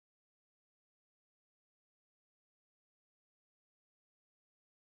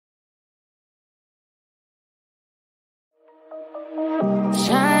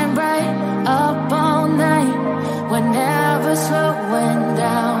Shine bright up all night, we're never slowing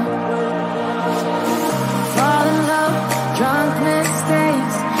down. Fall in love, drunk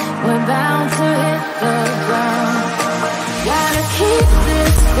mistakes, we're bound to hit the ground. Gotta keep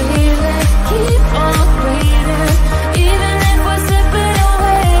this feeling, keep on breathing, even if we're slipping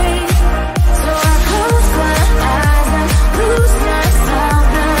away. So I close my eyes and lose myself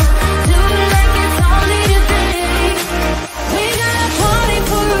now, do it like it's only today. We got a party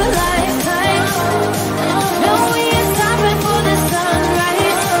for a lifetime, no we ain't stopping for the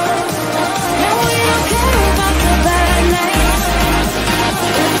sunrise, and we don't care about the bad nights.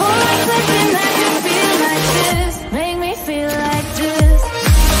 For a second I can feel like this, make me feel like this.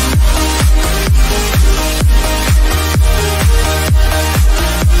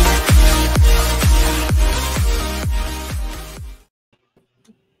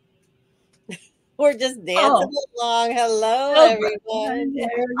 We're just dancing along. Hello, everyone.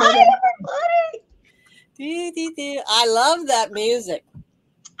 Hi, everybody. DeeDee. I love that music.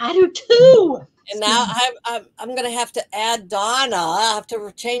 I do too. And now I'm going to have to add Donna. I have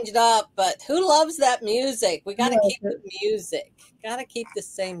to change it up. But who loves that music? We got to keep the music. Got to keep the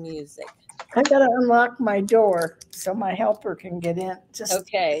same music. I got to unlock my door so my helper can get in. Just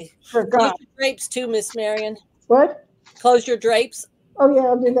okay. Forgot. Close your drapes too, Miss Marion. What? Close your drapes. Oh, yeah,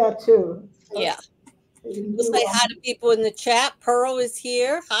 I'll do that too. Yeah. We'll say hi to people in the chat. Pearl is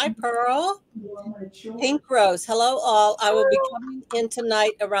here. Hi, Pearl. Pink Rose. Hello, all. I will be coming in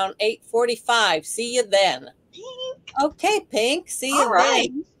tonight around 8:45. See you then. Pink. Okay, Pink. See you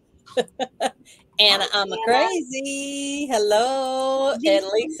then. Anna, I'm a crazy. Hello. And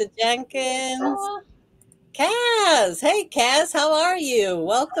Lisa Jenkins. Kaz. Hey, Kaz. How are you?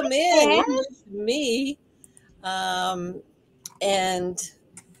 Welcome in. Me. And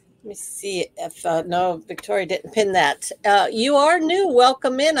let me see if, no, Victoria didn't pin that. You are new.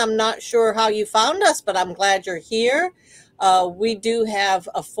 Welcome in. I'm not sure how you found us, but I'm glad you're here. We do have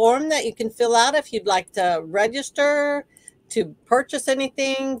a form that you can fill out if you'd like to register to purchase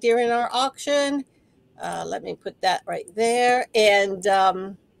anything during our auction. Let me put that right there. And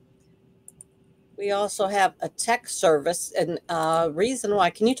we also have a text service, and reason why.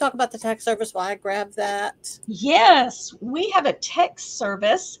 Can you talk about the text service while I grab that? Yes, we have a text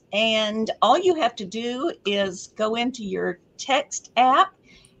service, and all you have to do is go into your text app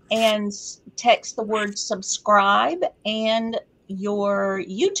and text the word subscribe and your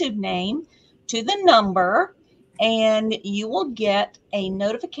YouTube name to the number, and you will get a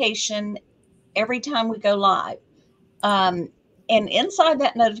notification every time we go live. And inside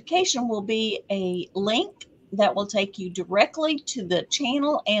that notification will be a link that will take you directly to the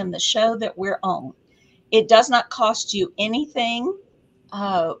channel and the show that we're on. It does not cost you anything.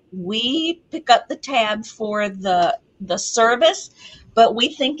 We pick up the tab for the service, but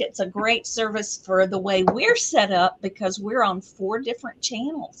we think it's a great service for the way we're set up because we're on 4 different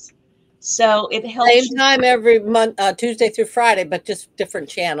channels. So it helps. Same time every month, Tuesday through Friday, but just different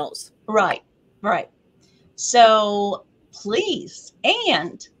channels. Right, right. So please,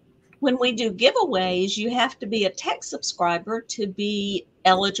 and when we do giveaways, you have to be a text subscriber to be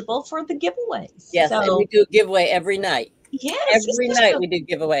eligible for the giveaways. Yes, so, and we do a giveaway every night. Yes, every night we do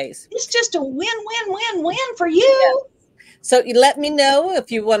giveaways. It's just a win-win-win-win for you. Yes. So you let me know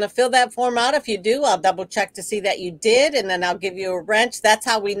if you want to fill that form out. If you do, I'll double check to see that you did, and then I'll give you a wrench. That's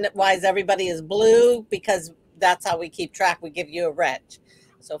how why everybody is blue, because that's how we keep track. We give you a wrench.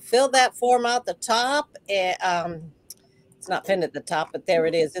 So fill that form out the top, and it's not pinned at the top, but there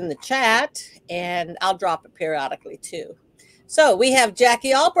it is in the chat, and I'll drop it periodically too. So we have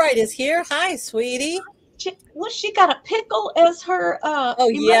Jackie Albright is here. Hi, sweetie. She got a pickle as her. Oh,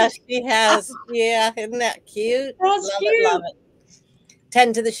 yes, she has. Yeah, isn't that cute? That's cute. It, love it.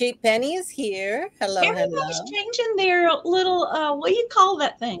 Tend to the Sheep Penny is here. Hello, Everybody's hello. changing their little, what do you call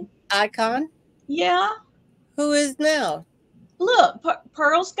that thing? Icon? Yeah. Who is now? Look,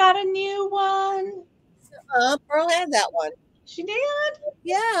 Pearl's got a new one. Pearl had that one. She did?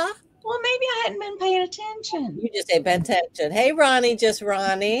 Yeah. Well, maybe I hadn't been paying attention. You just ain't paying attention. Hey, Ronnie, just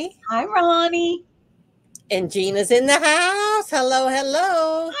Ronnie. Hi, Ronnie. And Gina's in the house. Hello,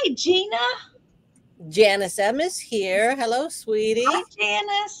 hello. Hi, Gina. Janice M is here. Hello, sweetie. Hi,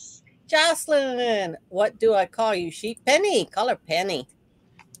 Janice. Jocelyn, what do I call you? Sheep Penny. Call her Penny.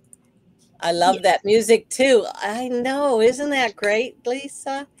 I love that music too. I know. Isn't that great,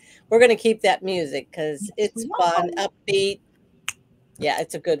 Lisa? We're going to keep that music because it's fun, upbeat. Yeah,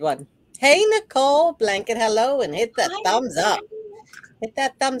 it's a good one. Hey, Nicole, blanket, hello, and hit that thumbs up. Hit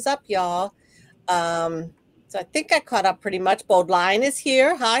that thumbs up, y'all. So I think I caught up pretty much. Bold Lion is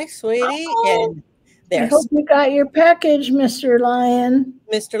here. Hi, sweetie. And I hope you got your package, Mr. Lion.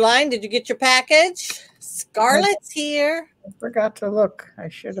 Mr. Lion, did you get your package? Scarlett's here. I forgot to look. I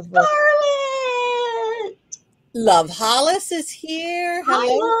should have looked. Scarlett! Love Hollis is here. Hello,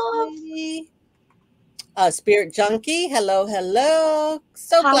 Hi, Love. sweetie. Spirit Junkie. Hello, hello.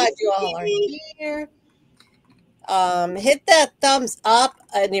 So Hi, glad you all are here. Hit that thumbs up,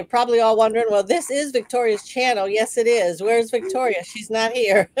 and you're probably all wondering, well, this is Victoria's channel. Yes, it is. Where's Victoria? She's not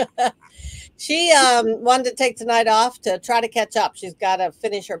here. She wanted to take tonight off to try to catch up. She's got to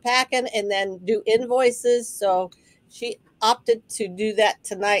finish her packing and then do invoices. So she opted to do that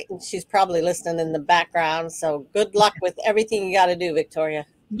tonight, and she's probably listening in the background. So good luck with everything you got to do, Victoria.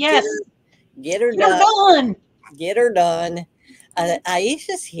 Yes. Get her You're done. done. Get her done.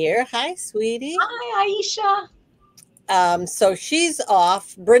 Aisha's here. Hi, sweetie. Hi, Aisha. So she's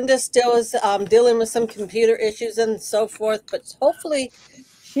off. Brenda still is dealing with some computer issues and so forth, but hopefully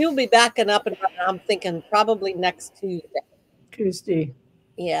she'll be backing up, and I'm thinking probably next Tuesday.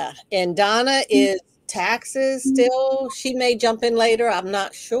 Yeah. And Donna is taxes still. She may jump in later. I'm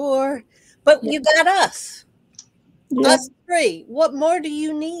not sure. But you got us. Us three. What more do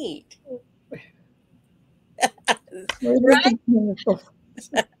you need? Right?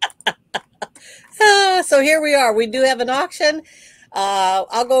 So here we are. We do have an auction.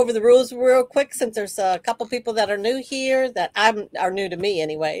 I'll go over the rules real quick since there's a couple people that are new here that are new to me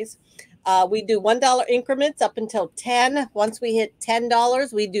anyways. We do $1 increments up until 10. Once we hit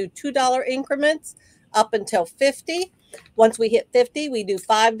 $10, we do $2 increments up until 50. Once we hit 50, we do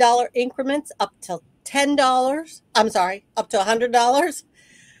 $5 increments up till $10. I'm sorry, up to $100.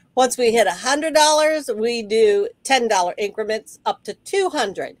 Once we hit $100, we do $10 increments up to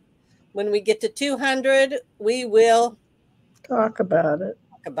 200. When we get to 200, we will talk about it.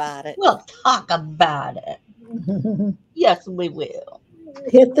 We'll talk about it. Yes, we will.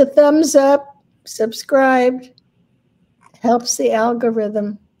 Hit the thumbs up, subscribe. Helps the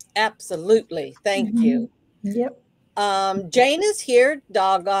algorithm. Absolutely. Thank you. Yep. Jane is here.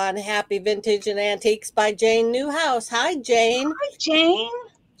 Doggone Happy Vintage and Antiques by Jane Newhouse. Hi, Jane. Hi, Jane.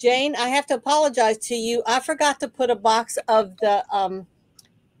 Jane, I have to apologize to you. I forgot to put a box of the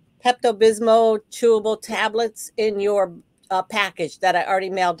Pepto-Bismol chewable tablets in your package that I already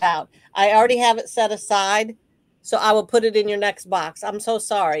mailed out. I already have it set aside, so I will put it in your next box. I'm so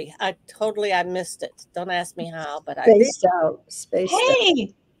sorry. I missed it. Don't ask me how, but Spaced out.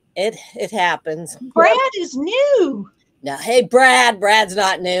 Hey, it happens. Brad is new. No, hey, Brad's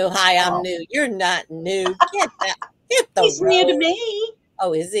not new. Hi, I'm new. You're not new. Get the He's road. new to me.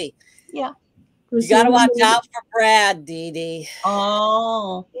 Oh, is he? Yeah. You got to watch out for Brad, DeeDee.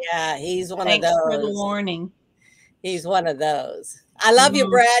 Oh. Yeah, he's one Thanks of those. for the warning. He's one of those. I love you,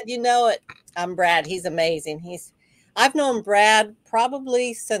 Brad. You know it. I'm Brad. He's amazing. I've known Brad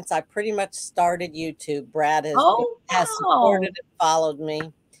probably since I pretty much started YouTube. Brad has supported and followed me.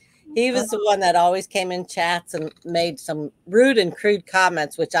 He was the one that always came in chats and made some rude and crude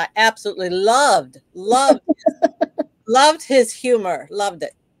comments, which I absolutely loved. Loved his humor. Loved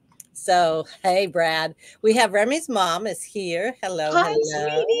it. So, hey, Brad. We have Remy's mom is here. Hello. Hi,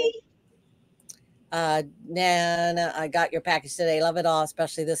 hello. sweetie. Nana, I got your package today. Love it all,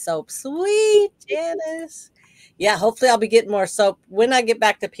 especially the soap. Sweet, Janice. Yeah, hopefully I'll be getting more soap when I get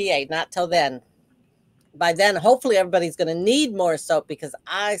back to PA. Not till then. By then, hopefully everybody's going to need more soap because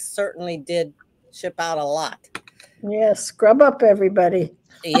I certainly did ship out a lot. Yes, scrub up, everybody.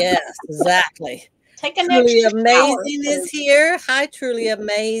 Yes, exactly. Take an Truly extra Amazing shower. is here. Hi, Truly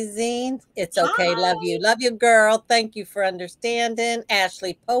Amazing. It's okay. Hi. Love you. Love you, girl. Thank you for understanding.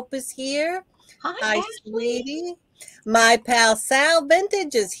 Ashley Pope is here. Hi, Ashley. Sweetie. My pal Sal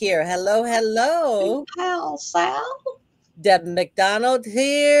Vintage is here. Hello, hello. Pal Sal. Deb McDonald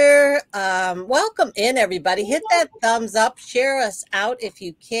here. Welcome in, everybody. Hit that thumbs up. Share us out if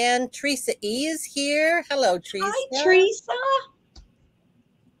you can. Teresa E is here. Hello, Teresa. Hi, Teresa.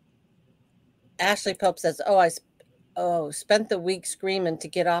 Ashley Pope says, spent the week screaming to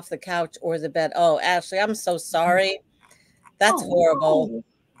get off the couch or the bed. Oh, Ashley, I'm so sorry. That's horrible. No.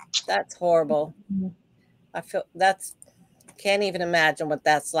 That's horrible. Can't even imagine what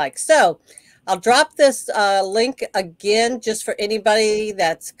that's like. So I'll drop this link again just for anybody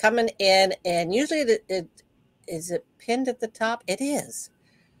that's coming in. And usually is it pinned at the top? It is.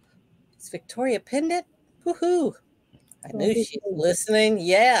 Is Victoria pinned it? Woohoo. I knew she was listening.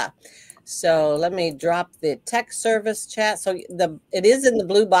 Yeah. So let me drop the text service chat. So it is in the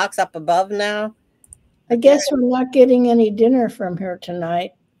blue box up above now. I guess we're not getting any dinner from her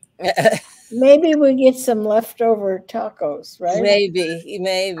tonight. Maybe we get some leftover tacos, right?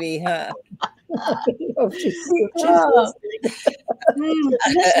 Maybe, huh?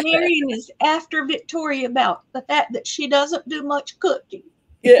 Miss Marion is after Victoria about the fact that she doesn't do much cooking.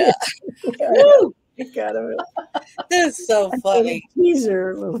 Yeah. Woo! This is so funny. Tease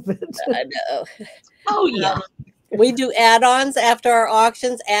her a little bit. I know. Oh, yeah. We do add-ons after our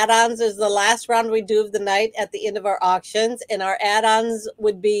auctions. Add-ons is the last round we do of the night at the end of our auctions. And our add-ons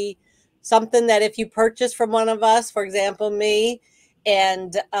would be something that if you purchase from one of us, for example, me,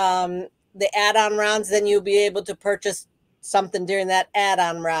 and the add-on rounds, then you'll be able to purchase something during that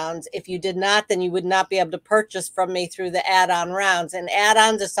add-on rounds. If you did not, then you would not be able to purchase from me through the add-on rounds. And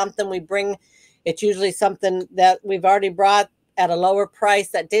add-ons is something we bring. It's usually something that we've already brought at a lower price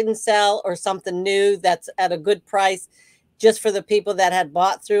that didn't sell, or something new that's at a good price just for the people that had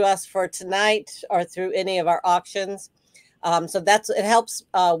bought through us for tonight or through any of our auctions. So it helps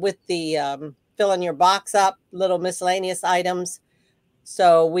with the filling your box up, little miscellaneous items.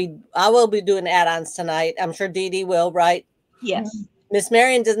 So I will be doing add-ons tonight. I'm sure DeeDee will, right? Yes. Miss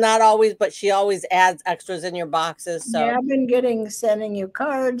Marion does not always, but she always adds extras in your boxes. So yeah, I've been sending you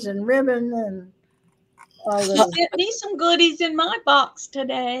cards and ribbon and all She the. sent me some goodies in my box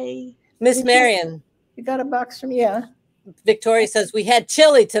today. Miss Marion. You got a box from, yeah. Victoria says, we had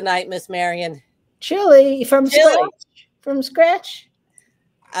chili tonight, Miss Marion. Chili from scratch? From scratch?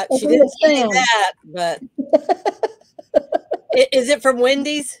 She didn't say that, but is it from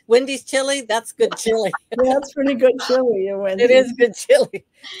Wendy's? Wendy's chili? That's good chili. Yeah, that's pretty good chili. It is good chili.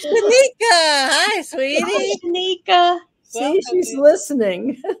 Shanika, hi, sweetie. Hi, Shanika. See, she's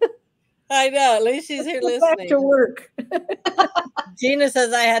listening. I know. At least she's here listening. Back to work. Gina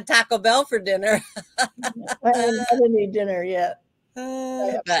says I had Taco Bell for dinner. I haven't eaten dinner yet. I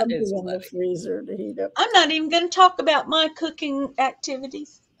have that something is in the freezer to heat up. I'm not even going to talk about my cooking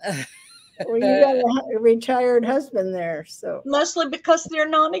activities. Well, you got a retired husband there, so Mostly because they're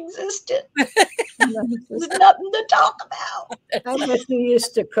non-existent. There's nothing to talk about. I guess you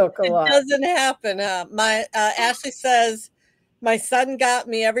used to cook a lot. It doesn't happen. My Ashley says, my son got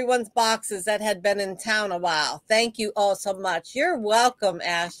me everyone's boxes that had been in town a while. Thank you all so much. You're welcome,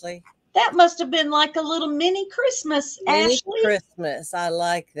 Ashley. That must have been like a little mini Christmas, Mini Ashley. Christmas. I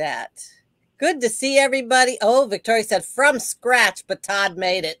like that. Good to see everybody. Oh, Victoria said from scratch, but Todd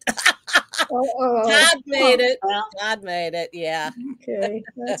made it. Todd made it. Well, Todd made it. Yeah. Okay,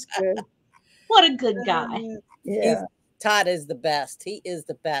 that's good. what a good guy. Yeah. Todd is the best. He is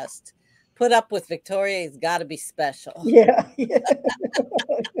the best. Put up with Victoria. He's got to be special. Yeah.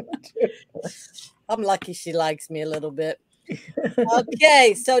 I'm lucky she likes me a little bit.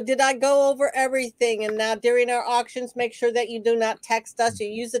 Okay, so did I go over everything? And now during our auctions, make sure that you do not text us. You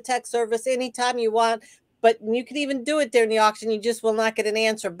use the text service anytime you want, but you can even do it during the auction. You just will not get an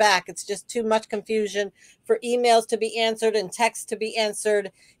answer back. It's just too much confusion for emails to be answered and text to be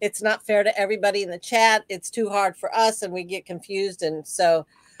answered. It's not fair to everybody in the chat. It's too hard for us and we get confused. And so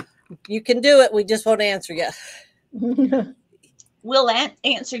you can do it. We just won't answer you. We'll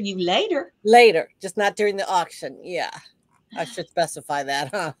answer you later. Later, just not during the auction. Yeah. I should specify that,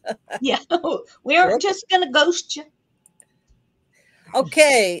 huh? Yeah, we aren't just going to ghost you.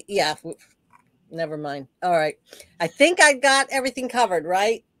 Okay. Yeah. Never mind. All right. I think I got everything covered,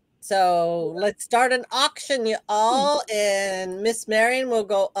 right? So let's start an auction, you all. And Miss Marion will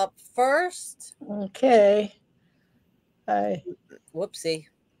go up first. Okay. Whoopsie.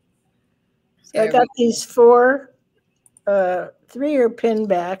 So I got these 4, 3 are pin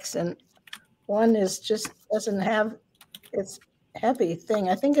backs, and one is just doesn't have its heavy thing.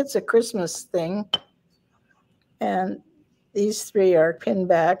 I think it's a Christmas thing. And these 3 are pin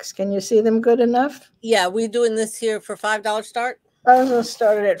backs. Can you see them good enough? Yeah, we doing this here for $5 start. I was going to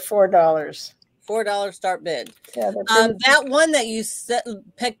start it at $4. $4 start bid. Yeah, that one that you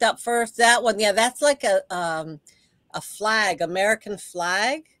picked up first, that one, yeah, that's like a flag, American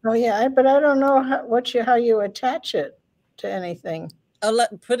flag. Oh yeah, but I don't know how you attach it to anything. Oh,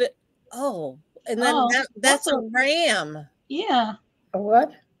 put it. Oh, and then that's a ram. Yeah. A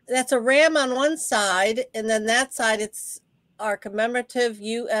what? That's a ram on one side, and then that side it's our commemorative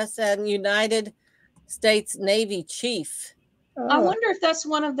U.S. and United States Navy chief. Oh. I wonder if that's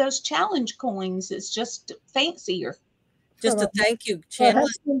one of those challenge coins. It's just fancier. Just a thank you, Well, it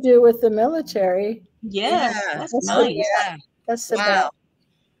has to do with the military. Yes, Yeah, that's nice. Yeah. That's the Wow.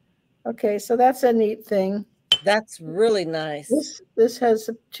 Okay, so that's a neat thing. That's really nice. This has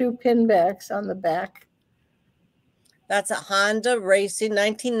 2 pin backs on the back. That's a Honda Racing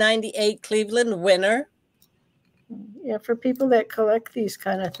 1998 Cleveland winner. Yeah, for people that collect these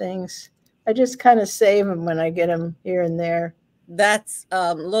kind of things. I just kind of save them when I get them here and there. That's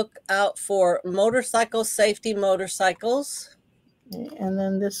look out for motorcycle safety motorcycles. And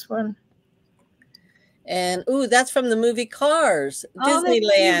then this one. And ooh, that's from the movie Cars, Oh, that's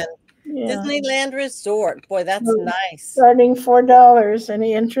Disneyland. Yeah. Disneyland Resort. Boy, that's nice. Starting $4.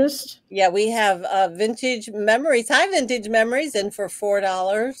 Any interest? Yeah, we have Vintage Memories. Hi, Vintage Memories, in for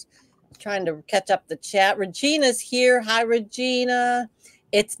 $4. Trying to catch up the chat. Regina's here. Hi, Regina.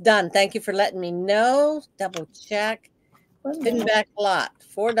 It's done. Thank you for letting me know. Double check. Pin back lot.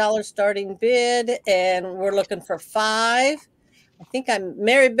 $4 starting bid, and we're looking for 5. I think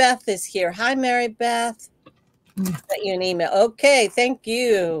Mary Beth is here. Hi, Mary Beth. Sent you an email. Okay, thank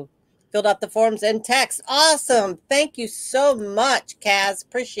you. Filled out the forms and text. Awesome. Thank you so much, Kaz.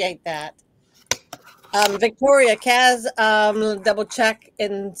 Appreciate that. Victoria, Kaz, double check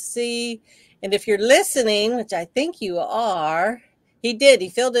and see. And if you're listening, which I think you are, he did. He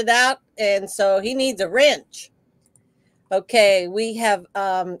filled it out, and so he needs a wrench. Okay, we have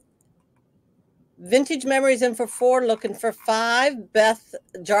Vintage Memories in for 4, looking for 5. Beth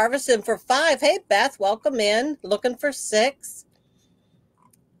Jarvis in for 5. Hey, Beth, welcome in. Looking for 6.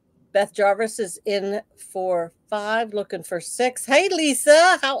 Beth Jarvis is in for 5, looking for 6. Hey,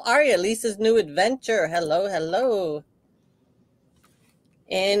 Lisa, how are you? Lisa's New Adventure. Hello, hello.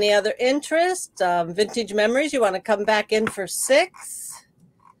 Any other interest? Vintage Memories, you want to come back in for 6?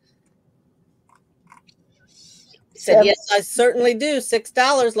 Said, yes, I certainly do.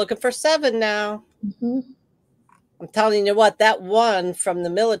 $6, looking for 7 now. I'm telling you what, that one from the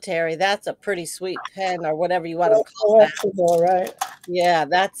military, that's a pretty sweet pen, or whatever you want to call that. Collectible, right? Yeah,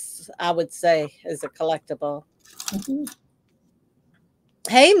 that's, I would say, is a collectible.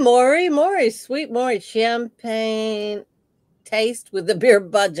 Hey, Maury, sweet Maury, champagne taste with the beer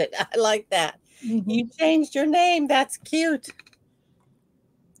budget. I like that. You changed your name. That's cute.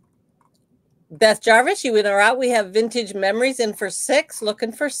 Beth Jarvis, you in or out? We have Vintage Memories in for 6,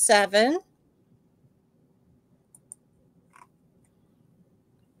 looking for 7.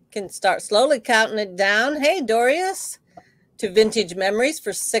 Can start slowly counting it down. Hey, Dorius, to Vintage Memories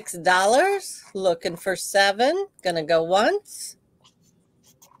for $6, looking for 7. Gonna go once.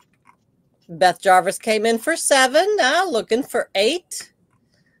 Beth Jarvis came in for 7, now looking for 8.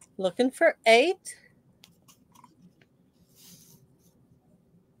 Looking for 8.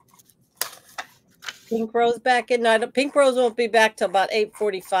 Pink Rose back in. No, Pink Rose won't be back till about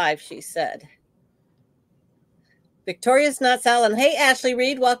 8:45, she said. Victoria's not selling. Hey, Ashley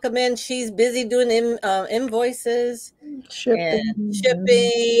Reed, welcome in. She's busy doing invoices. Shipping.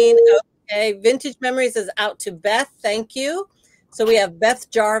 Okay, Vintage Memories is out to Beth. Thank you. So we have Beth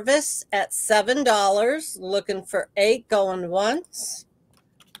Jarvis at $7, looking for 8, going once.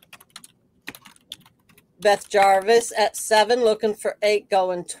 Beth Jarvis at 7, looking for 8,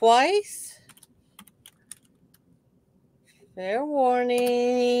 going twice. Fair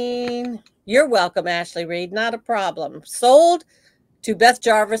warning. You're welcome, Ashley Reed. Not a problem. Sold to Beth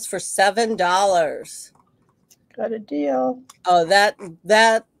Jarvis for $7. Got a deal. Oh,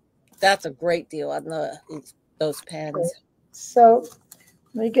 that's a great deal on those pens. So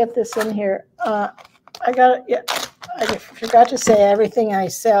let me get this in here. I forgot to say everything I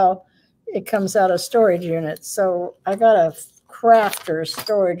sell, it comes out of storage units. So I got a crafter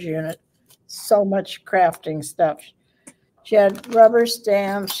storage unit. So much crafting stuff. She had rubber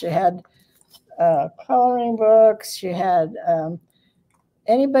stamps. She had coloring books. She had.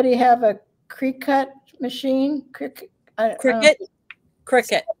 Anybody have a Cricut machine? Cricut.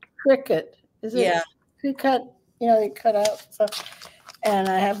 Cricut. Is it? Yeah. Cricut. You know, they cut out stuff. And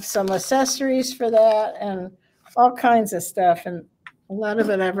I have some accessories for that, and all kinds of stuff. And a lot of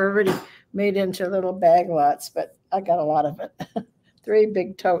it I've already made into little bag lots, but I got a lot of it. 3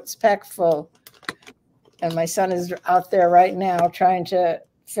 big totes packed full. And my son is out there right now trying to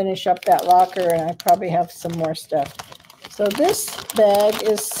finish up that locker, and I probably have some more stuff. So this bag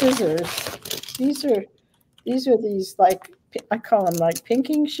is scissors. These are these, like, I call them like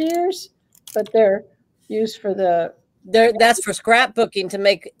pinking shears, but they're used for the. That's for scrapbooking to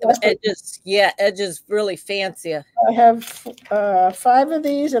make edges. Yeah, edges really fancy. I have 5 of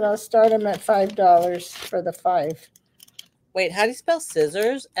these, and I'll start them at $5 for the 5. Wait, how do you spell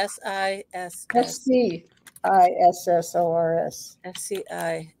scissors? S-I-S-S. SCISSORS. SCISS.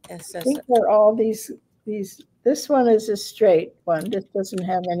 I think they're all these. This one is a straight one. This doesn't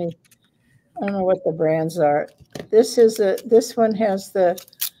have any. I don't know what the brands are. This one has the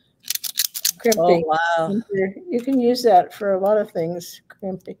crimping. Oh, wow. You can use that for a lot of things.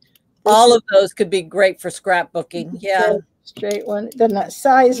 Crimping. All of those could be great for scrapbooking. Yeah. Straight one. The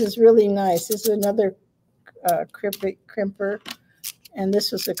size is really nice. This is another crimper, and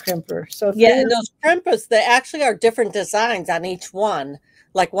this was a crimper. So yeah, and those crimpers, they actually are different designs on each one.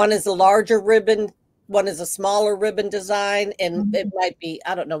 Like one is a larger ribbon One is a smaller ribbon design, and it might be,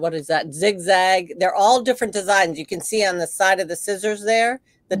 I don't know, what is that? Zigzag. They're all different designs. You can see on the side of the scissors there,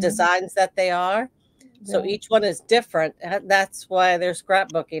 the designs that they are. So each one is different. That's why they're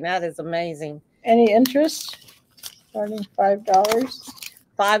scrapbooking. That is amazing. Any interest? Starting $5.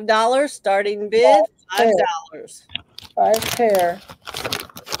 $5 starting bid. $5. 5 pair.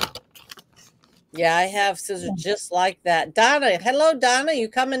 Yeah, I have scissors just like that. Donna, hello, Donna. You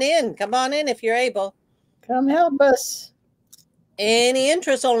coming in? Come on in if you're able. Come help us. Any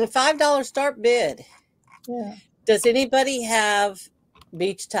interest? Only $5 start bid. Yeah. Does anybody have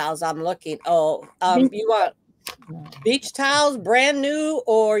beach towels? I'm looking. Oh, you want beach towels, brand new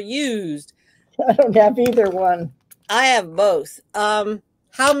or used? I don't have either one. I have both.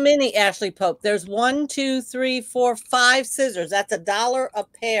 How many, Ashley Pope? There's 1, 2, 3, 4, 5 scissors. That's $1 a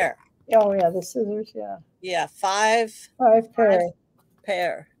pair. Oh yeah, the scissors. Yeah. Yeah, 5 pair.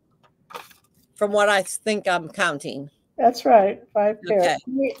 Pair. From what I think I'm counting. That's right. 5 pair. Okay.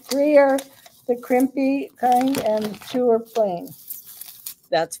 3 are the crimpy kind, and 2 are plain.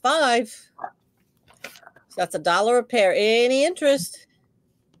 That's 5. So that's $1 a pair. Any interest?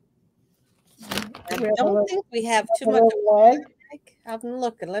 I don't think we have too much. I'm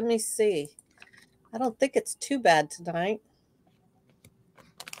looking. Let me see. I don't think it's too bad tonight.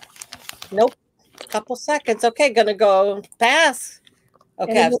 Nope. Couple seconds. Okay, gonna go pass.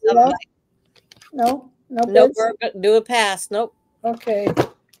 Okay, I have some. No, nope. We're gonna do a pass. Nope. Okay.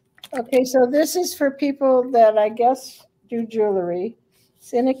 Okay, so this is for people that I guess do jewelry.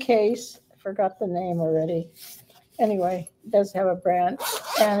 It's in a case. I forgot the name already. Anyway, it does have a brand,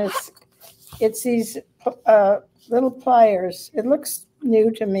 and it's these little pliers. It looks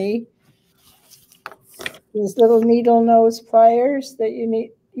new to me. These little needle nose pliers that you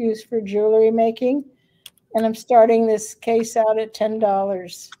use for jewelry making. And I'm starting this case out at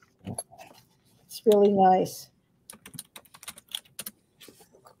 $10. It's really nice.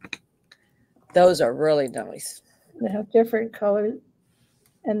 Those are really nice. They have different colors.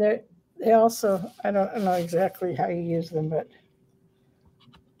 And they also, I don't know exactly how you use them, but.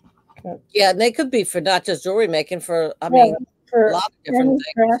 Yeah, and they could be for not just jewelry making, for, I mean, for a lot of different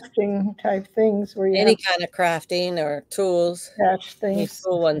things. Crafting type things where you any kind of crafting or tools. Catch things.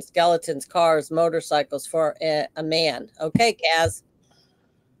 Cool ones, skeletons, cars, motorcycles for a man. Okay, Kaz.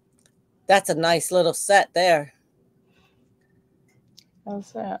 That's a nice little set there.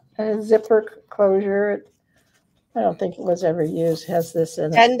 How's that? And a zipper closure. I don't think it was ever used. Has this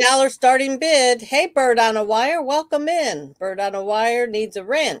in it. $10 starting bid. Hey, Bird on a Wire, welcome in. Bird on a Wire needs a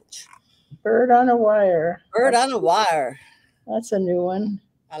wrench. Bird on a Wire. Bird on a Wire. That's a new one.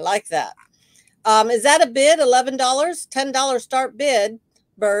 I like that. Is that a bid? $11? $10 start bid.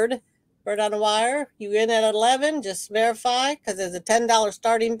 Bird on a Wire. You in at 11? Just verify, because there's a $10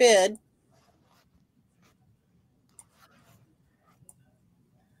 starting bid.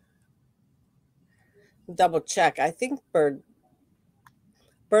 Double check. I think Bird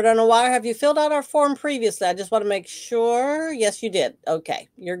on a Wire, have you filled out our form previously? I just want to make sure. Yes, you did. Okay,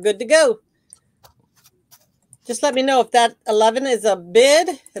 you're good to go. Just let me know if that 11 is a bid.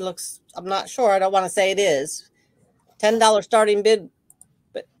 It looks, I'm not sure. I don't want to say it is. $10 starting bid,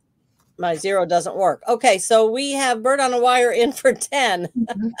 but my 0 doesn't work. Okay, so we have Bird on a Wire in for 10.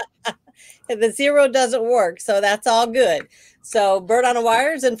 The 0 doesn't work, so that's all good. So Bird on a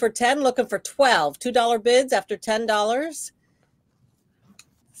Wire is in for 10, looking for 12. $2 bids after $10.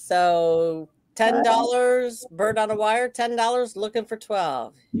 So $10, Bird on a Wire, $10, looking for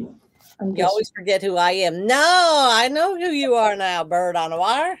 12. You always forget who I am. No, I know who you are now, Bird on a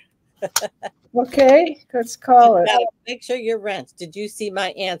Wire. Okay, let's call it. Make sure you're wrenched. Did you see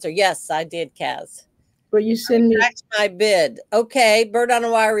my answer? Yes, I did, Kaz. Will you send me my bid? Okay, Bird on a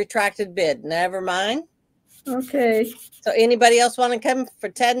Wire retracted bid. Never mind. Okay. So anybody else want to come for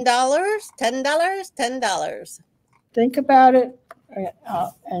 $10? $10? Think about it,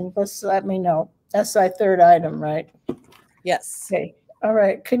 and just let me know. That's my 3rd item, right? Yes. Okay. All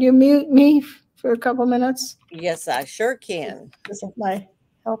right. Can you mute me for a couple minutes? Yes, I sure can. My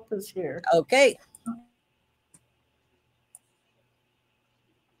help is here. Okay.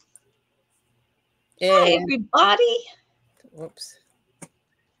 Hi, everybody. Whoops.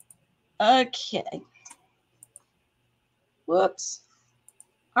 Okay. Whoops.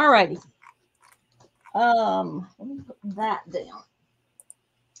 All righty. Let me put that down.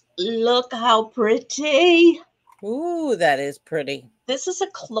 Look how pretty. Ooh, that is pretty. This is a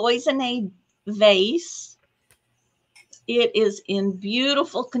cloisonne vase. It is in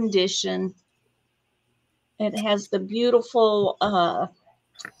beautiful condition. It has the beautiful,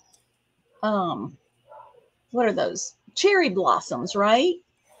 what are those? Cherry blossoms, right?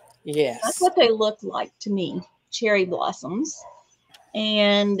 Yes. That's what they look like to me, cherry blossoms.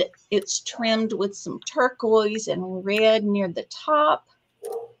 And it's trimmed with some turquoise and red near the top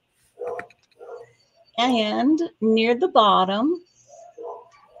and near the bottom.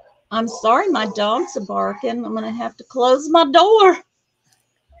 I'm sorry, my dogs are barking. I'm going to have to close my door.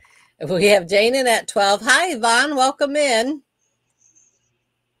 We have Jane in at 12. Hi, Yvonne. Welcome in.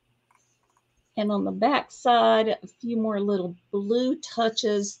 And on the back side, a few more little blue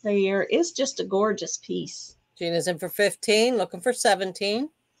touches there. It's just a gorgeous piece. Gina's in for 15, looking for 17.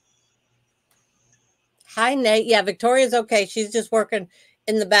 Hi, Nate. Yeah, Victoria's okay. She's just working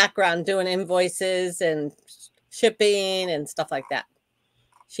in the background doing invoices and shipping and stuff like that.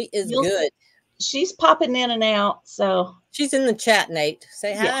 She is good. She's popping in and out, so. She's in the chat, Nate.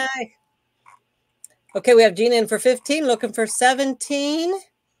 Say hi. Yeah. Okay, we have Gina in for 15, looking for 17.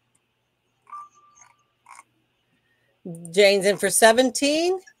 Jane's in for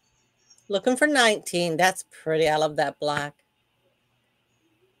 17, looking for 19. That's pretty. I love that black.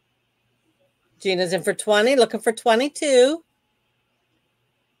 Gina's in for 20, looking for 22.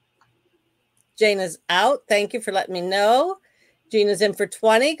 Gina's out. Thank you for letting me know. Gina's in for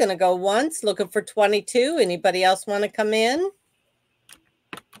 20, going to go once, looking for 22. Anybody else want to come in?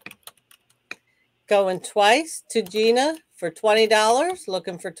 Going twice to Gina for $20,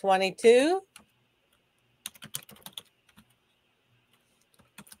 looking for 22.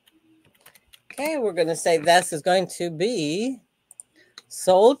 Okay, we're going to say this is going to be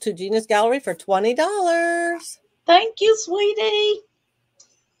sold to Gina's Gallery for $20. Thank you, sweetie.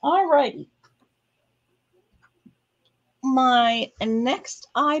 All righty. My next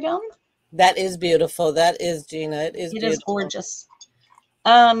item. That is beautiful. That is, Gina. It is beautiful. It is gorgeous.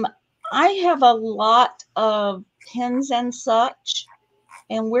 I have a lot of pins and such,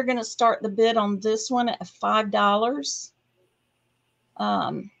 and we're going to start the bid on this one at $5.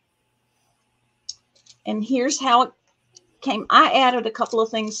 And here's how it came. I added a couple of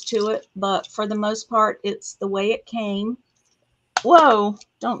things to it, but for the most part, it's the way it came. Whoa,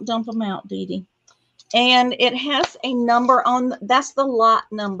 don't dump them out, DeeDee. And it has a number on, that's the lot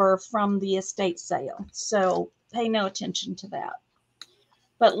number from the estate sale. So pay no attention to that.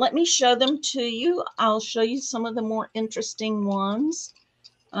 But let me show them to you. I'll show you some of the more interesting ones.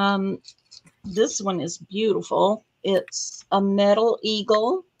 This one is beautiful. It's a metal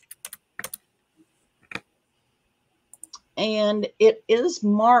eagle. And it is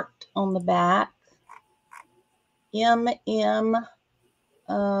marked on the back.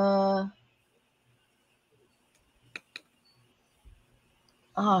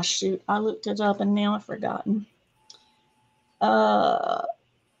 Oh, shoot. I looked it up and now I've forgotten. All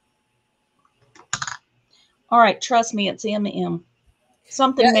right. Trust me, it's MM.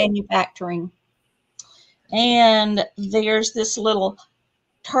 Something manufacturing. And there's this little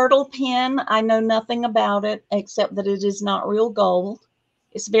turtle pin. I know nothing about it except that it is not real gold.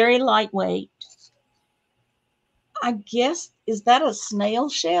 It's very lightweight. I guess, is that a snail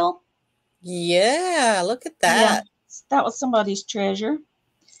shell? Yeah, look at that. Yeah, that was somebody's treasure.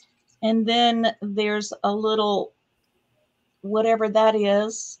 And then there's a little, whatever that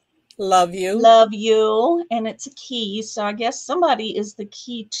is. Love you. Love you. And it's a key. So I guess somebody is the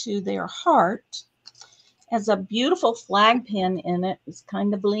key to their heart. Has a beautiful flag pin in it. It's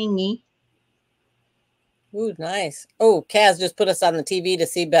kind of blingy. Ooh, nice. Oh, Kaz just put us on the TV to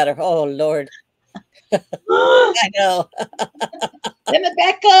see better. Oh, Lord. I know. Let me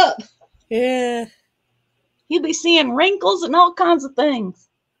back up. Yeah. You'll be seeing wrinkles and all kinds of things.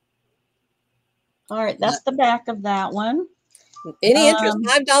 All right, that's the back of that one. Any interest?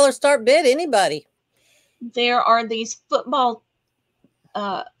 $5 start bid, anybody. There are these football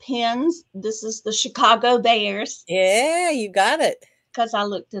pins. This is the Chicago Bears. Yeah, you got it. Because I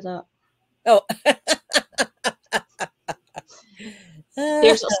looked it up. Oh.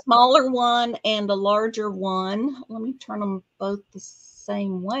 There's a smaller one and a larger one. Let me turn them both the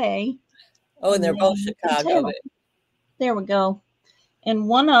same way. Oh, and they're both Chicago. There we go. And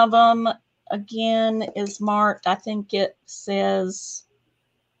one of them, again, is marked. I think it says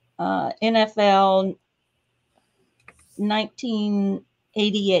NFL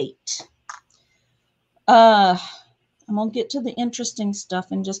 1988. I'm going to get to the interesting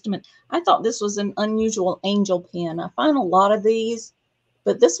stuff in just a minute. I thought this was an unusual angel pin. I find a lot of these,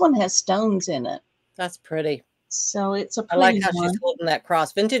 but this one has stones in it. That's pretty. So it's a pretty I like how one. she's holding that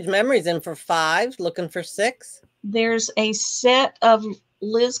cross. Vintage Memories in for $5, looking for $6. There's a set of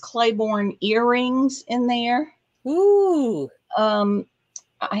Liz Claiborne earrings in there. Ooh. I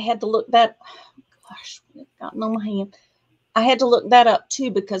had to look that. Gosh, I've gotten on my hand. I had to look that up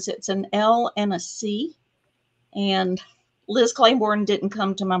too because it's an L and a C, and Liz Claiborne didn't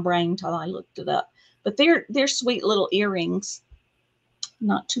come to my brain till I looked it up. But they're sweet little earrings,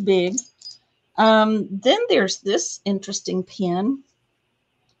 not too big. Then there's this interesting pin.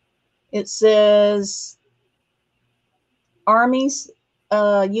 It says Armies,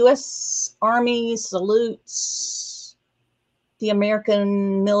 U.S. Army salutes the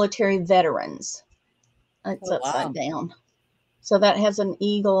American military veterans. It's upside down. So that has an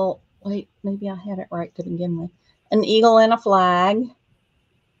eagle. Wait, maybe I had it right to begin with. An eagle and a flag.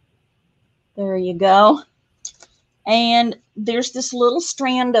 There you go. And there's this little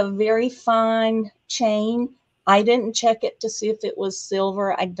strand of very fine chain. I didn't check it to see if it was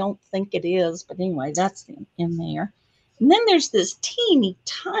silver. I don't think it is. But anyway, that's in there. And then there's this teeny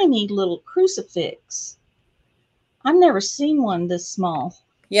tiny little crucifix. I've never seen one this small.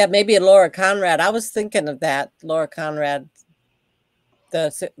 Yeah, maybe a Laura Conrad. I was thinking of that, Laura Conrad,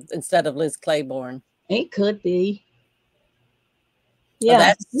 instead of Liz Claiborne. It could be. Yeah,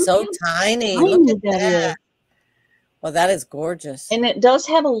 that's so tiny. Look at that. Well, that is gorgeous. And it does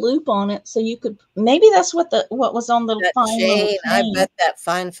have a loop on it, so you could maybe that's what was on the fine chain. I bet that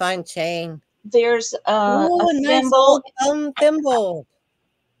fine chain. There's a nice old thimble.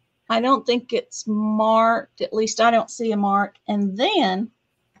 I don't think it's marked. At least I don't see a mark. And then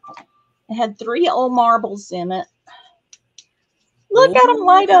it had 3 old marbles in it. Look at them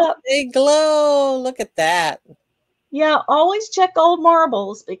light up. They glow. Look at that. Yeah, always check old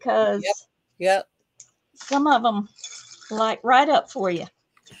marbles because yep. Some of them light right up for you.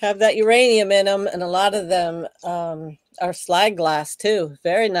 Have that uranium in them, and a lot of them are slag glass too.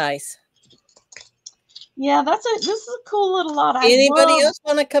 Very nice. Yeah, this is a cool little lot. Anybody else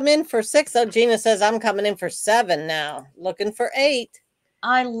want to come in for 6? Oh, Gina says I'm coming in for 7 now. Looking for 8.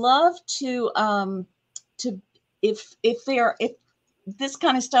 I love to if this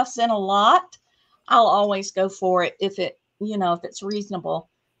kind of stuff's in a lot, I'll always go for it if it's reasonable.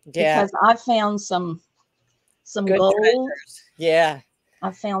 Yeah. Because I found some good gold. Treasures. Yeah.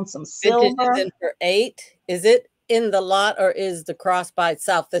 I found some silver. In for 8. Is it in the lot or is the cross by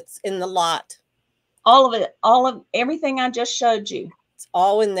itself that's in the lot? All of it. All of everything I just showed you. It's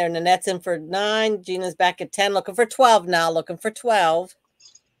all in there. Nanette's in for 9. Gina's back at 10. Looking for 12 now. Looking for 12.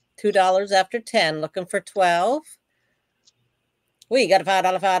 $2 after 10. Looking for 12. We got a $5,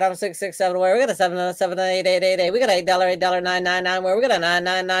 $6, 6, 7. Where we got a 7, 7, 8, 8, 8, 8. We got a $8, $8, 9, 9, 9. Where we got a 9,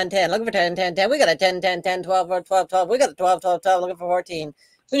 9, 9, 10. Looking for 10, 10, 10. We got a 10, 10, 10, 12, 12, 12. We got a 12, 12, 12. Looking for 14.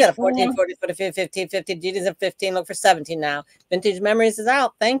 We got a 14, 40, 40, 15, 15. Gina's at 15. Look for 17 now. Vintage Memories is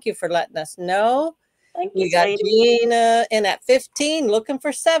out. Thank you for letting us know. Thank you. We got Gina in at 15. Looking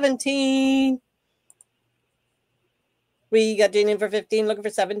for 17. We got Gina in for 15. Looking for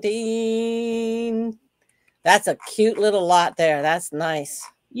 17. That's a cute little lot there. That's nice.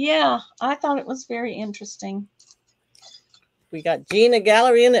 Yeah, I thought it was very interesting. We got Gina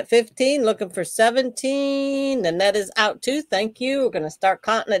Gallery in at 15, looking for 17. Nanette is out too. Thank you. We're going to start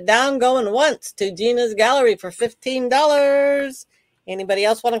counting it down, going once to Gina's Gallery for $15. Anybody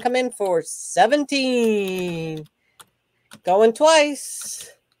else want to come in for 17? Going twice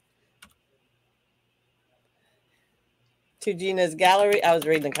to Gina's Gallery. I was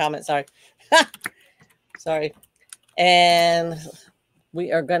reading the comments. Sorry. Sorry. And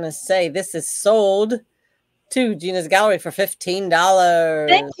we are going to say this is sold to Gina's Gallery for $15.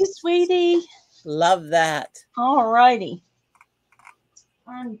 Thank you, sweetie. Love that. All righty.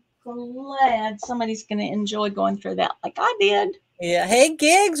 I'm glad somebody's going to enjoy going through that like I did. Yeah. Hey,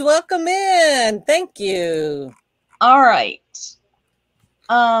 Gigs, welcome in. Thank you. All right.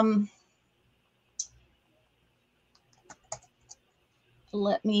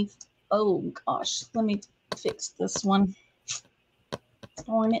 Let me fix this one.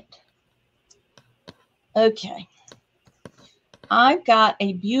 Darn it. Okay. I've got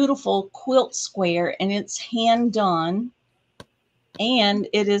a beautiful quilt square and it's hand done and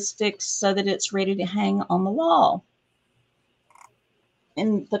it is fixed so that it's ready to hang on the wall.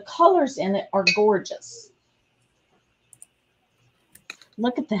 And the colors in it are gorgeous.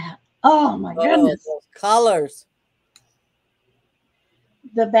 Look at that. Oh my goodness. Colors.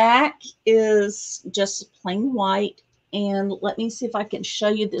 The back is just plain white. And let me see if I can show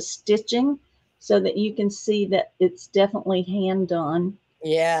you the stitching so that you can see that it's definitely hand done.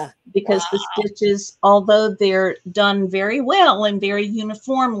 Yeah. Because the stitches, although they're done very well and very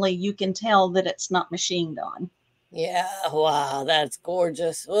uniformly, you can tell that it's not machined on. Yeah. Wow. That's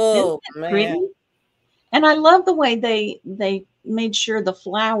gorgeous. Oh, man. Pretty? And I love the way they made sure the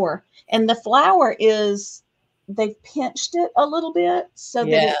flower, and the flower is, they've pinched it a little bit so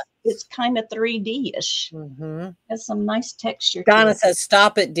that it's kind of 3D-ish. Mm-hmm. Has some nice texture. Donna says,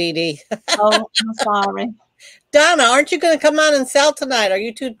 stop it, DeeDee. Oh, I'm sorry. Donna, aren't you going to come on and sell tonight? Are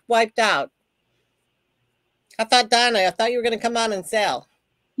you too wiped out? I thought you were going to come on and sell.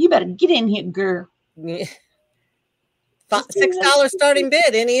 You better get in here, girl. $6 starting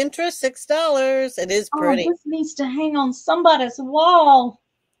bid. Any interest? $6. It is pretty. Oh, this needs to hang on somebody's wall.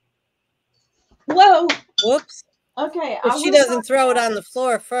 Whoa. Whoops. Okay. If she doesn't throw it on the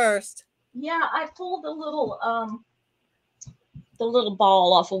floor first. Yeah, I pulled the little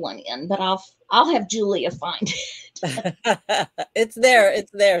ball off of one end, but I'll have Julia find it. It's there.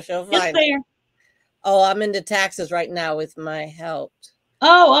 It's there. She'll find it. Oh, I'm into taxes right now with my help.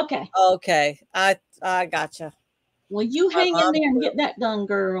 Oh, okay. Okay. I gotcha. Well, you hang in there and get that done,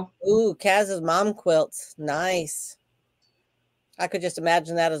 girl. Ooh, Kaz's mom quilts. Nice. I could just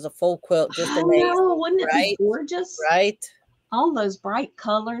imagine that as a full quilt. Just amazing. Oh, wouldn't it be gorgeous? Right. All those bright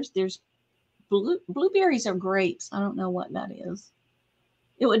colors. There's blueberries or grapes. I don't know what that is.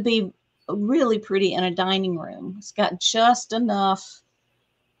 It would be really pretty in a dining room. It's got just enough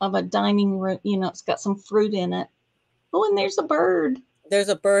of a dining room. You know, it's got some fruit in it. Oh, and there's a bird. There's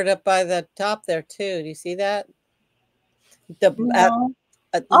a bird up by the top there too. Do you see that? I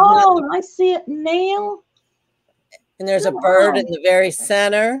see it now. And there's a bird in the very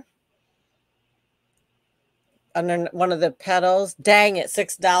center under one of the petals. Dang it,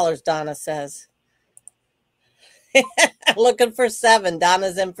 $6, Donna says. Looking for 7.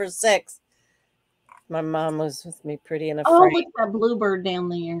 Donna's in for 6. My mom was with me pretty and afraid. Oh, look at that bluebird down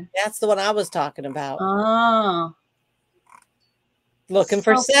there. That's the one I was talking about. Ah. Looking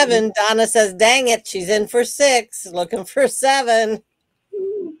for 7. Donna says, dang it, she's in for 6. Looking for 7.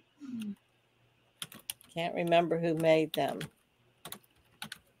 Can't remember who made them.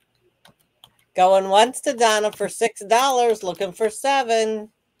 Going once to Donna for $6. Looking for 7.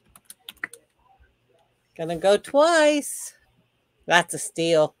 Gonna go twice. That's a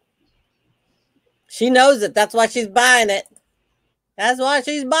steal. She knows it. That's why she's buying it. That's why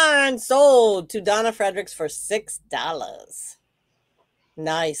she's buying. Sold to Donna Fredricks for $6.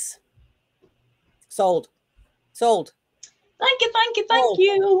 Nice. Sold. Sold. Thank you, thank you, thank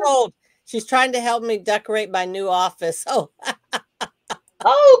you. Sold. She's trying to help me decorate my new office. Oh.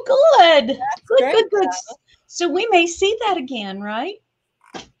 Oh, good. Good, good. So we may see that again, right?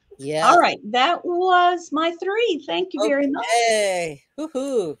 Yeah. All right. That was my 3. Thank you very much. Hey.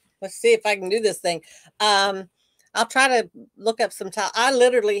 Woohoo. Let's see if I can do this thing. I'll try to look up some towels. I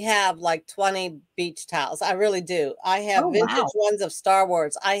literally have like 20 beach towels. I really do. I have vintage ones of Star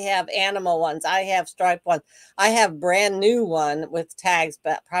Wars. I have animal ones. I have striped ones. I have brand new one with tags,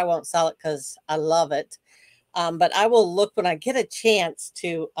 but probably won't sell it because I love it. But I will look when I get a chance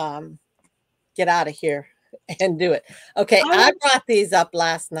to get out of here and do it. Okay, I brought these up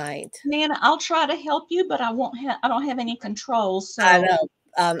last night. Nana, I'll try to help you, but I don't have any control. So I know.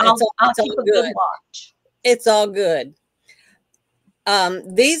 I'll keep a good watch. It's all good.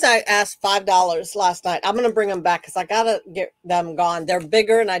 These I asked $5 last night. I'm going to bring them back because I got to get them gone. They're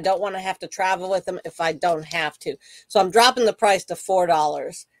bigger and I don't want to have to travel with them if I don't have to. So I'm dropping the price to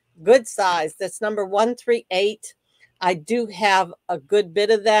 $4. Good size. That's number 138. I do have a good bit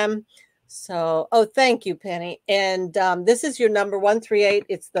of them. So, oh, thank you, Penny. And this is your number 138.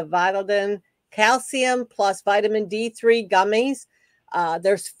 It's the Vitaldin Calcium plus Vitamin D3 gummies.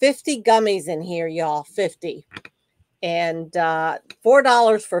 There's 50 gummies in here, y'all. 50. And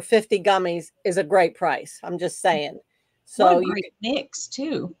 $4 for 50 gummies is a great price. I'm just saying. So what a great mix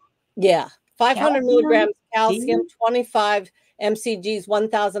too. Yeah. 500 milligrams calcium, 25 mcgs,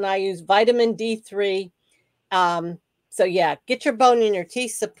 1000 IUs, vitamin D3. So yeah, get your bone in your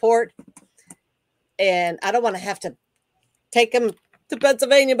teeth support. And I don't want to have to take them to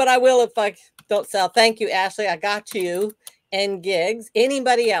Pennsylvania, but I will if I don't sell. Thank you, Ashley. I got you. And gigs.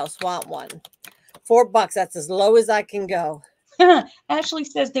 Anybody else want one? $4. That's as low as I can go. Ashley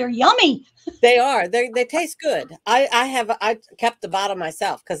says they're yummy. They are. They taste good. I kept the bottle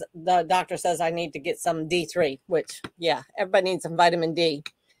myself because the doctor says I need to get some D3, which yeah, everybody needs some vitamin D.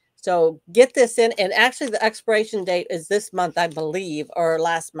 So get this in. And actually the expiration date is this month, I believe, or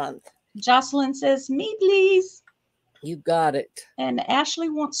last month. Jocelyn says, me, please. You got it. And Ashley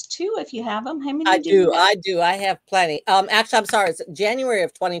wants 2 if you have them. How many I do you have? I do. I have plenty. Actually, I'm sorry. It's January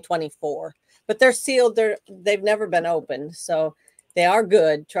of 2024. But they're sealed. They've never been opened. So they are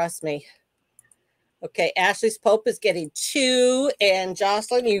good. Trust me. Okay. Ashley's Pope is getting 2. And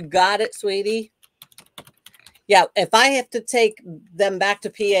Jocelyn, you got it, sweetie. Yeah. If I have to take them back to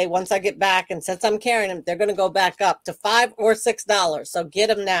PA once I get back, and since I'm carrying them, they're going to go back up to $5 or $6. So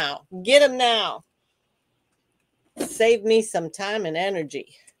get them now. Get them now. Save me some time and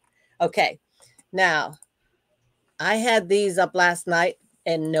energy. Okay. Now, I had these up last night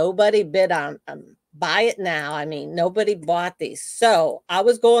and nobody bid on them. Buy it now. I mean, nobody bought these. So I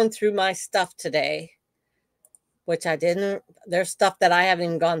was going through my stuff today, which I didn't. There's stuff that I haven't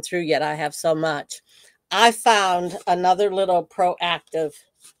even gone through yet. I have so much. I found another little Proactive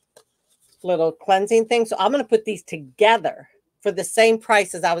little cleansing thing. So I'm going to put these together for the same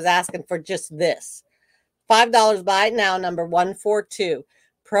price as I was asking for just this. $5. Buy it now, number 142.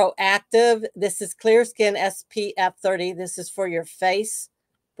 Proactive. This is clear skin SPF 30. This is for your face,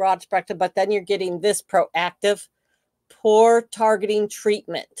 broad spectrum, but then you're getting this Proactive pore targeting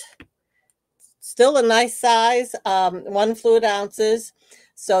treatment. Still a nice size, 1 fluid ounces.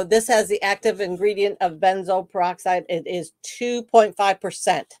 So this has the active ingredient of benzoyl peroxide. It is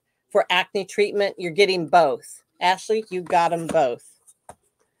 2.5% for acne treatment. You're getting both. Ashley, you got them both.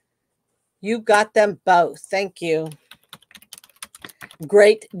 You got them both. Thank you.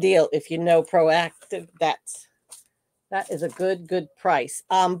 Great deal. If you know Proactive, that is a good price.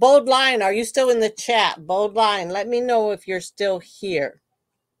 Bold Lion, are you still in the chat? Bold Lion, let me know if you're still here.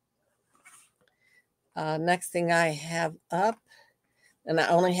 Next thing I have up, and I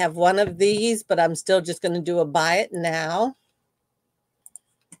only have one of these, but I'm still just going to do a buy it now.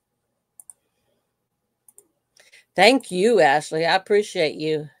 Thank you, Ashley. I appreciate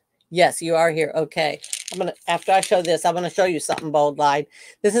you. Yes, you are here. Okay. After I show this, I'm going to show you something, Bold Lion.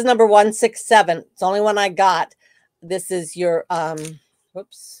 This is number 167. It's the only one I got. This is your,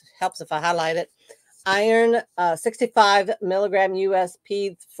 whoops, helps if I highlight it. Iron, 65 milligram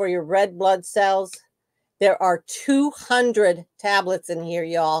USP for your red blood cells. There are 200 tablets in here,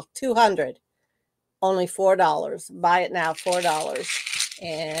 y'all. 200. Only $4. Buy it now, $4.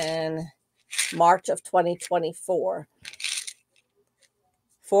 And March of 2024.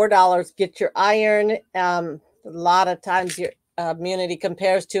 $4. Get your iron. A lot of times your immunity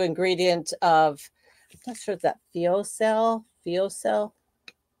compares to ingredient of, I'm not sure if that Fiocell.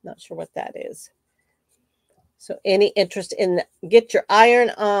 Not sure what that is. So any interest in get your iron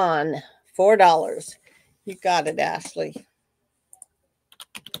on, $4. You got it, Ashley.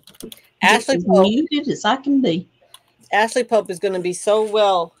 Ashley Pope, muted as I can be. Ashley Pope is going to be so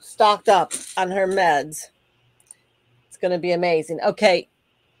well stocked up on her meds. It's going to be amazing. Okay.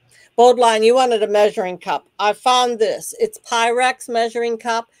 Bold Line, you wanted a measuring cup. I found this. It's Pyrex measuring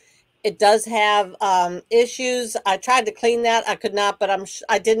cup. It does have issues. I tried to clean that. I could not, but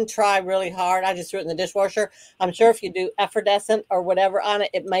I didn't try really hard. I just threw it in the dishwasher. I'm sure if you do effervescent or whatever on it,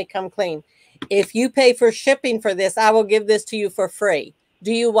 it may come clean. If you pay for shipping for this, I will give this to you for free.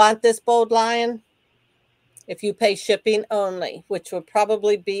 Do you want this, Bold Lion? If you pay shipping only, which would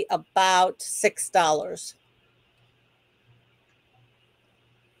probably be about $6.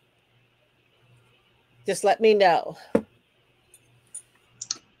 Just let me know.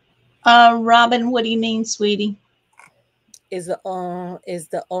 Robin, what do you mean, sweetie? Is the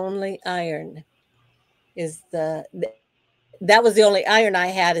only iron? That was the only iron I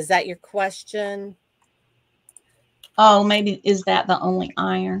had. Is that your question? Oh, maybe is that the only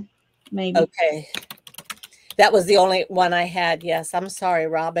iron? Maybe. Okay. That was the only one I had. Yes. I'm sorry,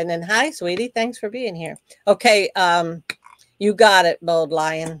 Robin. And hi, sweetie. Thanks for being here. Okay. You got it, Bold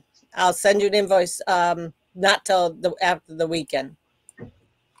Lion. I'll send you an invoice. Not till after the weekend.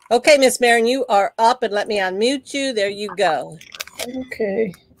 Okay, Miss Marion, you are up, and let me unmute you. There you go.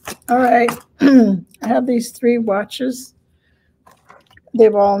 Okay. All right. I have these 3 watches. They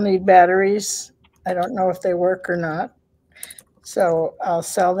all need batteries. I don't know if they work or not. So I'll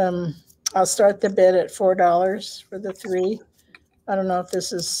sell them. I'll start the bid at $4 for the 3. I don't know if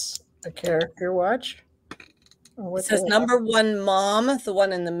this is a character watch. It says number 1 mom, the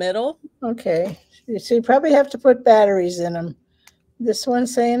one in the middle. Okay. So you probably have to put batteries in them. This one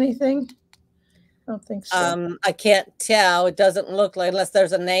say anything? I don't think so. I can't tell. It doesn't look like, unless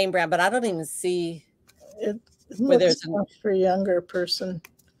there's a name brand, but I don't even see it where there's for a younger person.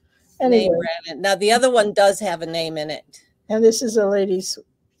 Anyway. Anyway. Name brand. Now the other one does have a name in it. And this is a lady's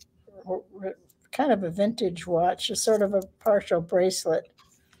kind of a vintage watch, a sort of a partial bracelet.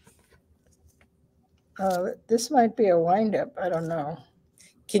 This might be a wind-up. I don't know.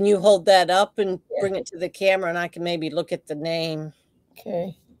 Can you hold that up and bring it to the camera, and I can maybe look at the name?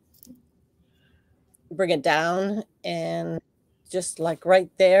 Okay. Bring it down, and just like right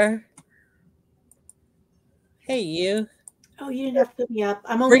there. Hey, you. Oh, you didn't have to put me up.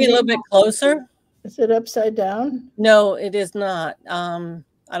 I'm bring it a little bit closer. Is it upside down? No, it is not.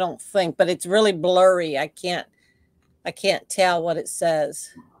 I don't think, but it's really blurry. I can't tell what it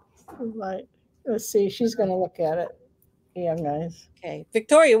says. Right. Let's see. She's going to look at it. Young guys. Okay.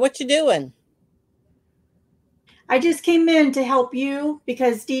 Victoria, what you doing? I just came in to help you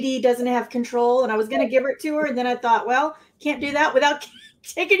because DeeDee doesn't have control, and I was going to give it to her, and then I thought, well, can't do that without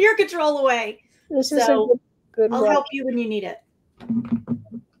taking your control away. This is a So good I'll watch. help you when you need it.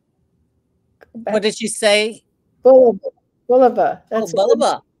 What did she say? Bulova. Bulova.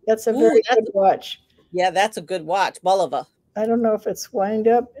 That's a Ooh, very good watch. Yeah, that's a good watch. Bulova. I don't know if it's wind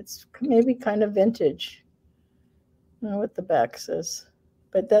up. It's maybe kind of vintage. I don't know what the back says,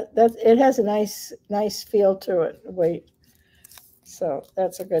 but that it has a nice feel to it. Weight. So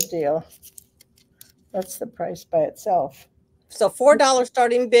that's a good deal. That's the price by itself. So $4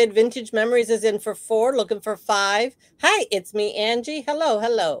 starting bid. Vintage Memories is in for 4, looking for 5. Hi, it's me, Angie.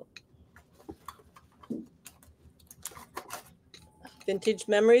 Hello. Vintage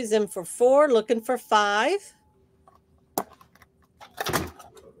Memories in for 4, looking for 5. I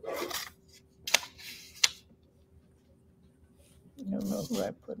don't know who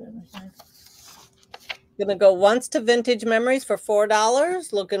I put in here. Gonna go once to Vintage Memories for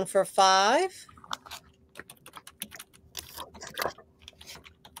 $4, looking for 5.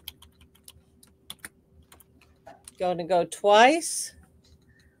 Going to go twice.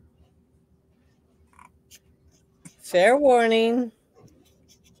 Fair warning.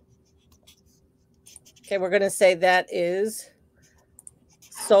 Okay, we're going to say that is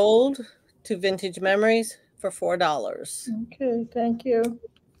sold to Vintage Memories for $4. Okay, thank you.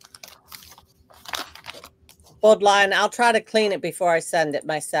 Bold line, I'll try to clean it before I send it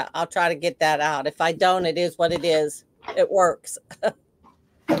myself. I'll try to get that out. If I don't, it is what it is. It works.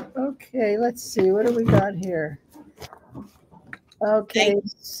 Okay, let's see. What do we got here? Okay,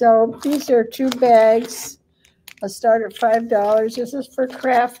 so these are 2 bags. I'll start at $5. This is for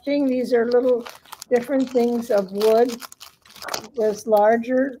crafting. These are little different things of wood. There's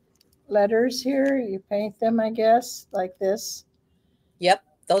larger letters here. You paint them, I guess, like this. Yep,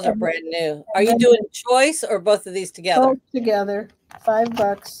 those are brand new. Are you doing choice or both of these together? Both together,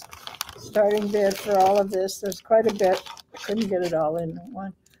 $5 starting bid for all of this. There's quite a bit. I couldn't get it all in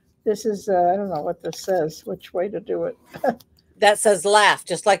one. This is, I don't know what this says, which way to do it. That says laugh,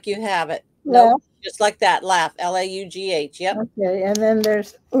 just like you have it. Laugh. Nope, just like that, laugh, L-A-U-G-H, yep. Okay, and then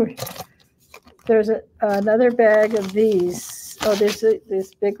there's another bag of these. Oh, there's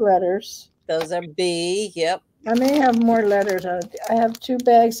these big letters. Those are B, yep. I may have more letters on it. I have 2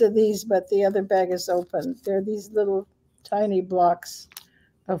 bags of these, but the other bag is open. They're these little tiny blocks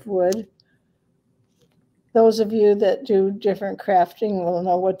of wood. Those of you that do different crafting will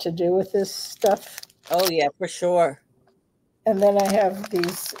know what to do with this stuff. Oh, yeah, for sure. And then I have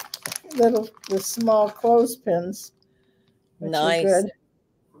these the small clothespins, which Nice. are good.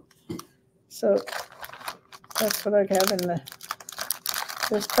 So that's what I have in the.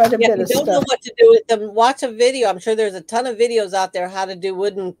 There's quite a bit of stuff. If you don't know what to do with them, watch a video. I'm sure there's a ton of videos out there how to do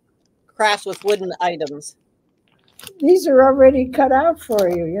wooden crafts with wooden items. These are already cut out for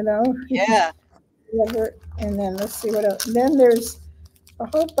you, you know. Yeah. And then let's see what else. And then there's a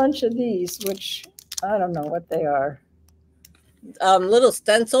whole bunch of these, which I don't know what they are. Little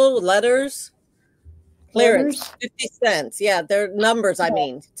stencil letters. Clearance, 50 cents. Yeah, they're numbers, I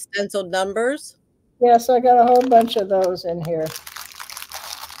mean. Stenciled numbers. Yeah, so I got a whole bunch of those in here.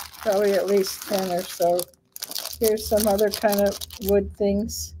 Probably at least 10 or so. Here's some other kind of wood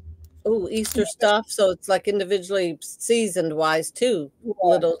things. Oh, Easter stuff. So it's like individually seasoned wise too. Yeah.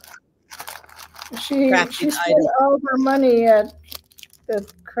 Little. She spent all her money at the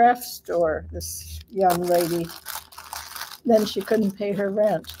craft store, this young lady. Then she couldn't pay her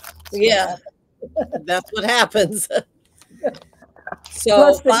rent. Yeah, that's what happens.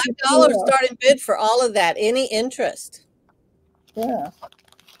 So $5 starting bid for all of that. Any interest? Yeah.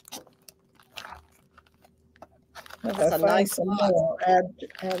 That's a nice one. Add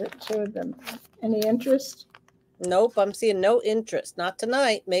it to them. Any interest? Nope, I'm seeing no interest. Not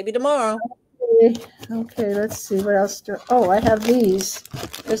tonight. Maybe tomorrow. Okay, let's see what else. I have these.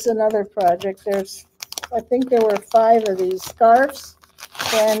 There's another project. I think there were 5 of these scarves,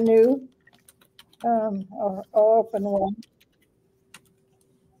 brand new. I'll open one.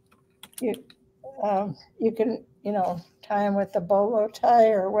 You can, tie them with a bolo tie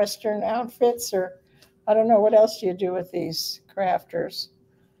or Western outfits, or I don't know what else you do with these crafters.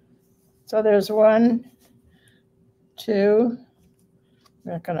 So there's 1, 2.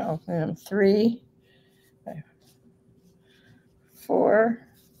 I'm not going to open them. 3, 4.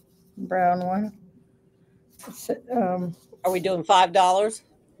 Brown one. Are we doing $5?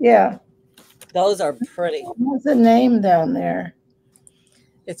 Yeah. Those are pretty. What's the name down there?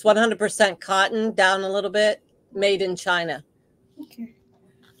 It's 100% cotton, down a little bit, made in China. Okay.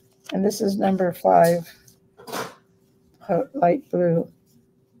 And this is number 5, light blue. I'm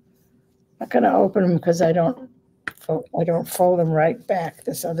not going to open them because I don't fold them right back.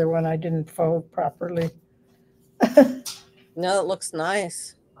 This other one I didn't fold properly. No, it looks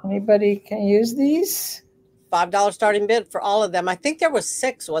nice. Anybody can use these? $5 starting bid for all of them. I think there was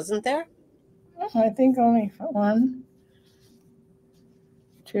 6, wasn't there? I think only 1,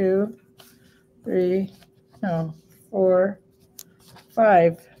 2, 3, no, 4,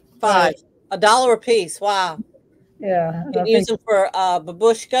 5. 5. $1 a piece. Wow. Yeah. You can use them for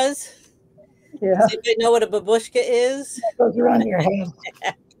babushkas. Yeah. Does anybody know what a babushka is? That goes around your head.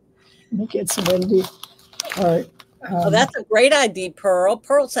 It gets windy. All right. Oh, that's a great idea, Pearl.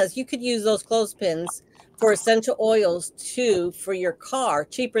 Pearl says you could use those clothespins for essential oils too for your car,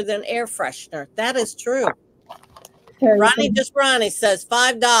 cheaper than air freshener. That is true. Yeah, Ronnie says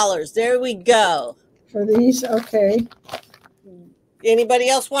 $5. There we go. For these, okay. Anybody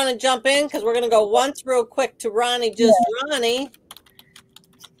else want to jump in? Because we're going to go once real quick to Ronnie, Ronnie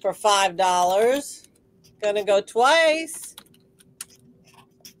for $5. Going to go twice.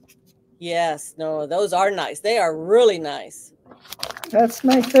 Yes, no, those are nice. They are really nice. That's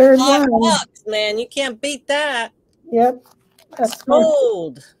my third one. $5, man. You can't beat that. Yep. That's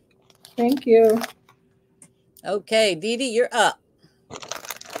sold. Thank you. Okay, DeeDee, you're up.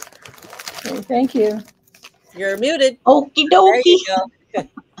 Okay, thank you. You're muted. Okie dokie. There you go.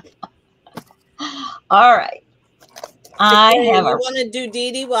 All right. You want to do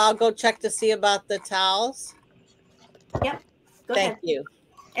DeeDee? Well, I'll go check to see about the towels. Yep. Go Thank ahead. you.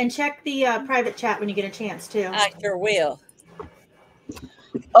 And check the private chat when you get a chance, too. I sure will.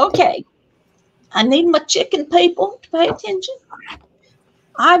 Okay. I need my chicken people to pay attention.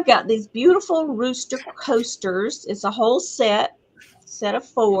 I've got these beautiful rooster coasters. It's a whole set of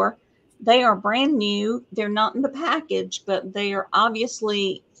 4. They are brand new. They're not in the package, but they are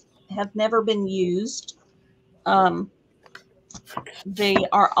obviously have never been used. They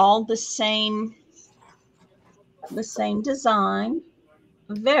are all the same design.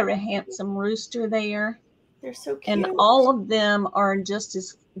 Very handsome rooster there. They're so cute. And all of them are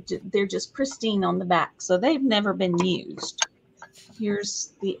they're just pristine on the back. So they've never been used.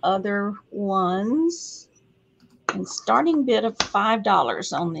 Here's the other ones. And starting bid of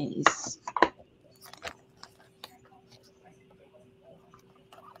 $5 on these.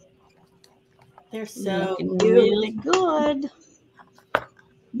 They're so cute. Really good.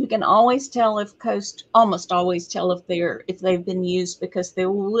 You can always tell almost always tell if they've been used, because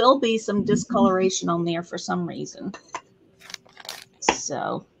there will be some discoloration on there for some reason.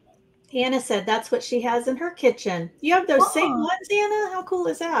 So Anna said that's what she has in her kitchen. You have those same ones, Anna? How cool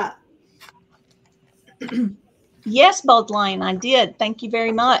is that? Yes, Bold Lion, I did. Thank you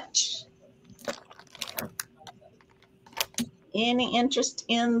very much. Any interest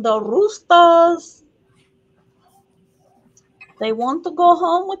in the roosters? They want to go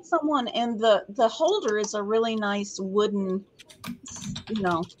home with someone, and the holder is a really nice wooden,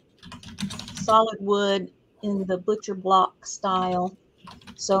 solid wood in the butcher block style.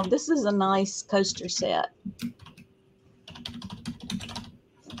 So this is a nice coaster set.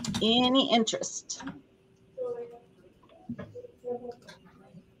 Any interest?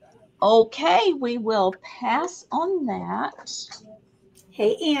 Okay, we will pass on that.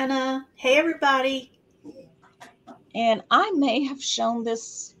 Hey, Anna. Hey, everybody. And I may have shown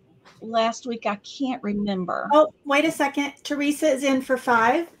this last week. I can't remember. Oh, wait a second. Teresa is in for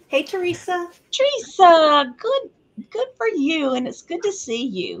 $5. Hey, Teresa. Teresa, good for you. And it's good to see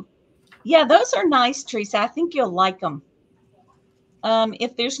you. Yeah, those are nice, Teresa. I think you'll like them.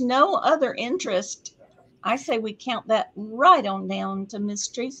 If there's no other interest, I say we count that right on down to Miss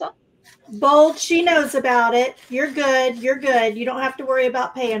Teresa. Bold, she knows about it. You're good. You're good. You don't have to worry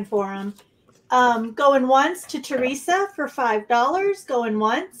about paying for them. Going once to Teresa for $5. Going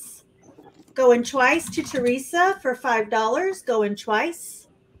once. Going twice to Teresa for $5. Going twice.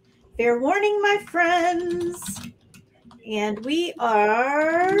 Fair warning, my friends. And we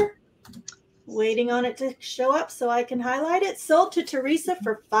are waiting on it to show up so I can highlight it. Sold to Teresa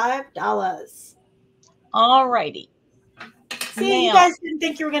for $5. All righty. See, you guys didn't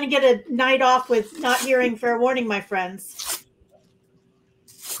think you were going to get a night off with not hearing fair warning, my friends.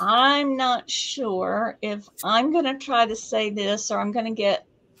 I'm not sure if I'm going to try to say this or I'm going to get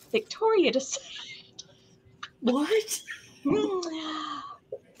Victoria to say it. What?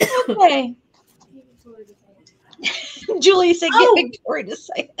 Okay. Julie said, get Victoria to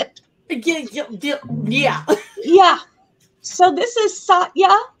say it. Yeah. Yeah. So this is Satya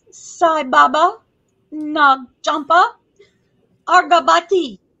Sai Baba Nagjampa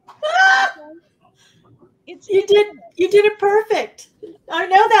Argabati. You did it perfect. I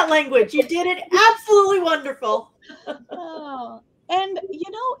know that language. You did it absolutely wonderful. And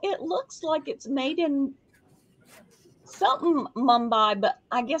it looks like it's made in something Mumbai, but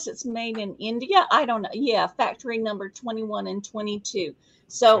I guess it's made in India. I don't know. Yeah, factory number 21 and 22.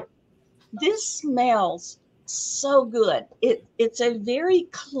 So this smells so good. It's a very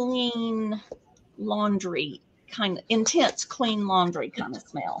clean laundry kind of intense clean laundry kind of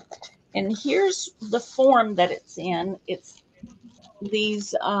smell. And here's the form that it's in. It's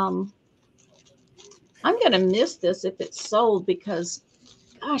these I'm gonna miss this if it's sold because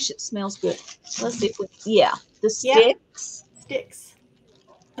gosh, it smells good. Let's see if we, yeah, the sticks. Sticks.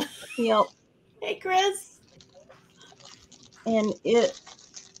 Yep. Hey, Chris. And it,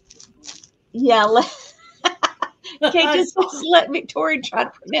 yeah, Kate just let Victoria try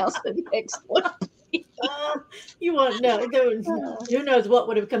to pronounce the next one. You won't know. Who knows what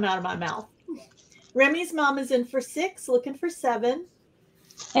would have come out of my mouth. Remy's mom is in for 6, looking for 7.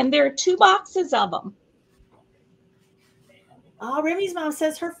 And there are 2 boxes of them. Oh, Remy's mom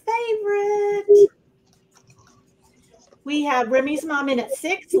says her favorite. We have Remy's mom in at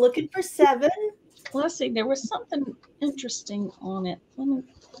 6, looking for 7. Let's see. There was something interesting on it. Let me...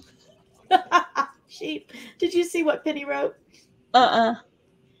 Sheep. Did you see what Penny wrote?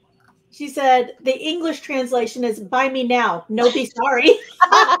 She said the English translation is "buy me now, no be sorry."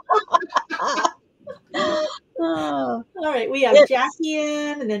 Oh. All right, we have Jackie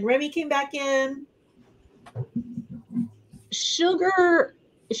in, and then Remy came back in. Sugar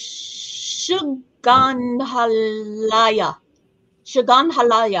Shuganhalaya.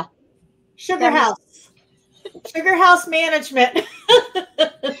 Sugar House Management.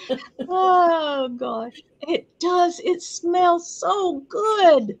 Oh gosh, it does. It smells so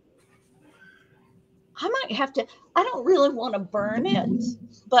good. I might have to. I don't really want to burn it,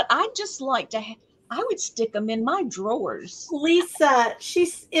 but I just like to. I would stick them in my drawers. Lisa, I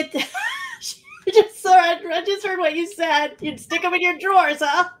just heard what you said. You'd stick them in your drawers,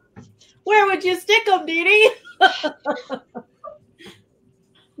 huh? Where would you stick them, DeeDee?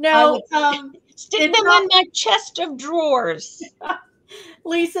 No, stick them in my chest of drawers.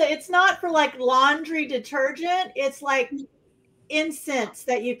 Lisa, it's not for like laundry detergent. It's like incense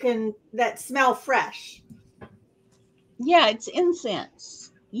that smell fresh. Yeah, it's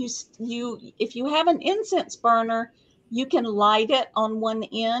incense. If you have an incense burner, you can light it on one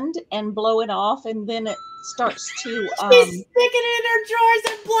end and blow it off, and then it starts to She's sticking it in her drawers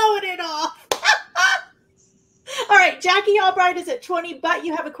and blowing it off. All right, Jackie Albright is at 20, but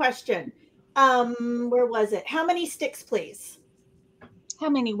you have a question. Where was it? How many sticks, please? How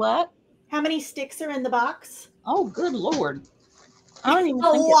many what? How many sticks are in the box? Oh, good Lord. I don't even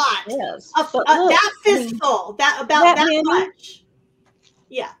a think lot. It is. That fistful. About that much.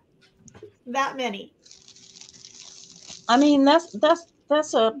 Yeah. That many. I mean, that's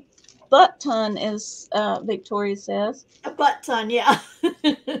a butt ton, as Victoria says. A butt ton, yeah.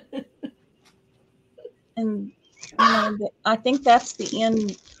 And I think that's the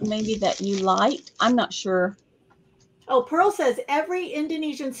end maybe that you light. I'm not sure. Oh, Pearl says every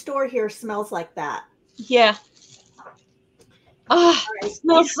Indonesian store here smells like that. Yeah. It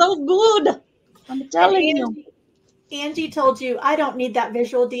smells so good. I'm telling you. Angie told you, I don't need that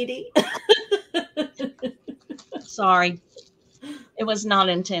visual, DeeDee. Sorry. It was not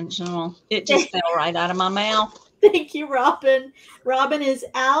intentional. It just fell right out of my mouth. Thank you, Robin. Robin is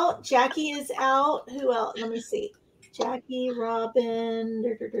out. Jackie is out. Who else? Let me see. Jackie,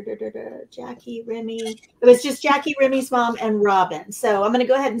 Robin, Jackie, Remy. It was just Jackie, Remy's mom, and Robin. So I'm going to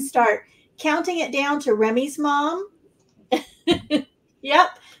go ahead and start counting it down to Remy's mom.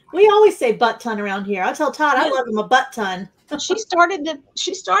 Yep. We always say butt ton around here. I tell Todd I love him a butt ton. She started it.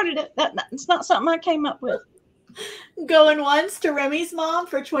 It's not something I came up with. Going once to Remy's mom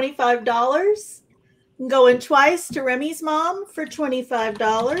for $25. Going twice to Remy's mom for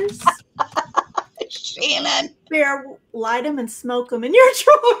 $25. Shannon. Light them and smoke them in your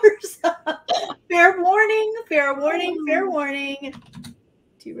drawers. Fair warning, fair warning, fair warning.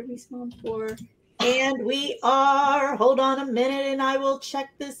 To Remy's mom for. And we are, hold on a minute and I will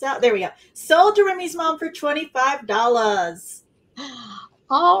check this out. There we go. Sold to Remy's mom for $25.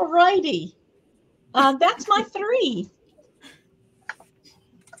 All righty. That's my 3.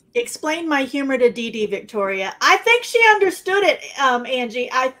 Explain my humor to DeeDee, Victoria. I think she understood it, Angie.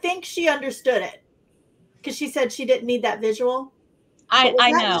 I think she understood it. Because she said she didn't need that visual. I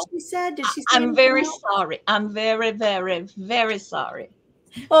know. What she said? Did she say I'm very sorry. I'm very, very, very sorry.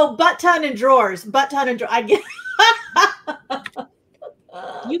 Oh, butt ton and drawers. Butt ton and drawers. I get.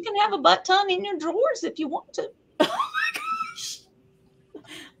 You can have a butt ton in your drawers if you want to. Oh my gosh.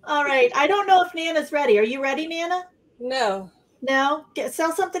 All right. I don't know if Nana's ready. Are you ready, Nana? No. No?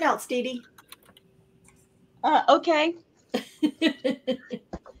 Sell something else, DeeDee. Okay.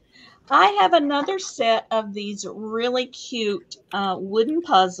 I have another set of these really cute wooden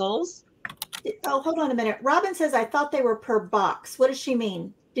puzzles. Oh, hold on a minute. Robin says, I thought they were per box. What does she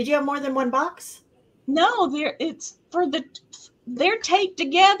mean? Did you have more than one box? No, they're taped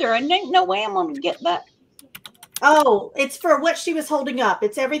together, and ain't no way I'm gonna get that. Oh, it's for what she was holding up.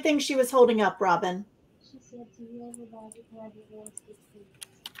 It's everything she was holding up, Robin.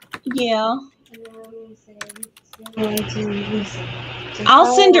 Yeah.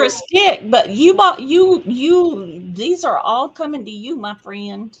 I'll send her a stick, but these are all coming to you, my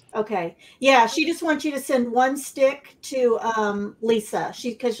friend. Okay. Yeah, she just wants you to send one stick to Lisa.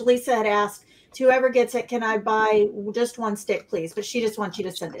 Because Lisa had asked, to whoever gets it, can I buy just one stick, please? But she just wants you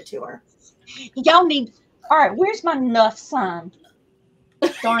to send it to her. Y'all need. All right, where's my enough sign?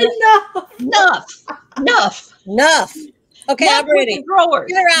 Darn it. Enough. Okay, Enough I'm ready. with the drawers.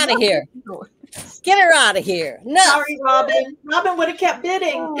 Get her out of here. Get her out of here. No. Sorry, Robin. Robin would have kept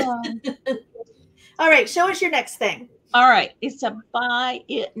bidding. Oh. All right, show us your next thing. All right, it's a buy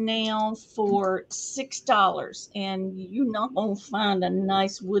it now for $6, and you're not gonna find a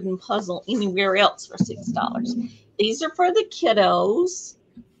nice wooden puzzle anywhere else for $6. These are for the kiddos.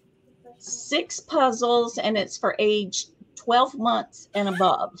 6 puzzles, and it's for age 12 months and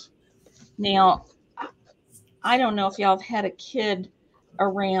above. Now, I don't know if y'all have had a kid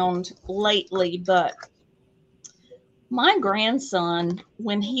around lately, but my grandson,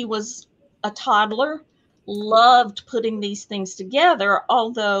 when he was a toddler, loved putting these things together,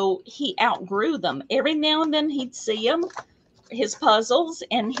 although he outgrew them. Every now and then he'd see them, his puzzles,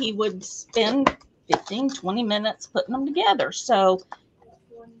 and he would spend 15-20 minutes putting them together. So,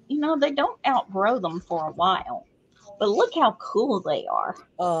 you know, they don't outgrow them for a while. But look how cool they are.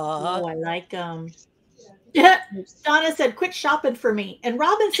 Oh, I like them. Donna said, quit shopping for me. And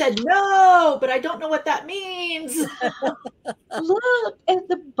Robin said, no, but I don't know what that means. Look at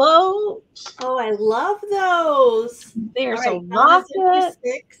the boat. Oh, I love those. There's right, a rocket.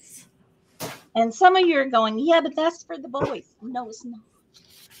 6. And some of you are going, yeah, but that's for the boys. No, it's not.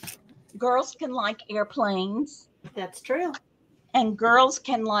 Girls can like airplanes. That's true. And girls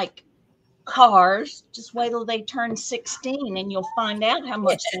can like cars. Just wait till they turn 16 and you'll find out how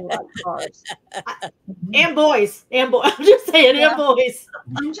much they like cars. And boys. I'm just saying, and boys.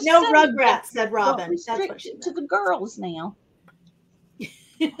 I'm just no saying, Rugrats, said Robin. That's what she to the girls now.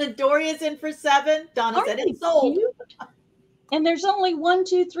 Doria's in for 7. Donna Aren't said they it's sold. cute? And there's only 1,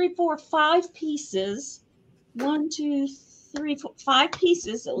 2, 3, 4, 5 pieces. 1, 2, 3, 4, 5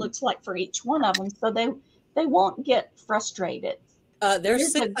 pieces, it looks like, for each one of them. So they won't get frustrated.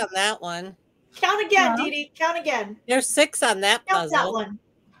 There's 6 on that one. Count again, DeeDee. Count again. There's 6 on that Count puzzle.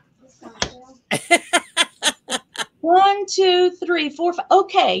 that one. 1, 2, 3, 4, 5.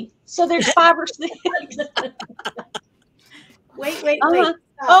 Okay, so there's 5 or 6. Wait.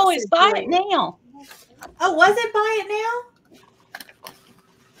 Oh, it's buy it now. Oh, was it buy it now?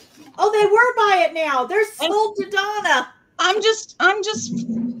 Oh, they were buy it now. They're sold to Donna. I'm just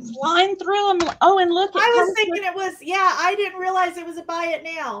flying through them. Oh, and look. I was thinking it was. Yeah, I didn't realize it was a buy it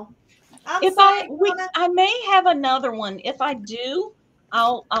now. I may have another one. If I do,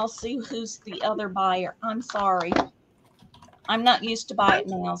 I'll see who's the other buyer. I'm sorry. I'm not used to buy it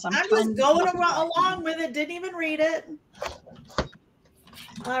now. So I'm just going along with it. Didn't even read it.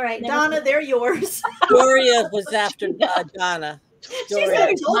 All right, Donna, they're yours. Doria was after Donna. She said,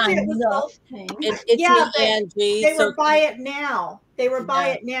 I told you it was sold. It's me, Angie. They were buy it now. They were buy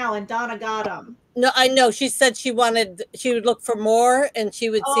it now, and Donna got them. No, I know. She said she would look for more, and she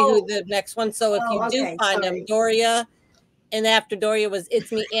would see who the next one. So if you do find them, Doria, and after Doria was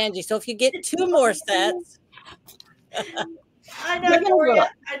It's Me, Angie. So if you get 2 more sets. I know, Doria.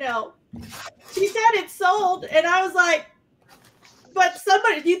 I know. She said it's sold, and I was like, but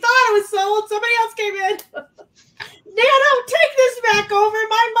you thought it was sold. Somebody else came in. Nana, take this back over.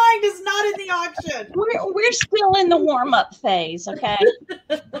 My mind is not in the auction. We're still in the warm-up phase, okay?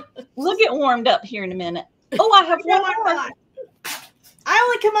 We'll get warmed up here in a minute. Oh, I have one more. I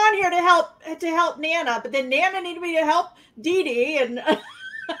only come on here to help Nana, but then Nana needed me to help DeeDee, and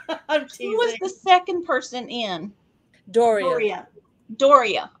I'm teasing. Who was the second person in? Doria. All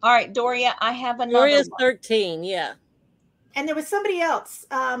right, Doria, I have another Doria's one. 13, yeah. And there was somebody else.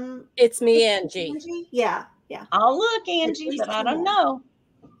 It's me, Angie. Yeah. I'll look, Angie, but I don't know.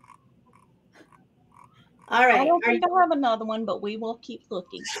 All right. I don't think I have another one, but we will keep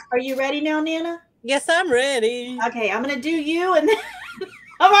looking. Are you ready now, Nana? Yes, I'm ready. Okay, I'm going to do you, and then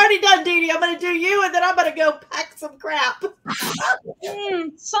I've already done DeeDee. I'm going to do you, and then I'm going to go pack some crap.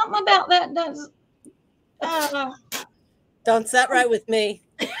 Something about that does. Don't set right with me.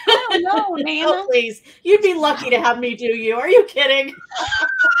 Oh, no, Nana. Oh, please. You'd be lucky to have me do you. Are you kidding?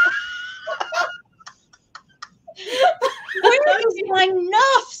 Where is my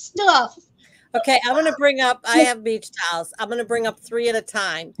enough stuff? Okay, I'm going to bring up, I have beach towels. I'm going to bring up 3 at a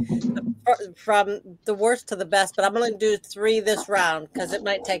time from the worst to the best, but I'm going to do 3 this round because it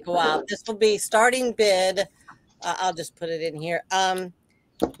might take a while. This will be starting bid. I'll just put it in here.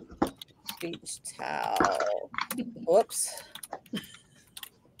 Beach towel. Whoops.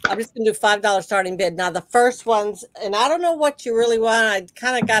 I'm just going to do $5 starting bid. Now, the first ones, and I don't know what you really want. I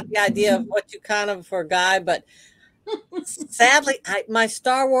kind of got the idea of what you kind of for a guy, but sadly, my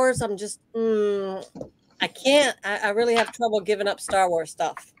Star Wars, I'm just, I can't. I really have trouble giving up Star Wars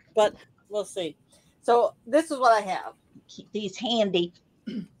stuff, but we'll see. So this is what I have. Keep these handy.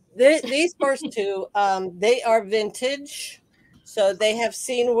 These first 2, they are vintage. So they have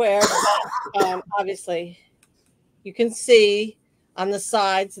seen wear, but obviously you can see on the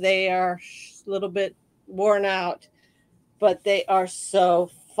sides, they are a little bit worn out, but they are so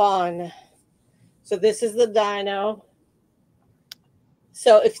fun. So this is the Dino.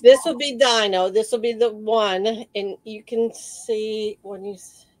 So if this will be Dino, this will be the one, and you can see when you...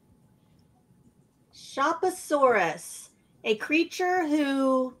 Shoposaurus, a creature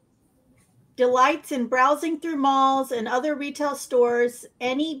who delights in browsing through malls and other retail stores.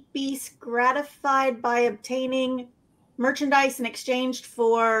 Any beast gratified by obtaining merchandise in exchange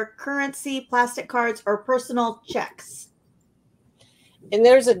for currency, plastic cards, or personal checks. And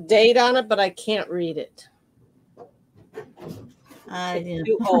there's a date on it, but I can't read it. It's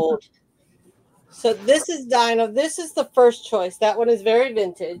too old. So this is Dino. This is the first choice. That one is very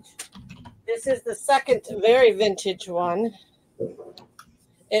vintage. This is the second very vintage one.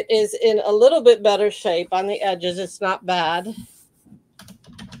 It is in a little bit better shape on the edges. It's not bad.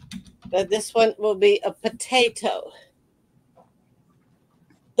 But this one will be a potato.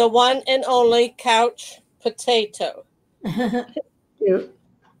 The one and only couch potato. Cute.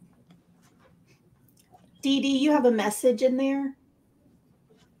 DeeDee, you have a message in there.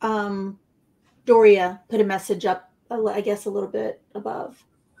 Doria put a message up, I guess, a little bit above.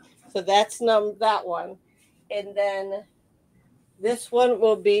 So that's that one. And then this one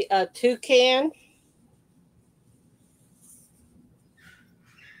will be a toucan.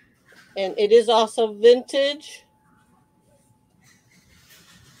 And it is also vintage.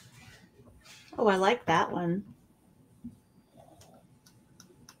 Oh, I like that one.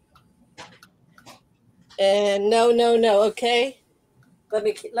 And no. Okay. Let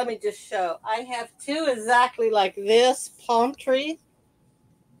me just show. I have 2 exactly like this palm tree.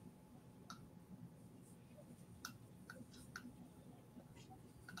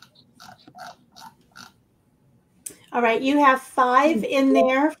 All right, you have 5 in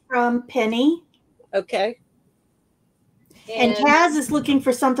there from Penny. Okay. And Taz is looking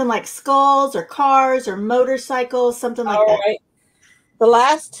for something like skulls or cars or motorcycles, something like that. Right. The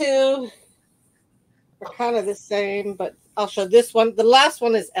last 2 are kind of the same, but I'll show this one. The last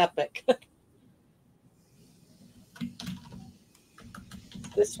one is epic.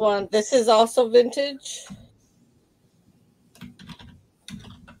 This is also vintage.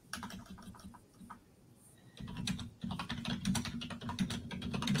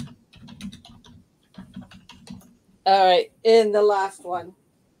 All right, and the last one.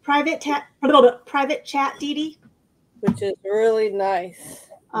 Private chat, DeeDee. Which is really nice.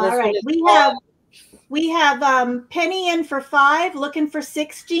 All right, we have Penny in for 5, looking for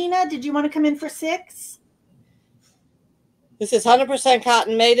 6. Gina, did you want to come in for 6? This is 100%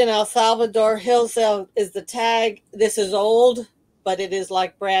 cotton, made in El Salvador. Hillsdale is the tag. This is old, but it is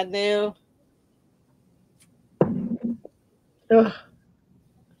like brand new. Ugh.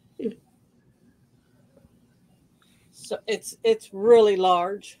 So it's really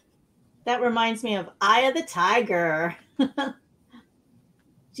large. That reminds me of Eye of the Tiger.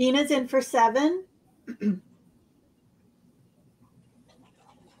 Gina's in for 7.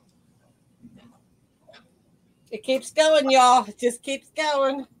 It keeps going, y'all. It just keeps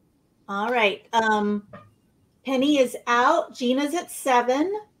going. All right. Penny is out. Gina's at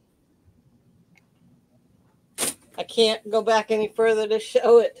 7. I can't go back any further to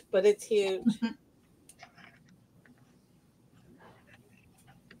show it, but it's huge.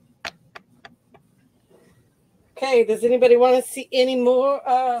 Okay, does anybody want to see any more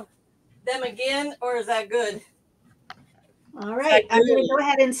of them again, or is that good? All right. I'm going to go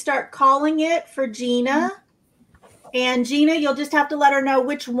ahead and start calling it for Gina. And Gina, you'll just have to let her know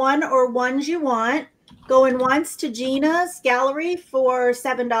which one or ones you want. Going once to Gina's gallery for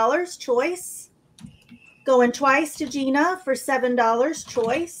 $7, choice. Going twice to Gina for $7,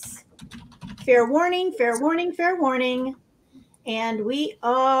 choice. Fair warning, fair warning, fair warning. And we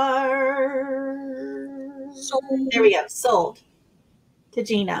are sold. There we go, sold to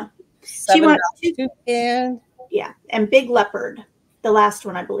Gina. She wants $7 toucan. Yeah, and Big Leopard, the last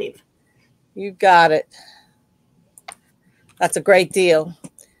one, I believe. You got it. That's a great deal.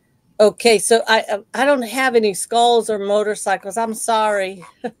 Okay, so I don't have any skulls or motorcycles. I'm sorry.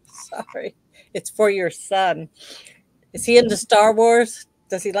 Sorry. It's for your son. Is he into Star Wars?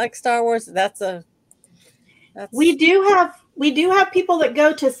 Does he like Star Wars? We do have people that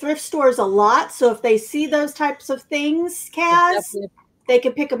go to thrift stores a lot. So if they see those types of things, Kaz, they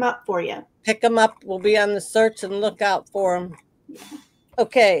can pick them up for you. Pick them up. We'll be on the search and look out for them.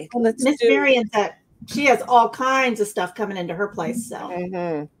 Okay, let's Miss Marion, she has all kinds of stuff coming into her place. So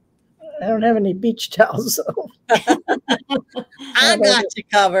I don't have any beach towels, so I got you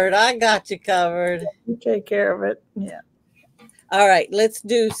covered. I got you covered. You take care of it. Yeah. All right, let's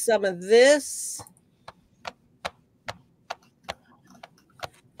do some of this.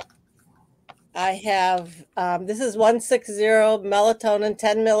 I have, this is 160 melatonin,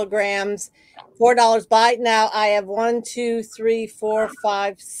 10 milligrams, $4. Buy it now. I have 1, 2, 3, 4,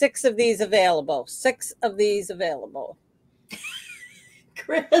 5, 6 of these available. 6 of these available.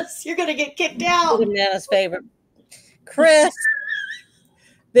 Chris, you're going to get kicked out. Nana's favorite. Chris,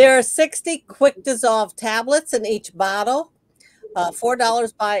 there are 60 quick dissolve tablets in each bottle.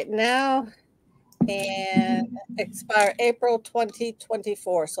 $4. Buy it now. And expire April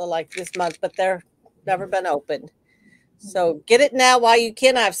 2024. So like this month, but they're never been opened. So get it now while you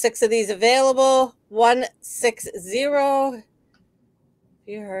can. I have 6 of these available. 160. Have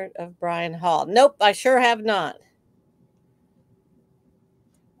you heard of Brian Hall? Nope, I sure have not.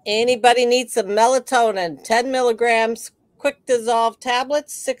 Anybody needs some melatonin? 10 milligrams, quick dissolve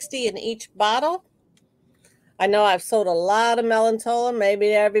tablets, 60 in each bottle. I know I've sold a lot of melatonin.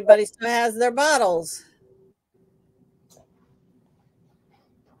 Maybe everybody still has their bottles.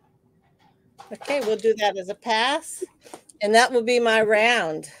 Okay, we'll do that as a pass. And that will be my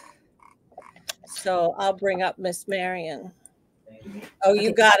round. So I'll bring up Miss Marion. Oh,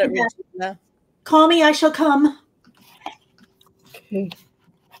 you got it, Regina. Call me, I shall come.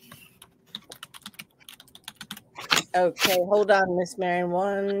 Okay, hold on, Miss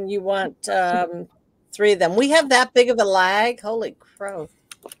Marion. You want 3 of them. We have that big of a lag. Holy crow.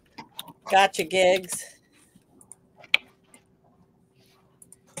 Gotcha, Gigs.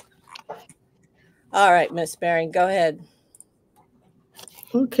 All right, Miss Marion, go ahead.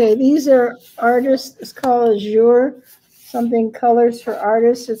 Okay, these are artists. It's called Azure, something colors for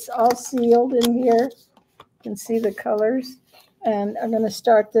artists. It's all sealed in here. You can see the colors. And I'm going to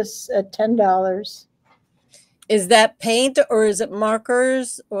start this at $10. Is that paint or is it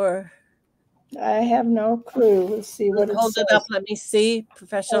markers or? I have no clue. Let's see what it Hold says. it up. Let me see.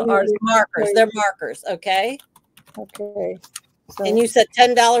 Professional artist markers. They're markers. Okay. Okay. So, And you said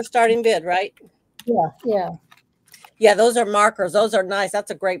 $10 starting bid, right? Yeah. Yeah, those are markers. Those are nice.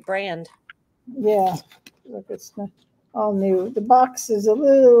 That's a great brand. Yeah. Look, it's not all new. The box is a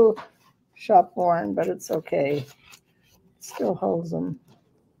little shop worn, but it's okay. It still holds them.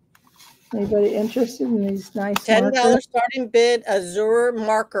 Anybody interested in these nice $10 markers? starting bid, Azure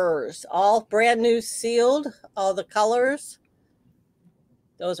markers. All brand new, sealed. All the colors.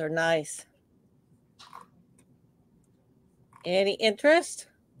 Those are nice. Any interest?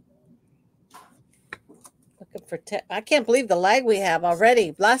 Looking for 10. I can't believe the lag we have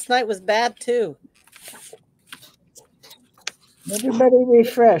already. Last night was bad too. Everybody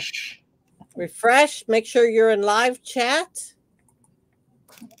refresh. Refresh. Make sure you're in live chat.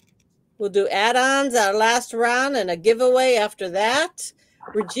 We'll do add-ons, our last round, and a giveaway after that.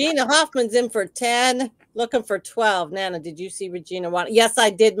 Regina Hoffman's in for 10, looking for 12. Nana, did you see Regina? Yes,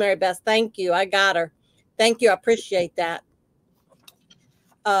 I did, Mary Beth. Thank you. I got her. Thank you. I appreciate that.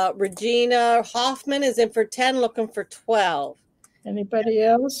 Regina Hoffman is in for 10, looking for 12. Anybody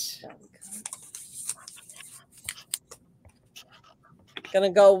else?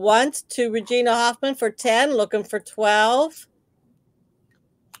 Going to go once to Regina Hoffman for 10, looking for 12.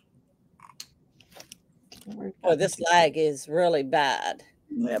 Oh, this lag is really bad.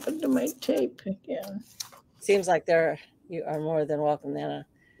 What happened to my tape again? Seems like you are more than welcome, Nana.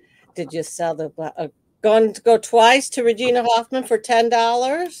 Did you sell the going to go twice to Regina Hoffman for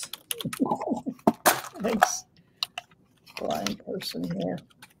 $10? Thanks. Blind person here.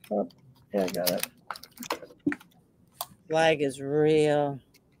 Oh, yeah, I got it. Lag is real.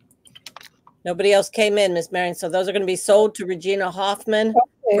 Nobody else came in, Miss Marion. So those are going to be sold to Regina Hoffman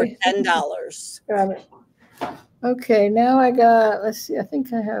for $10. Got it. Okay, now I got, let's see, I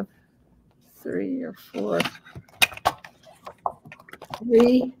think I have 3 or 4.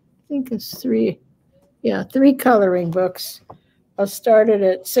 3, I think it's 3. Yeah, 3 coloring books. I'll start it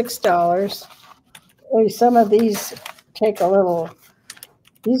at $6. Oh, some of these take a little,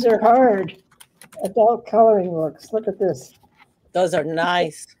 these are hard. adult coloring books. Look at this. Those are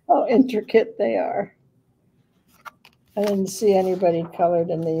nice. How intricate they are. I didn't see anybody colored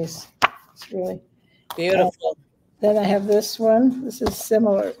in these. It's really Beautiful. Then I have this one. This is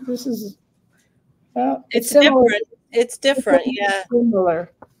similar. This is, well, It's similar. different. It's different, yeah.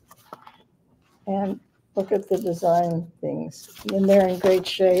 Similar. And look at the design things. And they're in great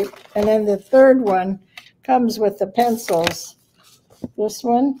shape. And then the third one comes with the pencils. This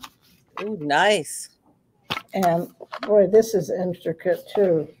one. Ooh, nice. And boy, this is intricate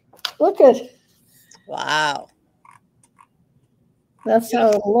too. Look at, Wow. that's how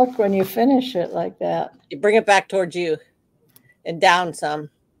it'll look when you finish it like that. You bring it back towards you and down some.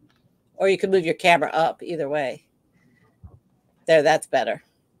 Or you could move your camera up, either way. There, that's better.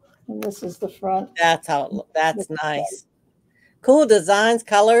 And this is the front. That's how it looks. That's nice. Cool designs,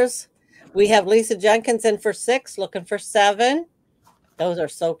 colors. We have Lisa Jenkins in for 6, looking for 7. Those are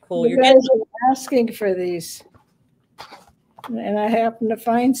so cool. You guys are asking for these. And I happened to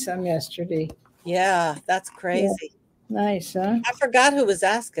find some yesterday. Yeah, that's crazy. Yeah. Nice, huh? I forgot who was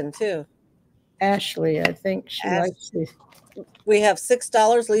asking too. Ashley, I think she likes these. We have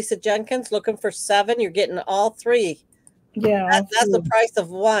 $6, Lisa Jenkins, looking for 7. You're getting all 3. Yeah. That's the price of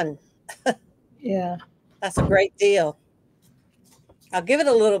 1. Yeah. That's a great deal. I'll give it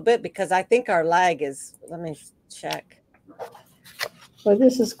a little bit because I think our lag is, let me check. Well,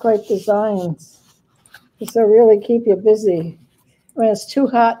 this is quite designs. This will really keep you busy when it's too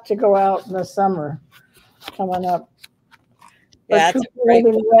hot to go out in the summer coming up. Yeah, or too cold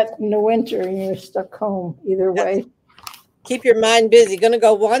and wet in the winter and you're stuck home. Either way. Keep your mind busy. Going to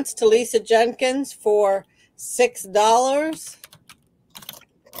go once to Lisa Jenkins for $6.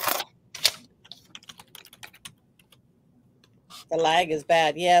 The lag is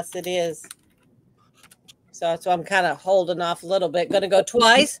bad. Yes, it is. So that's why I'm kind of holding off a little bit. Going to go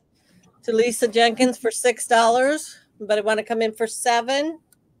twice to Lisa Jenkins for $6. Anybody want to come in for 7?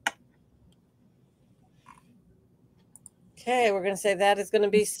 Okay, we're going to say that is going to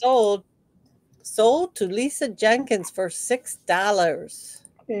be sold to Lisa Jenkins for $6.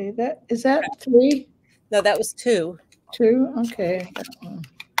 Okay, that 3? No, that was 2. 2? Okay.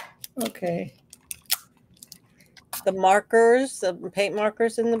 Okay. The markers, the paint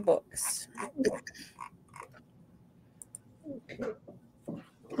markers in the books.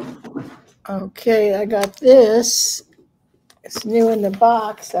 Okay, I got this. It's new in the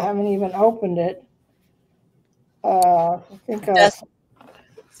box. I haven't even opened it. I think Is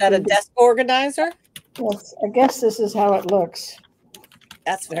that a desk organizer? Yes, I guess this is how it looks.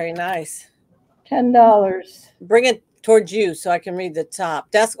 That's very nice. $10. Bring it towards you so I can read the top.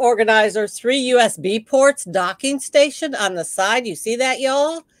 Desk organizer, 3 USB ports, docking station on the side. You see that,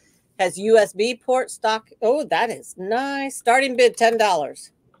 y'all? Has USB port stock. Oh, that is nice. Starting bid, $10.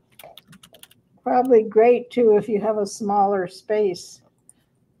 Probably great too if you have a smaller space.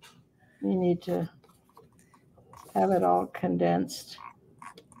 You need to have it all condensed.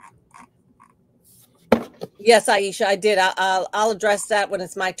 Yes, Aisha, I did. I'll address that when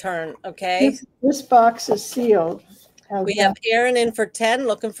it's my turn. Okay. This box is sealed. We have Aaron in for 10,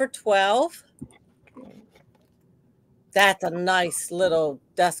 looking for 12. That's a nice little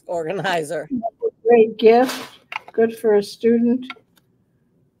desk organizer. Great gift. Good for a student.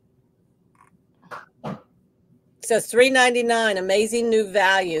 It says $3.99. Amazing new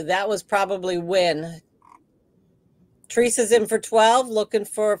value. That was probably win. Teresa's in for 12, looking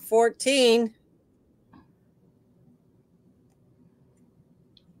for 14.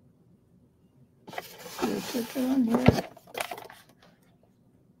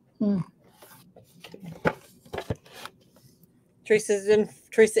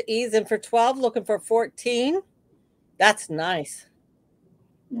 Teresa E's in for 12, looking for 14. That's nice.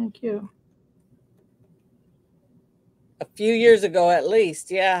 Thank you. A few years ago, at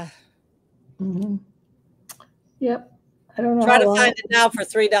least, yeah. Mm-hmm. Yep. I don't know. Try to find it now for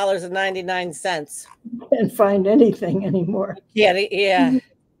 $3.99. Can't find anything anymore. Yeah.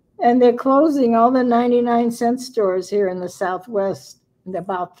 And they're closing all the 99-cent stores here in the Southwest.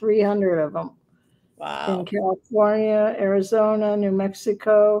 About 300 of them. Wow. In California, Arizona, New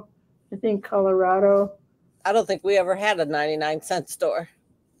Mexico, I think Colorado. I don't think we ever had a 99-cent store.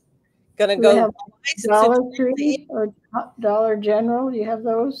 Gonna go Dollar Tree or Dollar General. You have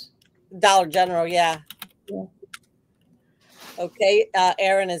those? Dollar General, yeah. Okay,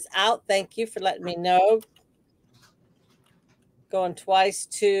 Aaron is out. Thank you for letting me know. Going twice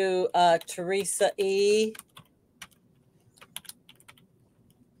to Teresa E.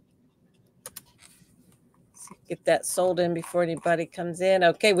 Get that sold in before anybody comes in.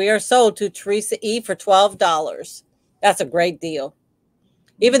 Okay, we are sold to Teresa E for $12. That's a great deal.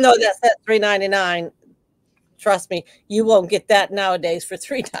 Even though that's at $3.99, trust me, you won't get that nowadays for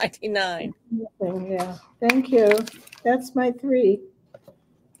 $3.99. Yeah. Thank you. That's my 3.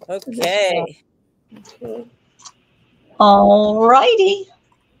 Okay. Okay. All righty.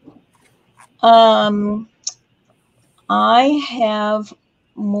 I have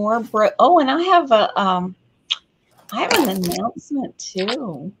more. Oh, and I have an announcement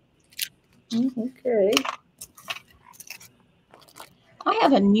too. Okay. I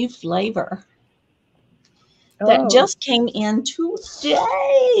have a new flavor that just came in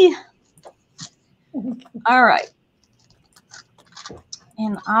today. All right.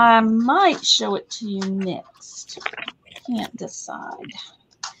 And I might show it to you next. Can't decide.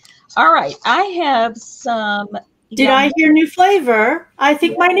 All right. I have some. Did I hear new flavor? I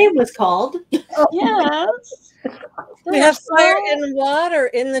think my name was called. Yes. We have Fire and Water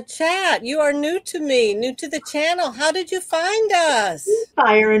in the chat. You are new to me, new to the channel. How did you find us?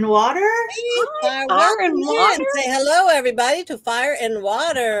 Fire and Water. Hi, Fire and Water. Say hello, everybody, to Fire and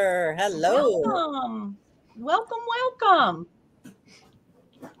Water. Hello. Welcome, welcome.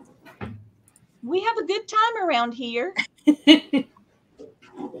 We have a good time around here.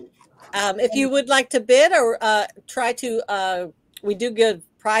 If you would like to bid or try to, we do give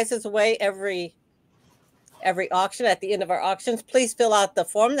prizes away every auction. At the end of our auctions, please fill out the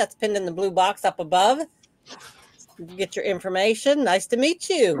form that's pinned in the blue box up above. Get your information. Nice to meet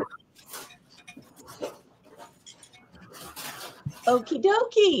you. Okie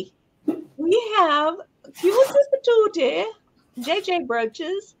dokie. We have cute patootie, JJ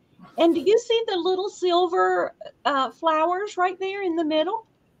brooches. And do you see the little silver flowers right there in the middle?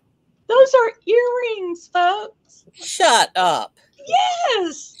 Those are earrings, folks. Shut up.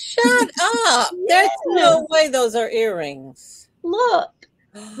 Yes. Shut up. Yes. There's no way those are earrings. Look,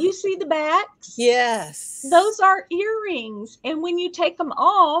 you see the backs? Yes. Those are earrings. And when you take them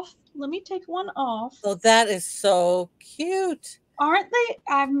off, let me take one off. Oh, that is so cute. Aren't they?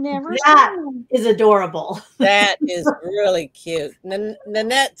 I've never that seen them. Is adorable. That is really cute.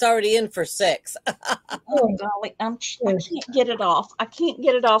 Nanette's already in for 6. Oh, golly. I can't get it off. I can't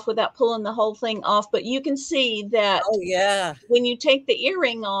get it off without pulling the whole thing off. But you can see that. Oh, yeah. When you take the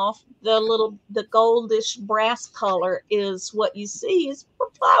earring off, the goldish brass color is what you see is the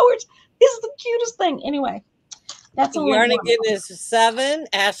flowers. Is the cutest thing. Anyway. That's only Yarnigan is 7.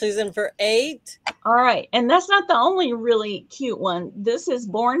 Ashley's in for 8. All right. And that's not the only really cute one. This is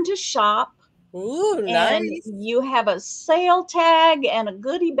Born to Shop. Ooh, and nice. You have a sale tag and a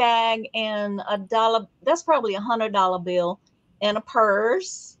goodie bag and $1. That's probably $100 bill and a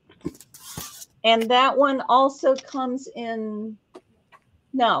purse. And that one also comes in.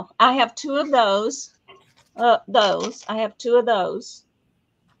 No, I have 2 of those. I have 2 of those.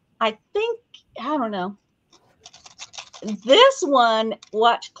 I think, I don't know. This one,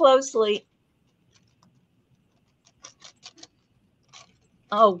 watch closely.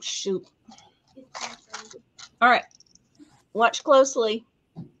 Oh, shoot. All right. Watch closely.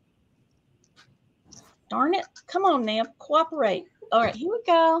 Darn it. Come on now. Cooperate. All right. Here we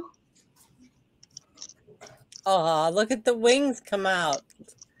go. Oh, look at the wings come out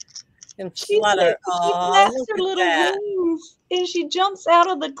and She flutter. She flaps her little wings and she jumps out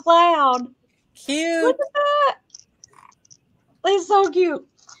of the cloud. Cute. Look at that. It's so cute.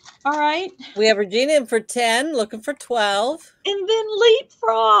 All right. We have Regina in for 10, looking for 12. And then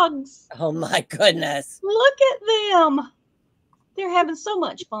leapfrogs. Oh, my goodness. Look at them. They're having so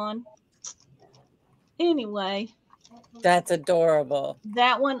much fun. Anyway. That's adorable.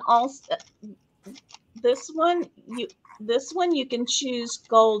 That one also. This one you can choose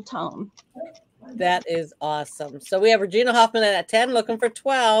gold tone. That is awesome. So we have Regina Hoffman at 10, looking for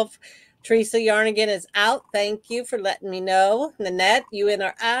 12. Teresa Yarnigan is out. Thank you for letting me know. Nanette, you in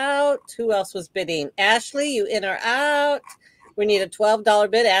or out? Who else was bidding? Ashley, you in or out? We need a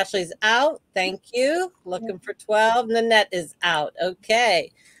 $12 bid. Ashley's out. Thank you. Looking for 12. Nanette is out.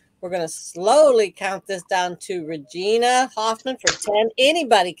 Okay. We're going to slowly count this down to Regina Hoffman for 10.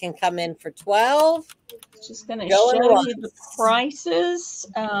 Anybody can come in for 12. Just going to show you the prices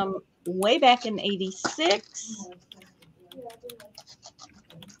way back in 86.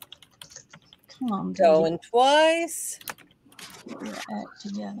 Come on, going twice. We're at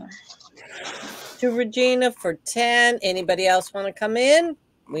together. To Regina for 10. Anybody else want to come in?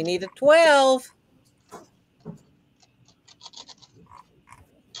 We need a 12.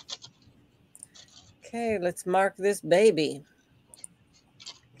 Okay, let's mark this baby.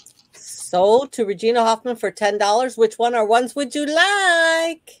 Sold to Regina Hoffman for $10. Which one or ones would you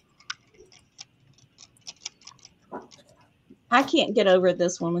like? I can't get over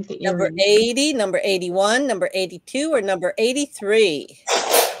this one with the number 80, number 81, number 82, or number 83.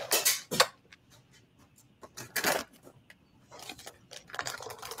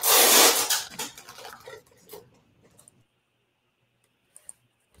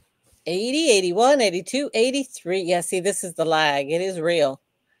 80, 81, 82, 83. Yeah, see, this is the lag. It is real.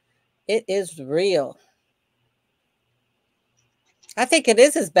 It is real. I think it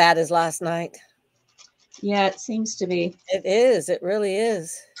is as bad as last night. Yeah, it seems to be. It is. It really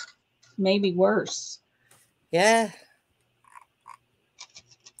is. Maybe worse. Yeah.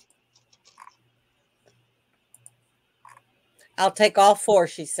 I'll take all 4,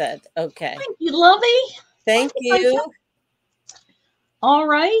 she said. Okay. Thank you, Lovey. Thank you. Thank you. All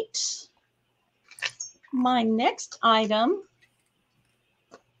right. My next item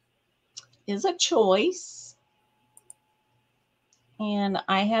is a choice. And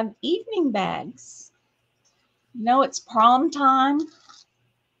I have evening bags. You know, it's prom time.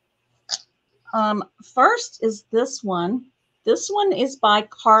 First is this one. This one is by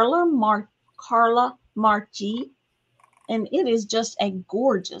Carla Marchi, and it is just a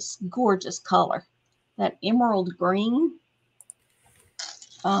gorgeous, gorgeous color. That emerald green.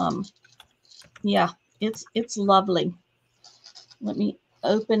 Yeah, it's lovely. Let me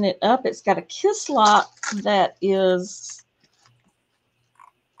open it up. It's got a kiss lock that is.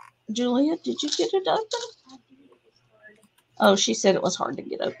 Julia, did you get it open? Oh, she said it was hard to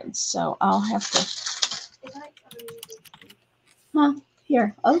get open, so I'll have to. Huh?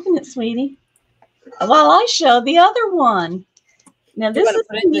 Here, open it, sweetie. While I show the other one. Now this is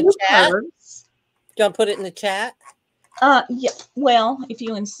the new purse. Do you want to put it in the chat? Yeah. Well, if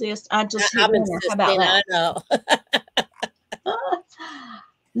you insist, I just hit enter. How about that? I know.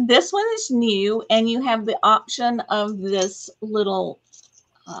 This one is new, and you have the option of this little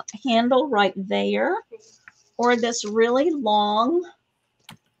handle right there, or this really long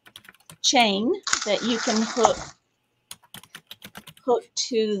chain that you can hook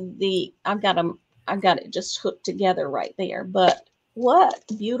to the. I've got it just hooked together right there. But what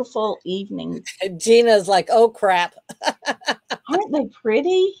beautiful evening! Gina's like, oh crap! Aren't they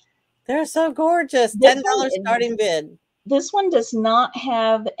pretty? They're so gorgeous. $10 starting bid. This one does not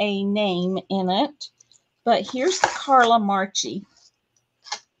have a name in it, but here's the Carla Marchi.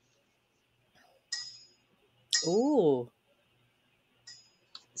 Ooh.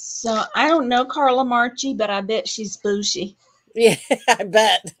 So I don't know Carla Marchi, but I bet she's bougie. Yeah, I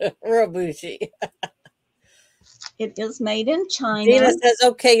bet. Real bougie. It is made in China. Gina says,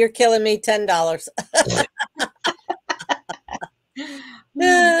 okay, you're killing me, $10.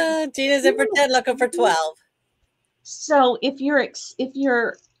 Gina's in for 10, looking for 12. So if you're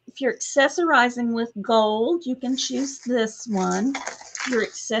accessorizing with gold, you can choose this one. If you're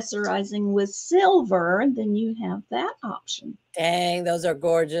accessorizing with silver, then you have that option. Dang, those are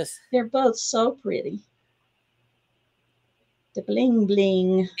gorgeous. They're both so pretty. The bling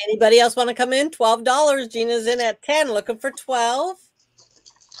bling. Anybody else want to come in? $12. Gina's in at 10, looking for 12.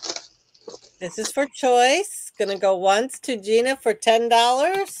 This is for choice. Gonna go once to Gina for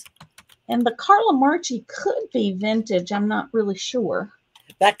 $10. And the Carla Marchi could be vintage. I'm not really sure.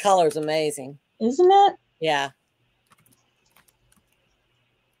 That color is amazing. Isn't it? Yeah.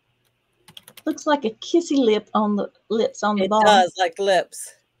 Looks like a kissy lip on the lips on the bottom. It does, like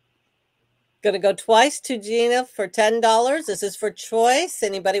lips. Gonna go twice to Gina for $10. This is for choice.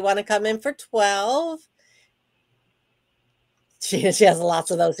 Anybody want to come in for 12? She has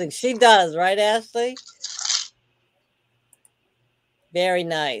lots of those things. She does, right, Ashley? Very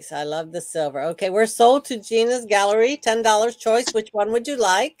nice. I love the silver. Okay, we're sold to Gina's gallery. $10 choice. Which one would you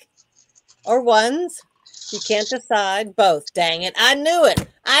like? Or ones? You can't decide. Both. Dang it. I knew it.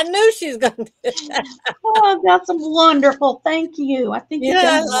 I knew she was going to do that. Oh, that's wonderful. Thank you. I think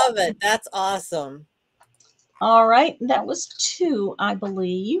I love it. That's awesome. All right. That was 2, I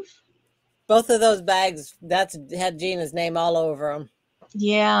believe. Both of those bags, that's had Gina's name all over them.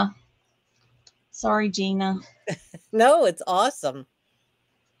 Yeah. Sorry, Gina. No, it's awesome.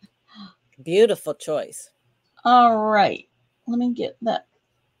 Beautiful choice. All right. Let me get that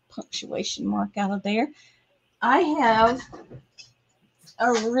punctuation mark out of there. I have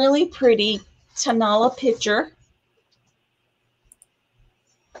a really pretty Tanala picture.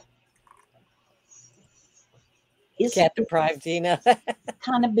 It's Cat deprived, Gina.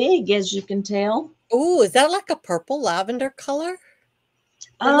 kind of big, as you can tell. Ooh, is that like a purple lavender color?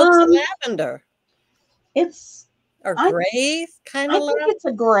 It looks lavender. It's or gray kind of. I think it's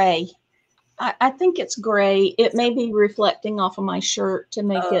a gray. I think it's gray. It may be reflecting off of my shirt to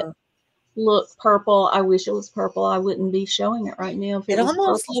make it look purple. I wish it was purple. I wouldn't be showing it right now. If it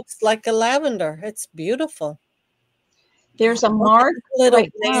almost looks like a lavender. It's beautiful. There's a mark. Little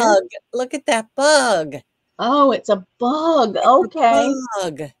bug. Look at that bug. Oh, it's a bug. Okay. A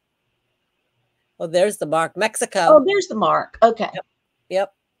bug. Oh, there's the mark. Mexico. Oh, there's the mark. Okay.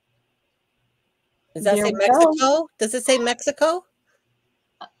 Yep. Does that say Mexico? Does it say Mexico?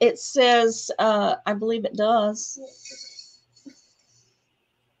 It says, I believe it does.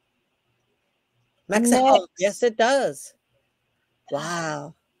 Mexico. Yes, it does.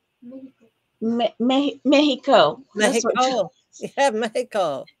 Wow. Mexico. That's what Mexico. Yeah,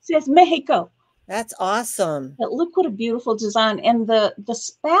 Mexico. it says. Mexico. That's awesome. But look what a beautiful design. And the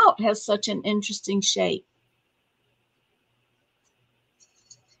spout has such an interesting shape.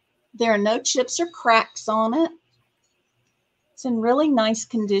 There are no chips or cracks on it. It's in really nice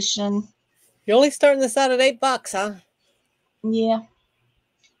condition. You're only starting this out at $8, huh? Yeah.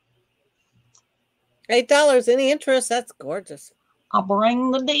 $8. Any interest? That's gorgeous. I'll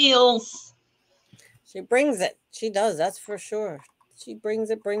bring the deals. She brings it. She does. That's for sure. She brings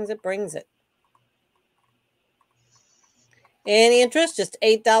it, brings it, brings it. Any interest? Just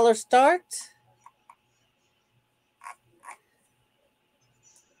 $8 start.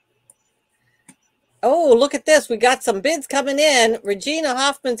 Oh, look at this. We got some bids coming in. Regina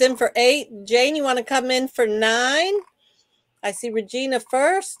Hoffman's in for 8. Jane, you want to come in for 9? I see Regina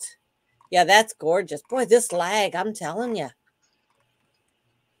first. Yeah, that's gorgeous. Boy, this lag, I'm telling you.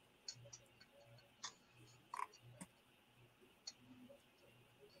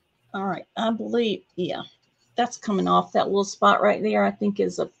 All right. I believe, yeah, that's coming off. That little spot right there, I think,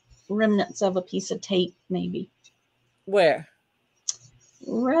 is a remnants of a piece of tape, maybe. Where?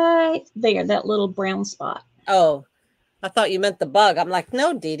 Right there, that little brown spot. Oh, I thought you meant the bug. I'm like,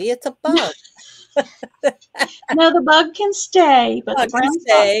 no, DeeDee, it's a bug. No, the bug can stay, but Bug the brown can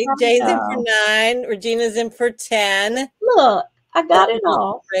stay. spot. Jay's in for 9. Regina's in for 10. Look, I got it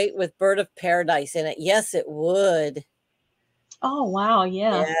all. Great with Bird of Paradise in it. Yes, it would. Oh, wow.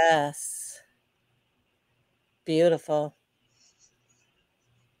 Yeah. Yes. Beautiful.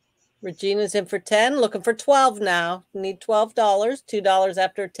 Regina's in for 10. Looking for 12 now. Need $12. $2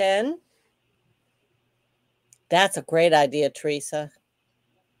 after 10. That's a great idea, Teresa.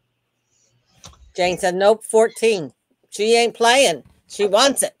 Jane said, nope, 14. She ain't playing. She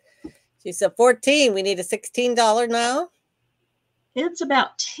wants it. She said, 14. We need a $16 now. It's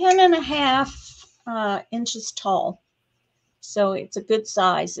about 10.5 inches tall. So it's a good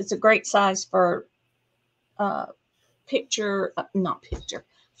size. It's a great size for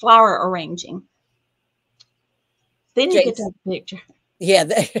flower arranging. Then you get to have a picture. Yeah,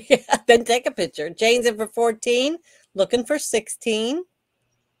 then take a picture. Jane's in for 14, looking for 16.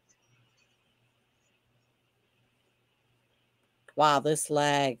 Wow, this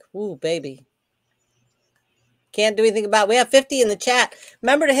lag. Ooh, baby. Can't do anything about it. We have 50 in the chat.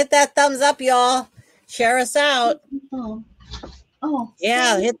 Remember to hit that thumbs up, y'all. Share us out. Oh,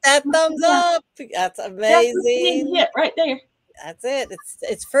 yeah, hit that thumbs up. That's amazing. Hit right there. That's it.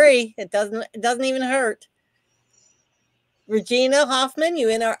 It's free. It doesn't even hurt. Regina Hoffman, you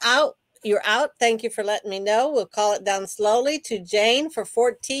in or out? You're out. Thank you for letting me know. We'll call it down slowly to Jane for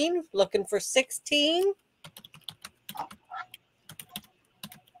 14, looking for 16.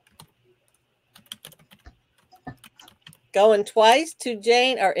 Going twice to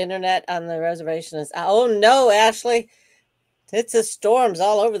Jane. Our internet on the reservation is out. Oh no, Ashley. It's a storms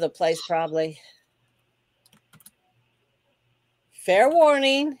all over the place, probably. Fair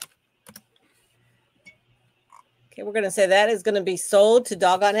warning. Okay, we're going to say that is going to be sold to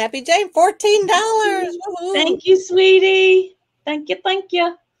Doggone Happy Jane. $14. Woo-hoo. Thank you, sweetie. Thank you. Thank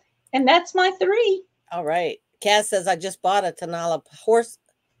you. And that's my 3. All right. Cass says, I just bought a Tanala horse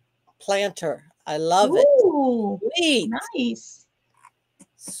planter. I love it. Sweet. Nice.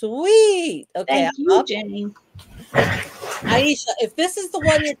 Sweet. Okay. Thank you, Jane. Aisha, if this is the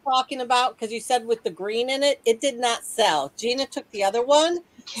one you're talking about, because you said with the green in it, it did not sell. Gina took the other one.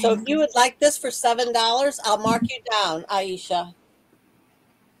 So if you would like this for $7, I'll mark you down, Aisha.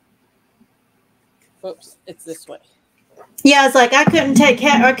 Oops, it's this way. Yeah, it's like I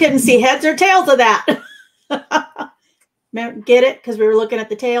couldn't see heads or tails of that. Get it? Because we were looking at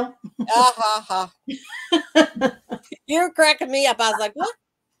the tail. You're cracking me up. I was like, what?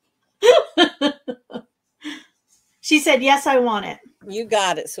 She said, yes, I want it. You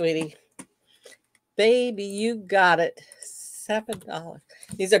got it, sweetie. Baby, you got it. $7.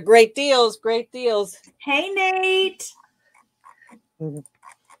 These are great deals. Great deals. Hey, Nate.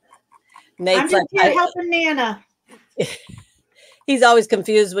 Nate's I'm just here helping Nana. He's always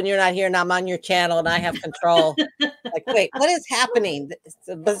confused when you're not here and I'm on your channel and I have control. Like, wait, what is happening? It's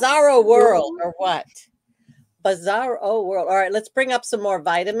a bizarro world or what? Bizarro world. All right, let's bring up some more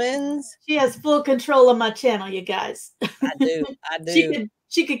vitamins. She has full control of my channel, you guys. I do. I do.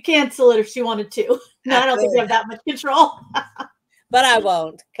 She could cancel it if she wanted to. No, I don't think we have that much control. But I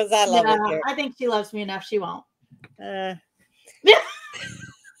won't because I love it here. I think she loves me enough. She won't. Hey.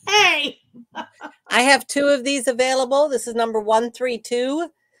 I I have 2 of these available. This is number 132.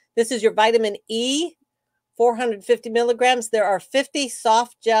 This is your vitamin E, 450 milligrams. There are 50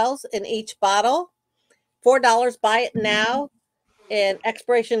 soft gels in each bottle. $4. Buy it now. And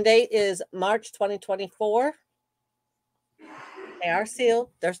expiration date is March 2024. They are sealed.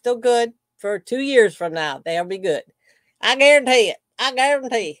 They're still good for 2 years from now. They'll be good. I guarantee it. I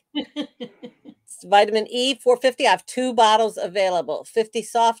guarantee. It's vitamin E, 450. I have 2 bottles available. 50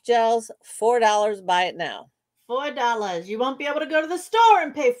 soft gels, $4. Buy it now. $4. You won't be able to go to the store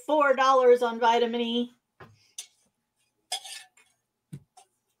and pay $4 on vitamin E.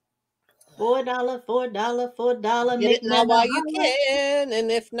 $4. Get it now while you can,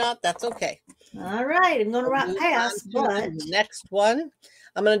 and if not, that's okay. All right, I'm going to wrap past, but the next one,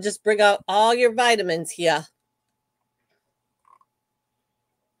 I'm going to just bring out all your vitamins here.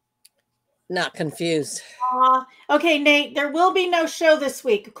 Not confused. Okay, Nate, there will be no show this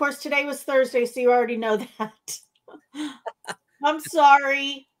week. Of course, today was Thursday, so you already know that. I'm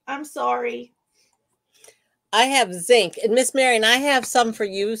sorry. I'm sorry. I have zinc. And Miss Marion, I have some for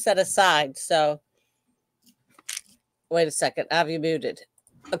you set aside. So wait a second. I have you muted.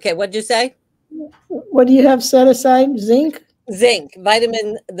 Okay, what'd you say? What do you have set aside? Zinc? Zinc,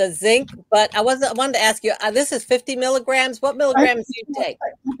 the zinc. But I wanted to ask you, this is 50 milligrams. What milligrams do you take?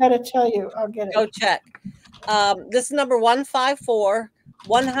 I gotta tell you, I'll get it. Go check. This is number 154,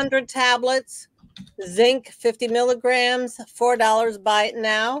 100 tablets, zinc, 50 milligrams, $4. Buy it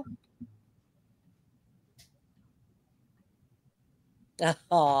now.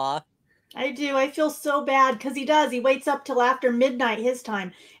 Aw. I do. I feel so bad because he does. He waits up till after midnight his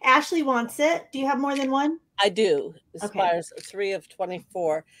time. Ashley wants it. Do you have more than one? I do. Expires 3 of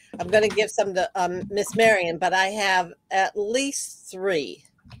 24. I'm going to give some to Miss Marion, but I have at least 3.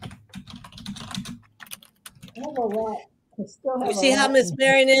 You see how Miss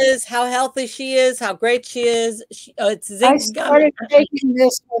Marion is, how healthy she is, how great she is. It's zinc. I started taking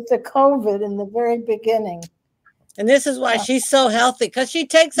this with the COVID in the very beginning. And this is why she's so healthy, because she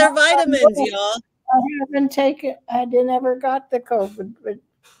takes her vitamins, y'all. I haven't taken, I never got the COVID, but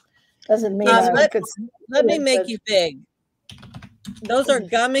doesn't mean let me make you big. Those are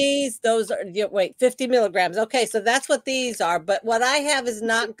gummies. Those are, wait, 50 milligrams. Okay, so that's what these are. But what I have is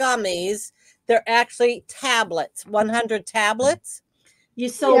not gummies. They're actually tablets, 100 tablets. You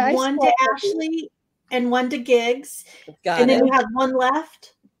sold one to Ashley and one to Gigs. And then you have one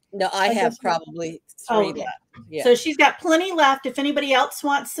left? No, I have probably 3 left. Yeah. So she's got plenty left. If anybody else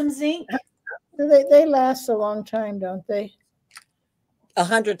wants some zinc. They last a long time, don't they?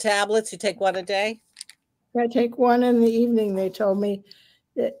 100 tablets. You take one a day? I take one in the evening. They told me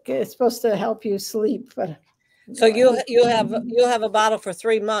it's supposed to help you sleep. But so you have a bottle for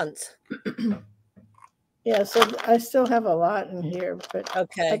 3 months. Yeah, so I still have a lot in here, but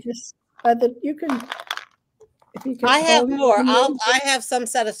okay. You can. If you can, I have more. I have some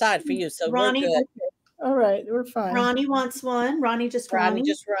set aside for you, so Ronnie, we're good. Okay. All right, we're fine. Ronnie wants one. Ronnie.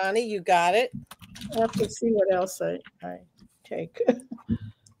 You got it. I have to see what else I take.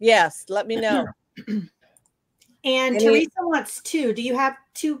 Yes, let me know. And Teresa wants 2. Do you have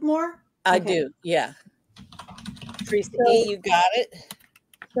 2 more? I do. Yeah. Teresa E, you got it.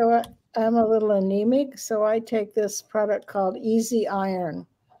 So I'm a little anemic, so I take this product called Easy Iron.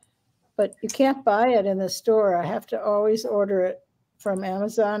 But you can't buy it in the store. I have to always order it from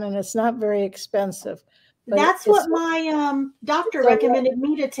Amazon, and it's not very expensive. That's what my doctor recommended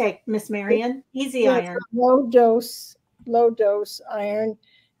me to take, Miss Marion. Easy Iron. Low dose iron,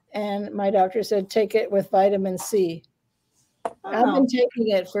 and my doctor said take it with vitamin C. I've been taking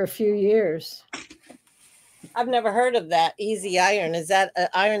it for a few years. I've never heard of that. Easy Iron. Is that an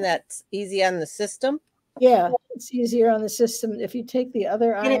iron that's easy on the system? Yeah, it's easier on the system. If you take the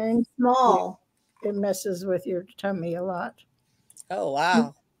other iron, it's small. It messes with your tummy a lot. Oh,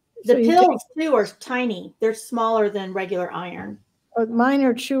 wow. The pills, too, are tiny. They're smaller than regular iron. Oh, mine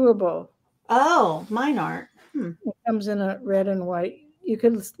are chewable. Oh, mine aren't. It comes in a red and white. You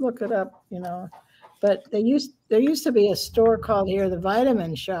can look it up, But there used to be a store called here, the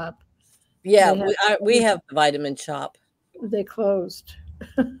Vitamin Shop. Yeah, we have the Vitamin Shop. They closed.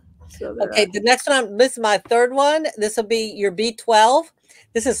 Okay, the next one, this is my third one. This will be your B12.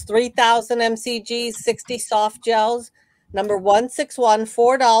 This is 3,000 mcg, 60 soft gels. Number 161,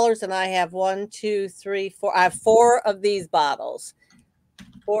 $4. And I have 1, 2, 3, 4. I have 4 of these bottles.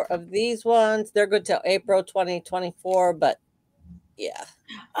 4 of these ones. They're good till April 2024, but yeah.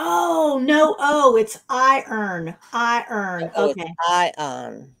 Oh, no. Oh, it's iron. Iron. Oh, okay.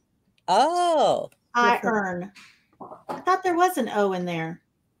 Iron. Oh. Iron. I thought there was an O in there.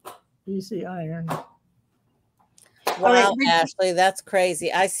 Easy Iron. Wow, Ashley, that's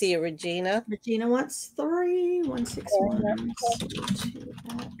crazy. I see you, Regina. Regina wants 3. 161.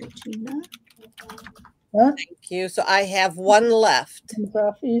 Regina. Huh? Thank you. So I have one left Comes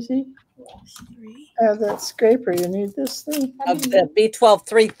off easy. 3. That scraper, you need this thing? of the B12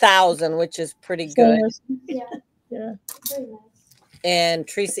 3000, which is pretty good. Yeah. Yeah. Very nice. And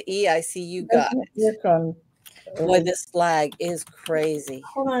Teresa E, I see you got it. Work on. Boy, this flag is crazy.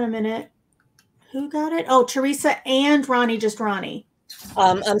 Hold on a minute. Who got it? Oh, Teresa and Ronnie, just Ronnie.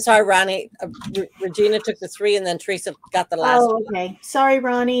 I'm sorry, Ronnie. Regina took the 3 and then Teresa got the last one. Okay. Sorry,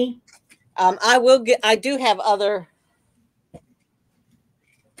 Ronnie. I do have other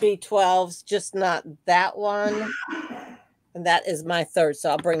B12s, just not that one. And that is my 3rd. So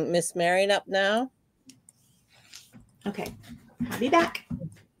I'll bring Miss Marion up now. Okay. I'll be back.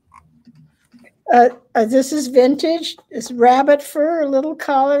 This is vintage. It's rabbit fur, a little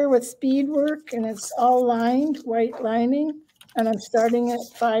collar with beadwork, and it's all lined, white lining. And I'm starting at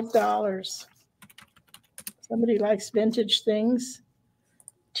 $5. Somebody likes vintage things.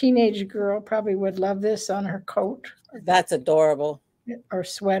 Teenage girl probably would love this on her coat. That's adorable. Or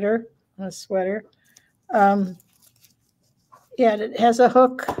sweater, a sweater. Yeah, it has a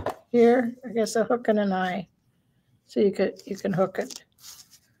hook here. I guess a hook and an eye, so you can hook it.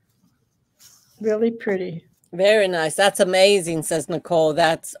 Really pretty. Very nice. That's amazing, says Nicole.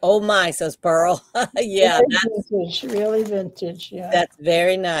 That's, oh my, says Pearl. Yeah, Really vintage, really vintage. Yeah, that's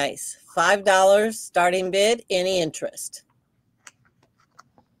very nice. $5 starting bid. Any interest?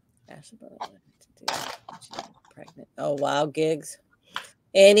 Pregnant. Oh wow, gigs.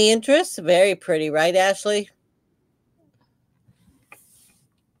 Any interest? Very pretty, right, Ashley?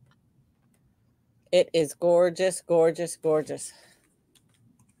 It is gorgeous, gorgeous, gorgeous.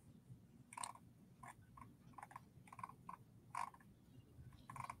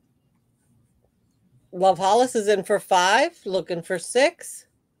 Love Hollis is in for 5, looking for 6.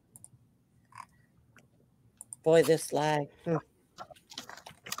 Boy, this lag.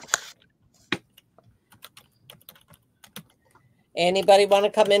 Anybody want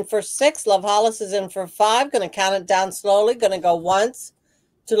to come in for 6? Love Hollis is in for 5. Going to count it down slowly. Going to go once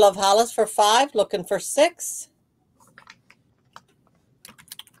to Love Hollis for 5, looking for 6.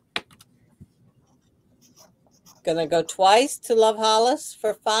 Going to go twice to Love Hollis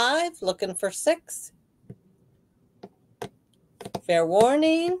for 5, looking for 6. Fair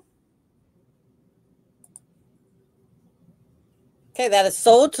warning. Okay, that is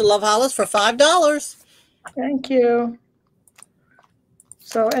sold to Love Hollis for $5. thank you.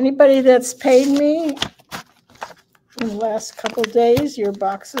 So anybody that's paid me in the last couple days, your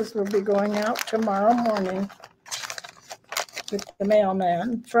boxes will be going out tomorrow morning with the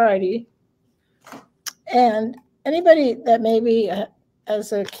mailman, Friday. And anybody that maybe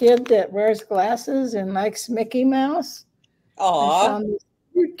as a kid that wears glasses and likes Mickey Mouse, I found this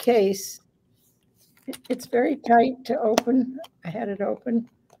suitcase. It's very tight to open. I had it open.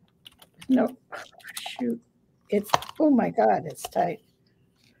 No, shoot. It's, oh my God, it's tight.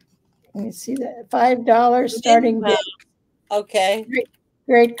 Let me see that. $5 starting bid. Okay.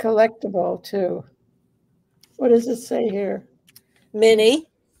 Great collectible too. What does it say here? Minnie.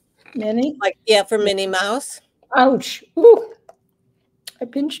 Minnie? Like, yeah, for Minnie Mouse. Ouch. Ooh. I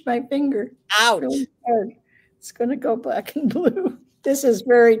pinched my finger. Ouch. Really hard. It's going to go black and blue. This is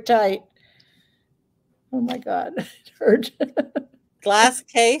very tight. Oh my God. It hurt. Glass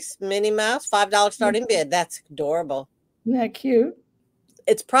case, Minnie Mouse, $5 starting bid. That's adorable. Isn't that cute?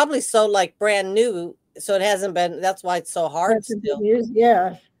 It's probably so like brand new, so it hasn't been, that's why it's so hard That's still.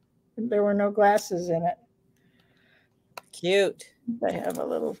 yeah. There were no glasses in it. Cute. I have a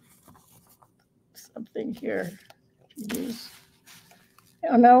little something here to use.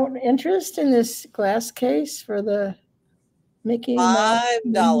 Oh, no interest in this glass case for the Mickey Mouse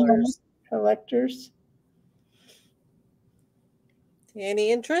 $5. collectors.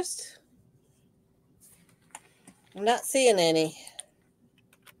 Any interest? I'm not seeing any.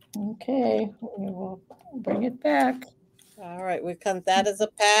 Okay, we will bring it back. All right, we count that as a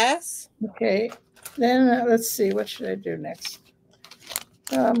pass. Okay, then let's see, what should I do next?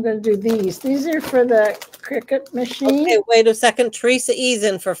 I'm going to do these. These are for the Cricut machine. Okay, wait a second. Teresa E's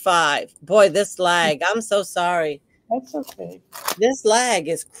in for 5. Boy, this lag. I'm so sorry. That's okay. This lag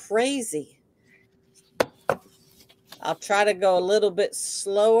is crazy. I'll try to go a little bit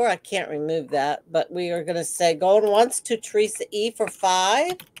slower. I can't remove that, but we are going to say going once to Teresa E for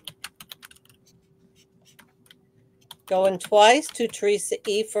 5. Going twice to Teresa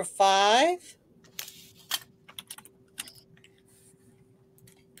E for 5.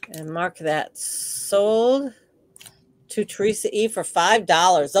 And mark that sold to Teresa E for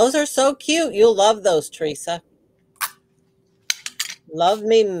 $5. Those are so cute. You'll love those, Teresa. Love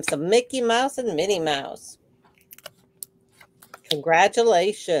me some Mickey Mouse and Minnie Mouse.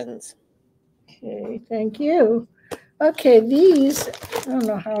 Congratulations. Okay, thank you. Okay, these, I don't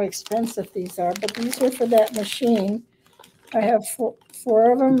know how expensive these are, but these are for that machine. I have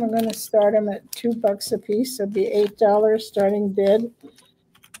four of them. I'm going to start them at $2 a piece. It'll be $8 starting bid.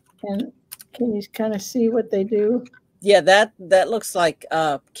 And can you kind of see what they do? Yeah, that looks like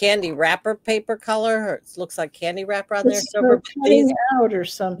candy wrapper paper color. Or it looks like candy wrapper on there. It's for cutting out or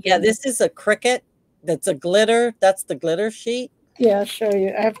something. Yeah, this is a Cricut. That's a glitter. That's the glitter sheet. Yeah, I'll show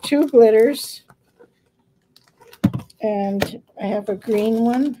you. I have 2 glitters. And I have a green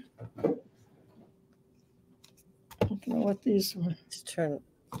one. I don't know what these are. Let's turn.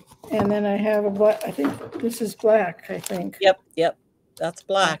 And then I have a black, I think this is black, I think. Yep. That's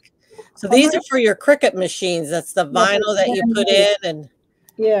black. So these are for your Cricut machines. That's the vinyl that you put in and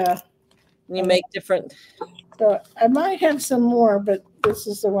you make different. So I might have some more, but this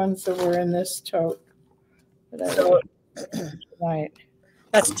is the ones that were in this tote. Right.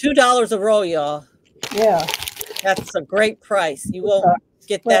 That's $2 a roll, y'all. Yeah. That's a great price. You won't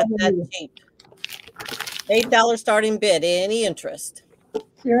get that cheap. $8 starting bid. Any interest? Is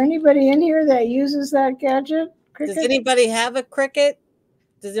there anybody in here that uses that gadget? Cricut? Does anybody have a Cricut?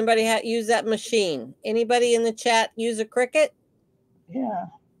 Does anybody use that machine? Anybody in the chat use a Cricut? Yeah.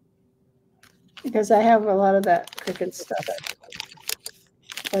 Because I have a lot of that Cricut stuff.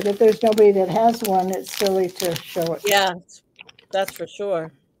 But if there's nobody that has one, it's silly to show it. Yeah, that's for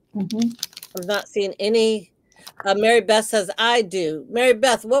sure. Mm-hmm. I'm not seeing any. Mary Beth says, I do. Mary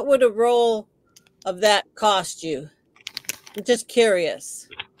Beth, what would a roll of that cost you? I'm just curious.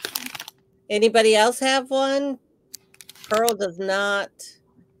 Anybody else have one? Pearl does not.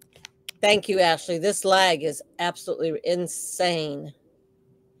 Thank you, Ashley. This lag is absolutely insane.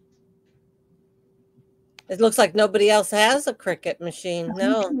 It looks like nobody else has a Cricut machine.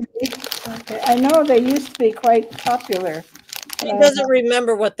 No. Okay. I know they used to be quite popular. She doesn't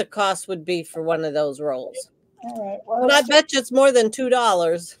remember what the cost would be for one of those rolls. All right. Well, but I bet you it's more than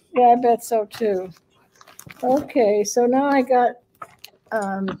 $2. Yeah, I bet so too. Okay, so now I got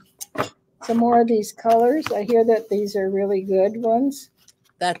some more of these colors. I hear that these are really good ones.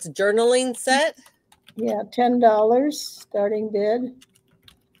 That's a journaling set? Yeah, $10 starting bid.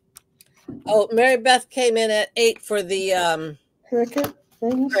 Oh, Mary Beth came in at 8 for the Cricut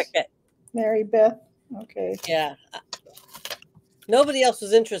things? Cricut. Mary Beth, okay. Yeah. Nobody else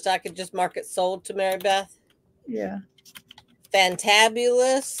was interested. I could just mark it sold to Mary Beth. Yeah.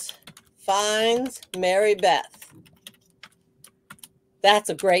 Fantabulous finds Mary Beth. That's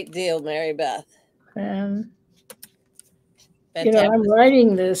a great deal, Mary Beth. And you know, I'm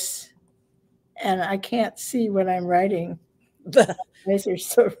writing this and I can't see what I'm writing. These are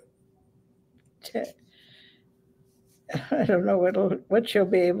so I don't know what you'll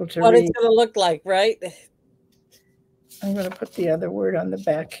be able to read. What it's going to look like, right? I'm going to put the other word on the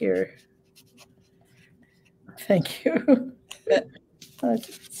back here. Thank you.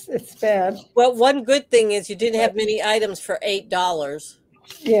 It's bad. Well, one good thing is you didn't have many items for $8.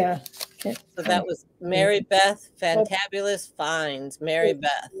 Yeah. So that was Mary Beth, Fantabulous Finds, Mary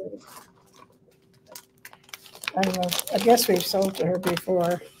Beth. I don't know. I guess we've sold to her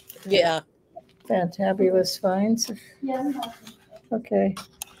before. Yeah. Fantabulous Finds. Yeah. Okay.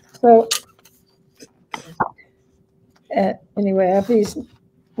 So anyway, I have these.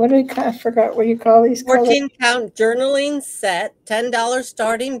 I forgot what you call these. 14 count journaling set, $10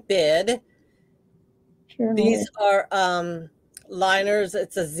 starting bid. Journaling. These are liners.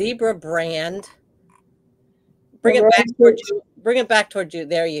 It's a Zebra brand. Bring it back towards you. Bring it back towards you.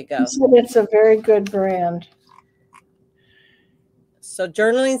 There you go. It's a very good brand. So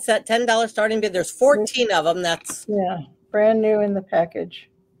journaling set, $10 starting bid. There's 14 of them. That's brand new in the package.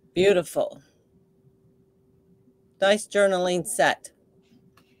 Beautiful. Nice journaling set.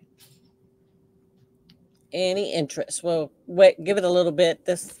 Any interest? Well, wait, give it a little bit.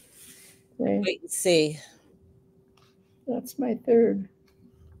 Wait and see. That's my third.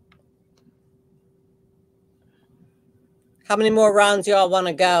 How many more rounds y'all want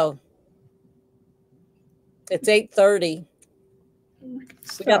to go? It's 8:30.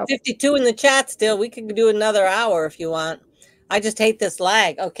 We got 52 in the chat still. We could do another hour if you want. I just hate this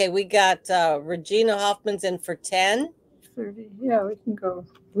lag. Okay, we got Regina Hoffman's in for 10. 30. Yeah, we can go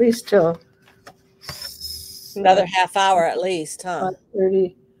at least till another half hour at least, huh?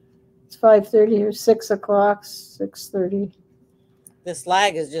 5:30. It's 5:30 or 6 o'clock, 6:30. This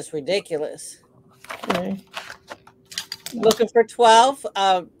lag is just ridiculous. Okay. Looking for 12.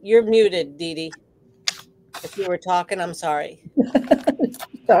 You're muted, DeeDee. If you were talking, I'm sorry.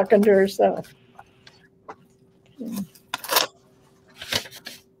 Talking to herself.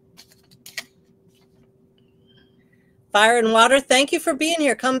 Fire and Water, thank you for being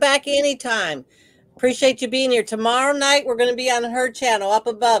here. Come back anytime. Appreciate you being here. Tomorrow night, we're going to be on her channel up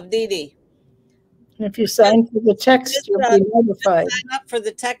above, DeeDee. And if you sign for the text, you'll be notified. Sign up for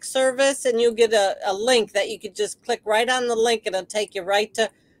the text service, and you'll get a link that you could just click right on the link, and it'll take you right to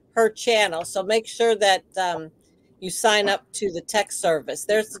her channel. So make sure that you sign up to the text service.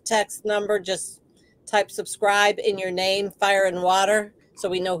 There's the text number. Just type subscribe in your name, Fire and Water, so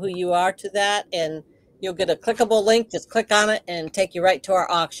we know who you are to that, and you'll get a clickable link. Just click on it and take you right to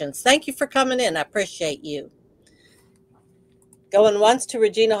our auctions. Thank you for coming in. I appreciate you. Going once to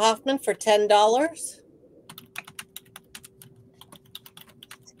Regina Hoffman for $10.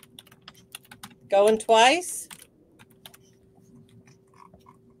 Going twice.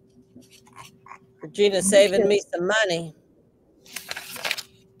 Regina saving me some money.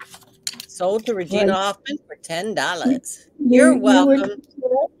 Sold to Regina Hoffman for $10. You're welcome.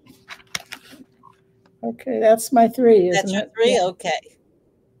 Okay, that's my 3, isn't That's your it? 3? Yeah. Okay.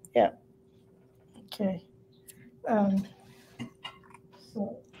 Yeah. Okay.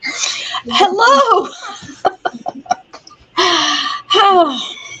 Hello.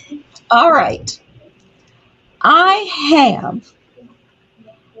 All right. I have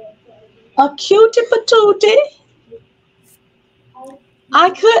a cutie patootie. I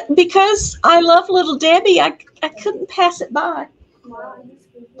could, because I love Little Debbie, I couldn't pass it by.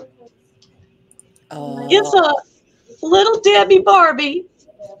 Oh. It's a Little Debbie Barbie.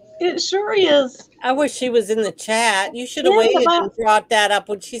 It sure is. I wish she was in the chat. You should have waited and brought that up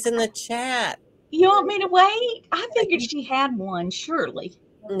when she's in the chat. You want me to wait? I figured she had one, surely.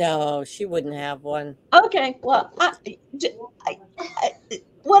 No, she wouldn't have one. Okay, well, what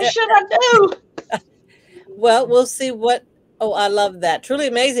should I do? Well, we'll see what. Oh, I love that. Truly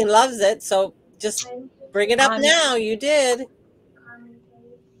Amazing loves it. So just bring it up now. You did.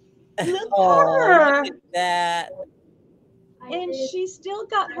 Look at that. And she's still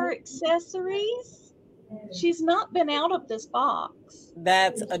got her accessories. She's not been out of this box.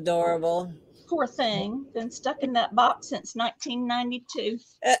 That's adorable. Poor thing. Been stuck in that box since 1992.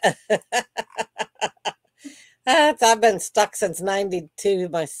 I've been stuck since 92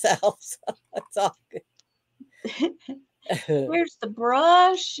 myself. So that's all good. Where's the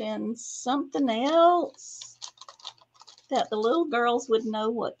brush and something else that the little girls would know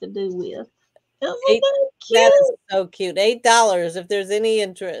what to do with? Isn't that cute? That is so cute. $8 if there's any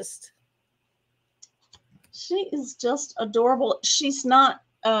interest. She is just adorable. She's not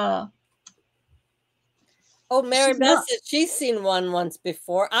oh, Mary Beth said she's seen one once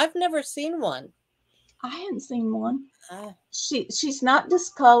before. I've never seen one. I hadn't seen one. She's not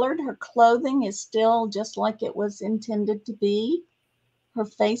discolored. Her clothing is still just like it was intended to be. Her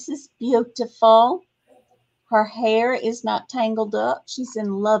face is beautiful. Her hair is not tangled up. She's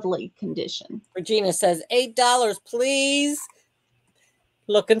in lovely condition. Regina says $8, please.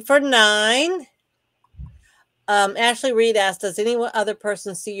 Looking for 9. Ashley Reed asked, does any other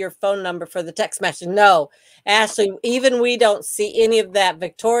person see your phone number for the text message? No, Ashley, even we don't see any of that.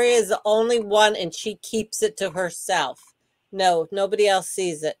 Victoria is the only one, and she keeps it to herself. No, nobody else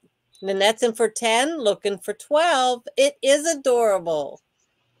sees it. Nanette's in for 10, looking for 12. It is adorable.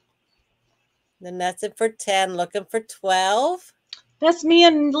 Nanette's in for 10, looking for 12. That's me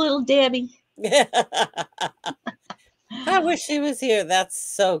and Little Debbie. I wish she was here. That's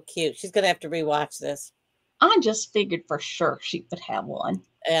so cute. She's going to have to rewatch this. I just figured for sure she would have one.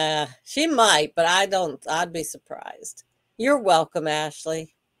 She might, but I don't. I'd be surprised. You're welcome,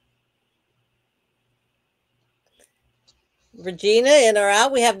 Ashley. Regina in or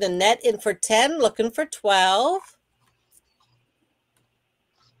out. We have Nanette in for 10, looking for 12.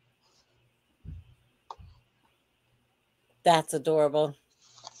 That's adorable.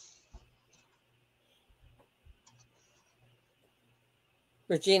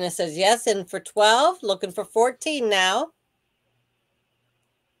 Regina says yes, in for 12, looking for 14 now.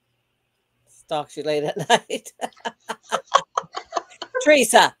 Stalks you late at night.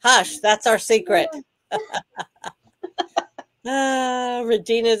 Teresa, hush, that's our secret.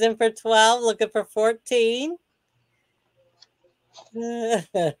 Regina's in for 12, looking for 14.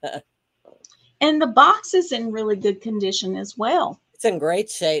 And the box is in really good condition as well. It's in great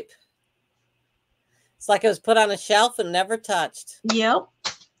shape. It's like it was put on a shelf and never touched. Yep.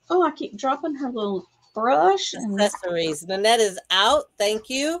 Oh, I keep dropping her little brush. Accessories. Nanette is out. Thank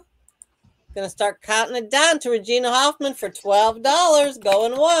you. Going to start counting it down to Regina Hoffman for $12.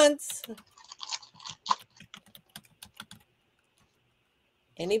 Going once.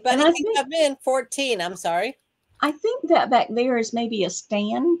 Anybody can come in. 14. I'm sorry. I think that back there is maybe a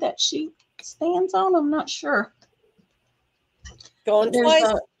stand that she stands on. I'm not sure. Going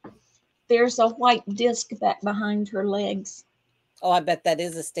twice. there's a white disc back behind her legs. Oh, I bet that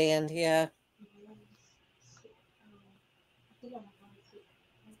is a stand. Yeah.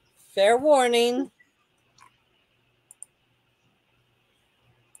 Fair warning.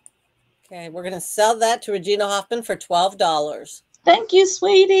 Okay, we're going to sell that to Regina Hoffman for $12. Thank you,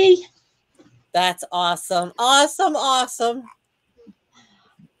 sweetie. That's awesome. Awesome, awesome.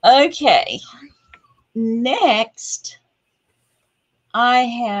 Okay. Next, I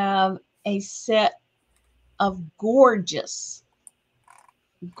have a set of gorgeous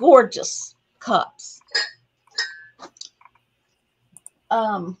cups.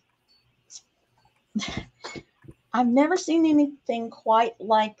 I've never seen anything quite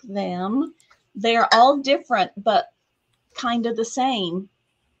like them. They're all different, but kind of the same.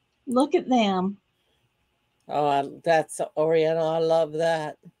 Look at them. Oh, that's Oriental. I love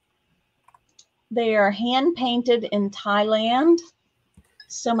that. They are hand painted in Thailand.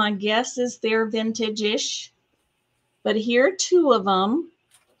 So my guess is they're vintage-ish. But here are two of them.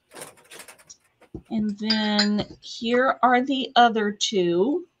 And then here are the other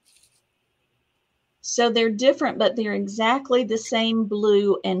two. So they're different, but they're exactly the same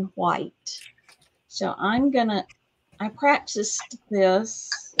blue and white. So I practiced this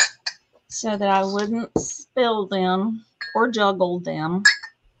so that I wouldn't spill them or juggle them.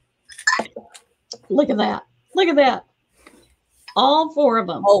 Look at that. Look at that. All four of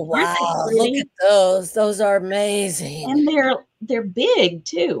them. Oh, wow. Look at those. Those are amazing. And they're big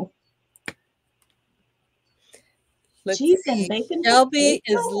too. Cheese and bacon. Shelby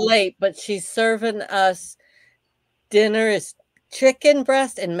is late, but she's serving us dinner is chicken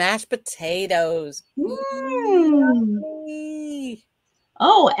breast and mashed potatoes. Mm.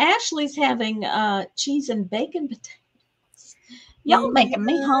 Oh, Ashley's having cheese and bacon potatoes. Y'all making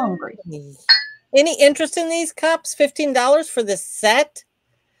me hungry. Any interest in these cups? $15 for this set.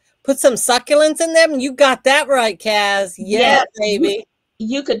 Put some succulents in them. You got that right, Kaz. Yeah, baby.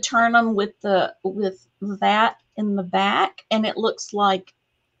 You could turn them with that in the back, and it looks like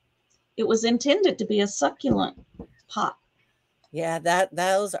it was intended to be a succulent pot. Yeah,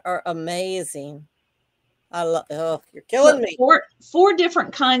 those are amazing. I love. Oh, you're killing me. Four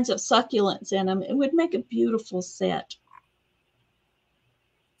different kinds of succulents in them. It would make a beautiful set.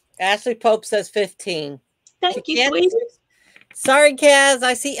 Ashley Pope says 15. Thank you, sweetie. Sorry, Kaz.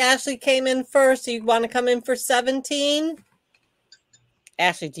 I see Ashley came in first. So you want to come in for 17?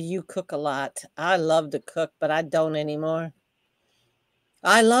 Ashley, do you cook a lot? I love to cook, but I don't anymore.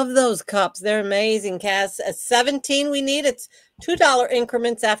 I love those cups. They're amazing, Kaz. At 17 we need. It's $2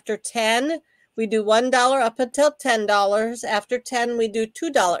 increments after 10. We do $1 up until $10. After 10, we do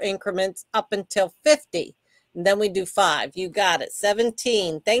 $2 increments up until 50. And then we do 5. You got it.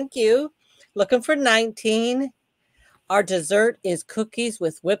 17. Thank you. Looking for 19. Our dessert is cookies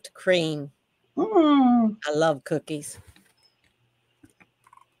with whipped cream. I love cookies.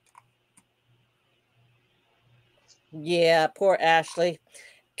 Yeah, poor Ashley.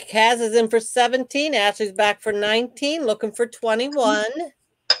 Kaz is in for 17. Ashley's back for 19. Looking for 21.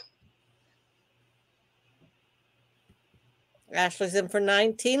 Ashley's in for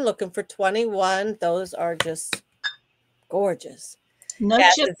 19, looking for 21. Those are just gorgeous. No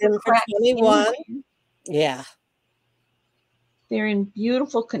chip in for 21. Anywhere. Yeah. They're in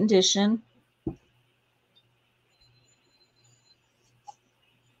beautiful condition.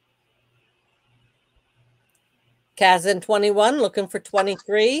 Kaz in 21, looking for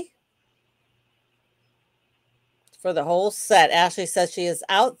 23. For the whole set. Ashley says she is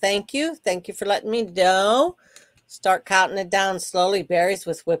out. Thank you. Thank you for letting me know. Start counting it down slowly. Berries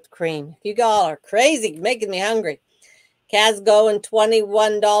with whipped cream. You all are crazy, making me hungry. Kaz going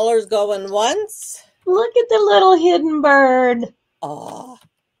 $21 going once. Look at the little hidden bird. Oh.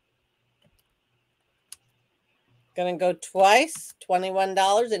 Gonna go twice.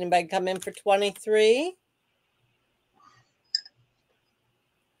 $21. Anybody come in for 23?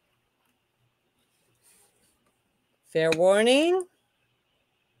 Fair warning.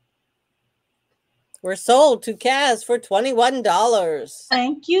 We're sold to Kaz for $21.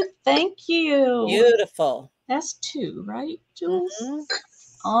 Thank you. Thank you. Beautiful. That's 2, right, Jules?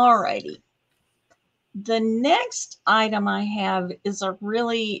 All righty. The next item I have is a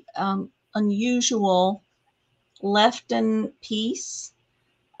really unusual Lefton piece.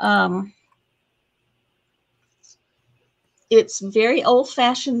 It's very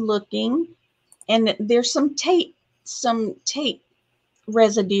old-fashioned looking, and there's some tape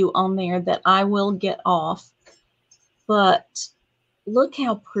residue on there that I will get off, but look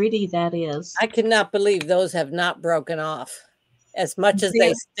how pretty that is. I cannot believe those have not broken off as much as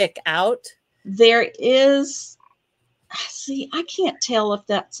they stick out. There is See, I can't tell if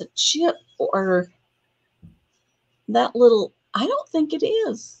that's a chip or that little, I don't think it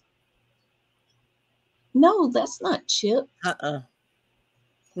is. No, that's not chip.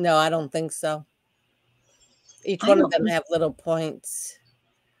 No, I don't think so. Each I one of don't them have little points.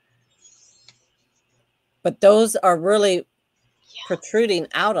 But those are really protruding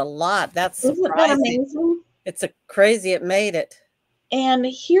out a lot. That's Isn't that surprising. amazing? It's crazy it made it. And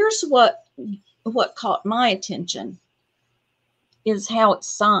here's what caught my attention is how it's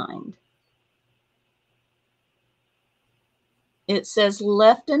signed. It says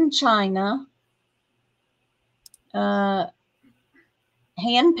left in China, hand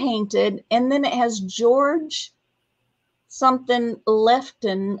painted, and then it has George something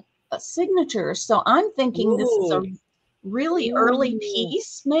Lefton signature. So I'm thinking this is a really early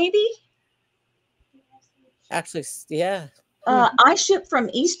piece, maybe. Actually, yeah. I ship from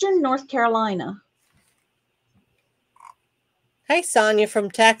Eastern North Carolina. Hey, Sonia from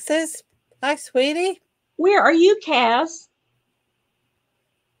Texas. Hi, sweetie. Where are you, Kaz?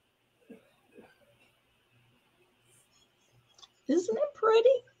 Isn't it pretty?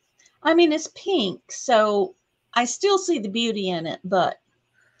 I mean, it's pink, so I still see the beauty in it, but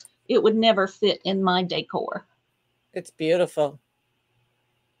it would never fit in my decor. It's beautiful.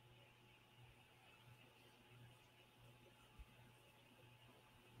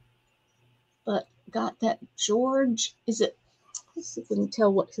 But got that George, is it, let's see if we can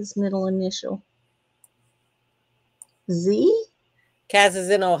tell what his middle initial. Z? Kaz is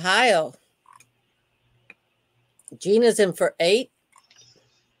in Ohio. Gina's in for 8.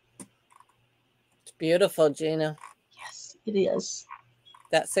 It's beautiful, Gina. Yes, it is.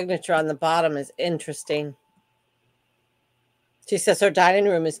 That signature on the bottom is interesting. She says her dining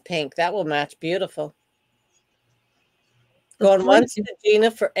room is pink. That will match beautiful. Going once to Gina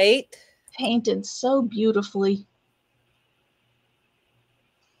for 8. Painted so beautifully.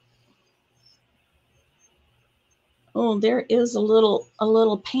 Oh, there is a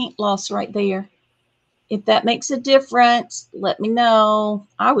little paint loss right there. If that makes a difference, let me know.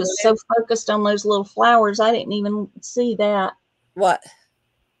 I was so focused on those little flowers, I didn't even see that. What?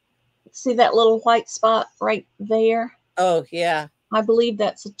 See that little white spot right there? Oh, yeah. I believe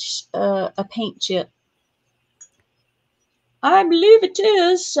that's a paint chip. I believe it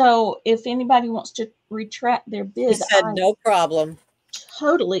is. So if anybody wants to retract their bid, He said no problem.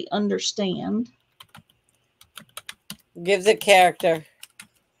 Totally understand. Gives it character.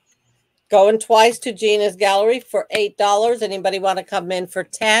 Going twice to Gina's gallery for $8. Anybody want to come in for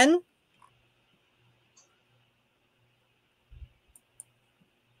 10?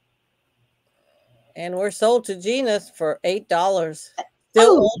 And we're sold to Gina's for $8.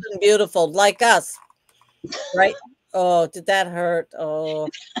 Still old and beautiful, like us. Right? Oh, did that hurt? Oh.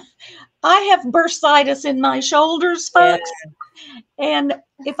 I have bursitis in my shoulders, folks. Yeah. And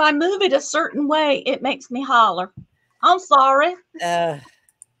if I move it a certain way, it makes me holler. I'm sorry. And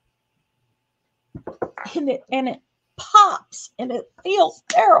it pops and it feels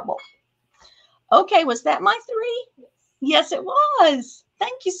terrible. Okay, was that my 3? Yes, it was.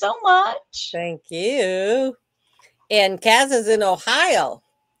 Thank you so much. Thank you. And Kaz is in Ohio.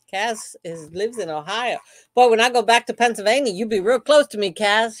 Kaz lives in Ohio. But when I go back to Pennsylvania, you'll be real close to me,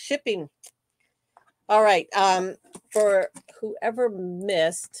 Kaz. Shipping. All right. For whoever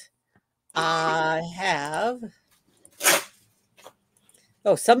missed, I have.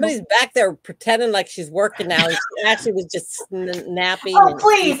 Oh, somebody's back there pretending like she's working now. She actually was just napping. Oh,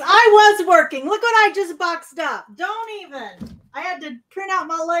 please. I was working. Look what I just boxed up. Don't even. I had to print out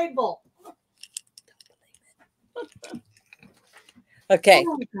my label. Okay.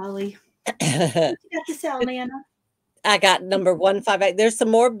 Oh, golly. What you got to sell, Nana? I got number 158. There's some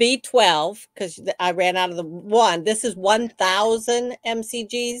more B12 because I ran out of the one. This is 1,000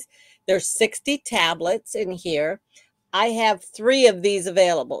 MCGs. There's 60 tablets in here. I have 3 of these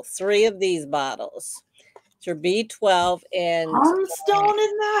available. 3 of these bottles. It's your B12 and Humstone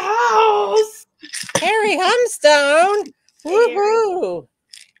in the house. Harry Humstone. Woohoo!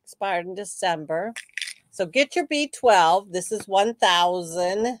 Expired in December. So get your B12. This is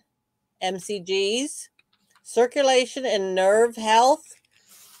 1,000 MCGs. Circulation and nerve health.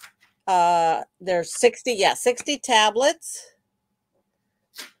 There's 60 tablets.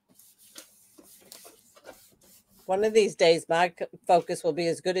 One of these days, my focus will be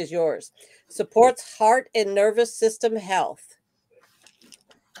as good as yours. Supports heart and nervous system health.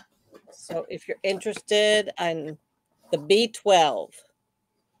 So if you're interested in the B12.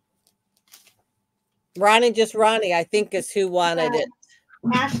 Ronnie, I think is who wanted it.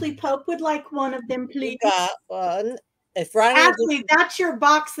 Ashley Pope would like one of them, please. You got one. If Ronnie Actually, that's your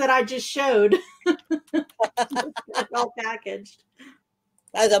box that I just showed. It's all packaged.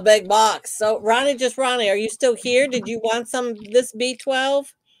 that's a big box. So Ronnie, are you still here? Did you want this B12?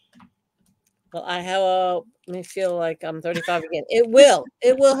 Well, I have let me feel like I'm 35 again. It will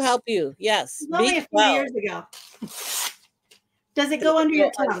help you. Yes. It's only a few B12. years ago. Does it go under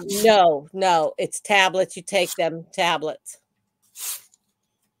your tongue? No, it's tablets. You take them tablets.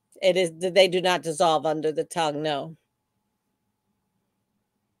 They do not dissolve under the tongue, no.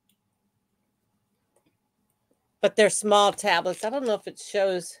 But they're small tablets. I don't know if it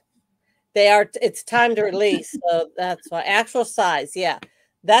shows. It's time to release. So that's why. Actual size, yeah.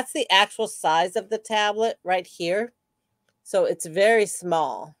 That's the actual size of the tablet right here. So it's very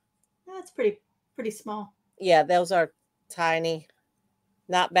small. That's pretty small. Yeah, those are tiny.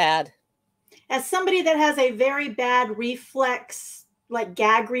 Not bad. As somebody that has a very bad reflex, like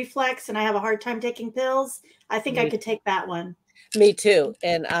gag reflex, and I have a hard time taking pills, I think I could take that one. Me too.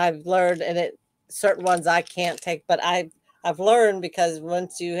 And I've learned, and certain ones I can't take, but I've learned because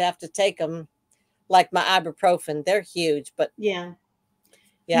once you have to take them, like my ibuprofen, they're huge. But yeah.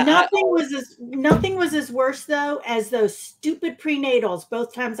 Nothing was as worse though as those stupid prenatals.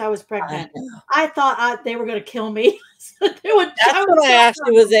 Both times I was pregnant, I thought they were going to kill me. That's when I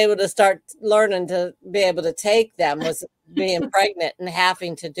actually was able to start learning to be able to take them, was being pregnant and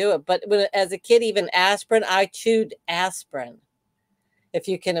having to do it. But as a kid, even aspirin, I chewed aspirin. If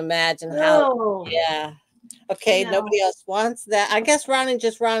you can imagine how. Yeah. Okay. No. Nobody else wants that. I guess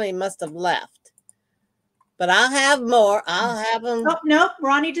Ronnie must have left. But I'll have more. I'll have them. Oh, nope.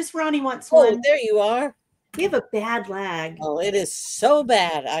 Ronnie wants one. Oh, there you are. We have a bad lag. Oh, it is so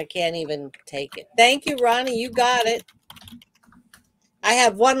bad. I can't even take it. Thank you, Ronnie. You got it. I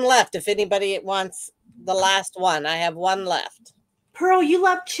have one left. If anybody wants the last one, I have one left. Pearl, you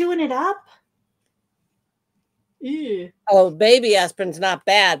love chewing it up? Ew. Oh, baby aspirin's not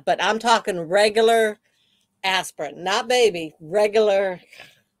bad, but I'm talking regular aspirin, not baby, regular.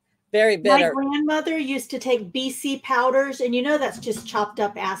 Very bitter. My grandmother used to take BC powders, and that's just chopped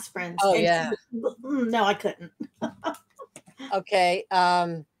up aspirin. Oh, yeah. No, I couldn't. Okay.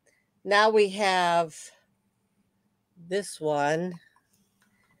 Now we have this one.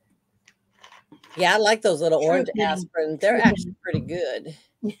 Yeah, I like those little orange aspirin. They're actually pretty good.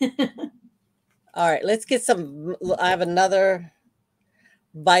 All right, let's get some. I have another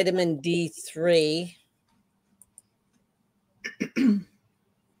vitamin D3.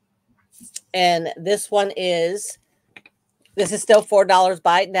 And this is still $4.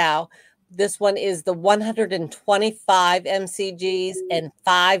 Buy it now. This one is the 125 mcgs and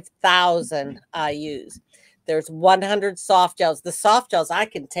 5,000 IUs. There's 100 soft gels. The soft gels I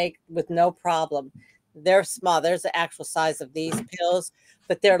can take with no problem. They're small. There's the actual size of these pills,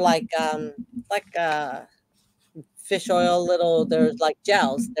 but they're like fish oil little. They're like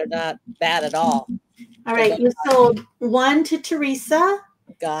gels. They're not bad at all. All right, you sold one to Teresa.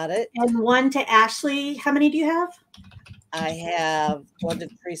 Got it. And one to Ashley. How many do you have? I have one to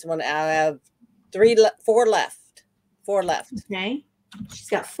Teresa. I have 4 left. 4 left. Okay. She's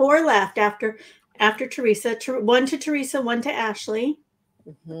got 4 left after Teresa. One to Teresa, one to Ashley.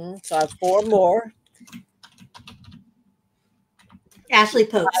 So I have 4 more. Ashley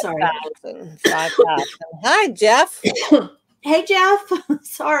Pope, sorry. 5,000. Hi, Jeff. Hey, Jeff.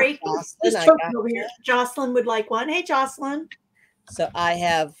 Sorry. Jocelyn, over here. Jocelyn would like one. Hey, Jocelyn. So I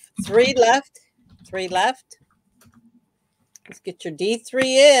have 3 left. 3 left. Let's get your D3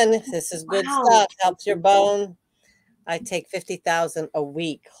 in. This is good stuff. Helps your bone. I take 50,000 a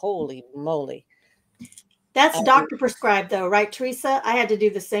week. Holy moly. That's doctor prescribed though, right, Teresa? I had to do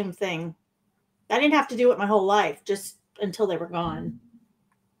the same thing. I didn't have to do it my whole life, just until they were gone.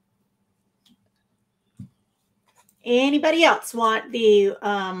 Anybody else want the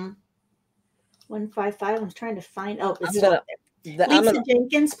 155? I'm trying to find. Oh, it's there. Lisa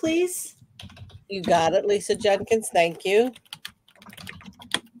Jenkins, please. You got it, Lisa Jenkins. Thank you.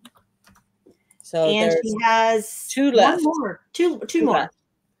 So and she has 2 left. One more. Two more.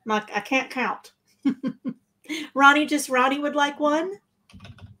 I can't count. Ronnie would like one.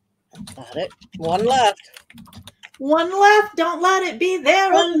 Got it. 1 left. 1 left. Don't let it be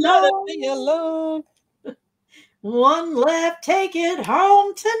there alone. Let it be alone. 1 left. Take it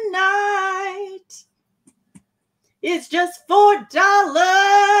home tonight. It's just $4.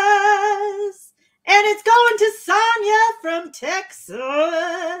 And it's going to Sonia from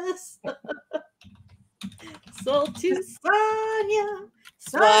Texas. Sold to Sonia.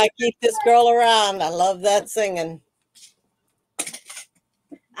 That's why I keep this girl around. I love that singing.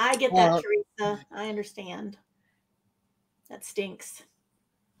 I get that, Teresa. I understand. That stinks.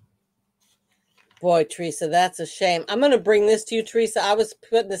 Boy, Teresa, that's a shame. I'm going to bring this to you, Teresa. I was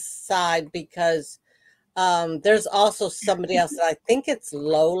putting this aside because there's also somebody else that I think it's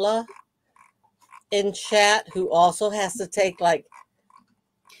Lola in chat who also has to take like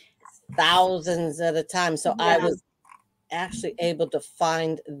thousands at a time. So I was actually able to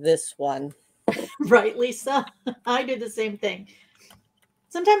find this one. Right, Lisa? I do the same thing.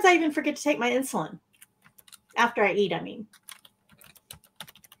 Sometimes I even forget to take my insulin. After I eat, I mean.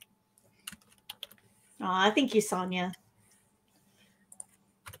 Aw, thank you, Sonia.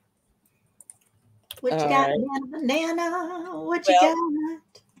 What you got, Nana? What you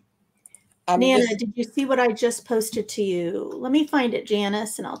got? Nana, did you see what I just posted to you? Let me find it,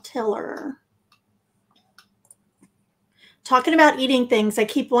 Janice, and I'll tell her. Talking about eating things, I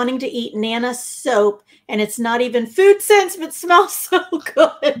keep wanting to eat Nana soap, and it's not even food sense, but smells so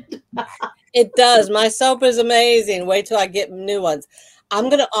good. It does. My soap is amazing. Wait till I get new ones. I'm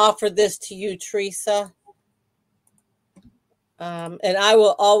going to offer this to you, Teresa. And I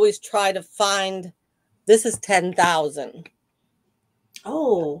will always try to find, this is 10,000.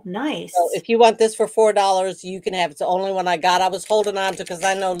 Oh, nice. So if you want this for $4, you can have it. It's the only one I got. I was holding on to because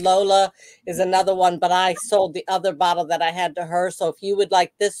I know Lola is another one, but I sold the other bottle that I had to her. So if you would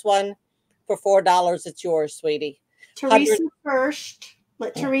like this one for $4, it's yours, sweetie. Teresa first.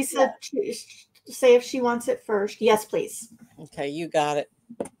 Let Teresa say if she wants it first. Yes, please. Okay, you got it.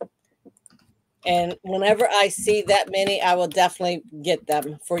 And whenever I see that many, I will definitely get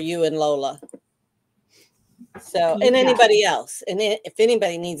them for you and Lola. So, and anybody else, and if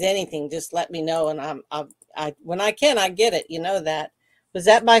anybody needs anything, just let me know. And I when I can, I get it. You know that. Was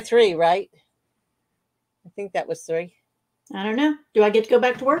that my 3, right? I think that was 3. I don't know. Do I get to go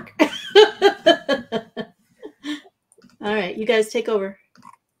back to work? All right, you guys take over.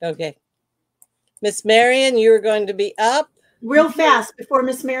 Okay. Miss Marion, you're going to be up. Real fast before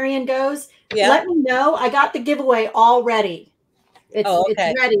Miss Marion goes. Yeah. Let me know. I got the giveaway all ready. It's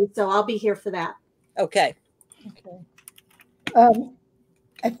ready, so I'll be here for that. Okay. Okay.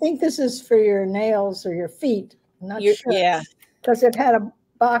 I think this is for your nails or your feet. I'm not sure. Yeah. Because it had a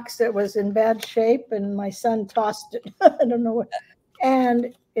box that was in bad shape, and my son tossed it. I don't know what.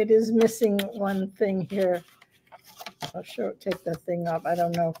 And it is missing one thing here. I'll take the thing off. I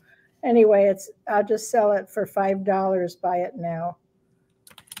don't know. Anyway, I'll just sell it for $5. Buy it now.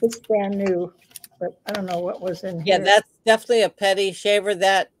 It's brand new, but I don't know what was in here. Yeah, that's definitely a petty shaver.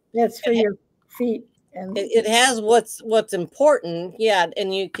 That's for your feet. And it has what's important. Yeah,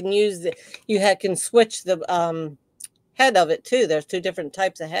 and you can use can switch the head of it too. There's 2 different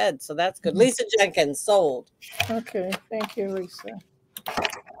types of heads, so that's good. Lisa Jenkins, sold. Okay, thank you, Lisa.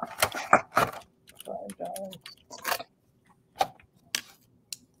 $5.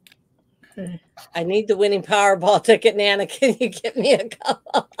 Okay. I need the winning Powerball ticket, Nana. Can you get me a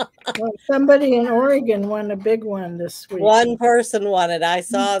couple? Well, somebody in Oregon won a big one this week. One person won it. I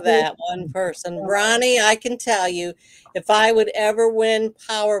saw that. One person. Ronnie, I can tell you, if I would ever win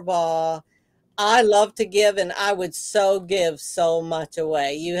Powerball, I love to give, and I would give so much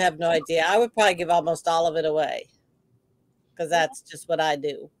away. You have no idea. I would probably give almost all of it away because that's just what I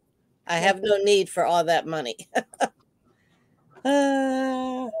do. I have no need for all that money.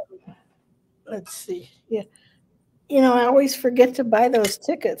 Let's see. Yeah. I always forget to buy those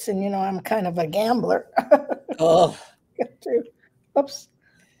tickets, and I'm kind of a gambler. Oh. Oops.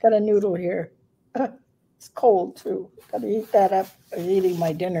 Got a noodle here. It's cold too. Got to eat that up. I'm eating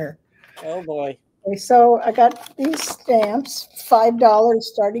my dinner. Oh boy. Okay, so I got these stamps, $5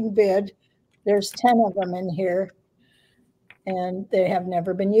 starting bid. There's 10 of them in here, and they have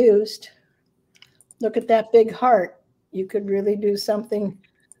never been used. Look at that big heart. You could really do something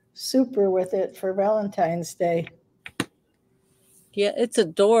super with it for Valentine's Day. Yeah, it's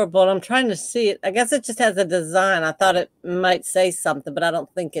adorable. I'm trying to see it. I guess it just has a design. I thought it might say something, but I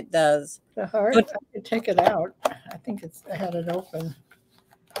don't think it does. The heart? I could take it out. I think I had it open.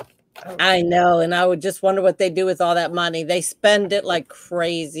 Okay. I know, and I would just wonder what they do with all that money. They spend it like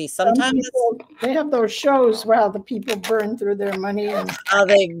crazy. Sometimes they have those shows where the people burn through their money and how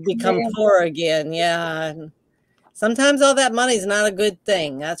they become poor again. Yeah. Sometimes all that money is not a good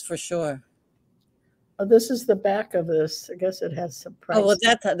thing. That's for sure. Oh, this is the back of this. I guess it has some price. Oh, well,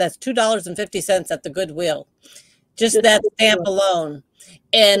 that's $2.50 at the Goodwill. Just that stamp alone.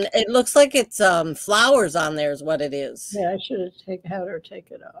 And it looks like it's flowers on there is what it is. Yeah, I should have had her take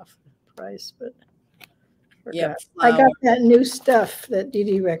it off the price, but yeah, I got that new stuff that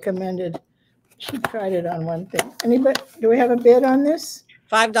DeeDee recommended. She tried it on one thing. Anybody? Do we have a bid on this?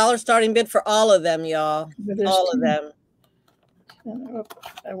 $5 starting bid for all of them, y'all. All of them.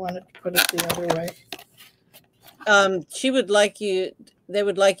 I wanted to put it the other way. They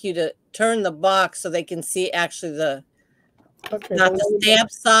would like you to turn the box so they can see actually the, Okay. not the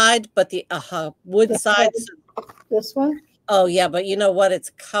stamp side, but the wood side. This one? Oh, yeah, but you know what? It's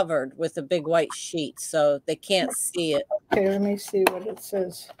covered with a big white sheet, so they can't see it. Okay, let me see what it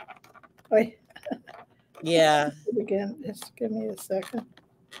says. Wait. Yeah. Again, just give me a second.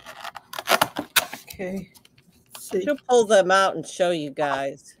 Okay. Let's see. She'll pull them out and show you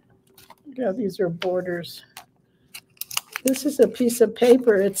guys. Yeah, these are borders. This is a piece of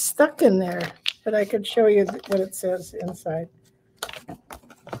paper. It's stuck in there, but I could show you what it says inside.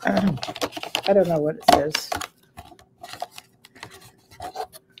 I don't know what it says.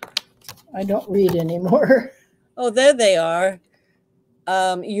 I don't read anymore. Oh, there they are.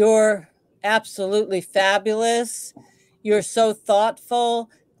 You're absolutely fabulous. You're so thoughtful.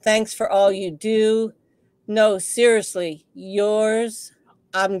 Thanks for all you do. No, seriously, yours.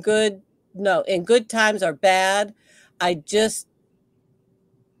 I'm good. No, in good times or bad. I just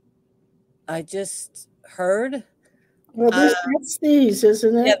heard. Well, that's these,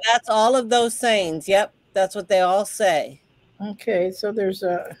 isn't it? Yeah, that's all of those sayings. Yep, that's what they all say. Okay, so there's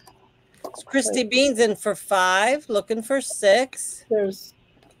a. Christy Bean's in for 5, looking for 6. There's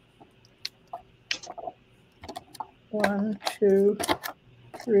 1, 2,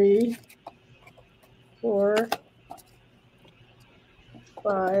 3, 4,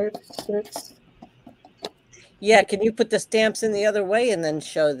 5, 6. Yeah, can you put the stamps in the other way and then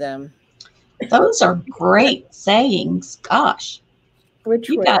show them? Those are great sayings. Gosh, Which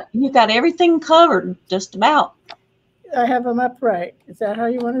way? You got everything covered, just about. I have them upright. Is that how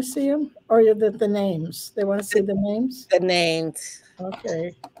you want to see them? Or the names? They want to see the names? The names.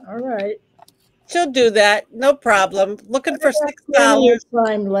 Okay. All right. She'll do that. No problem. Looking for Plenty $6. of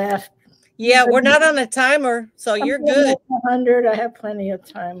time left. Yeah, we're not on a timer, so you're good. 100. I have plenty of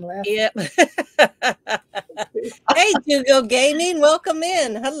time left. Yep. Hey, Jugo Gaming, welcome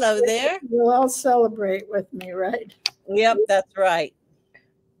in. Hello there. You'll all celebrate with me, right? Yep, that's right.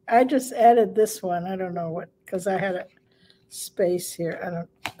 I just added this one. I don't know what, because I had a space here.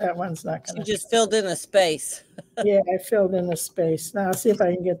 That one's not going You to. just filled in a space. Yeah, I filled in a space. Now I'll see if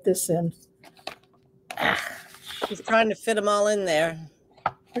I can get this in. She's trying to fit them all in there.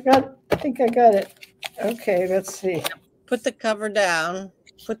 I think I got it. Okay, let's see. Put the cover down.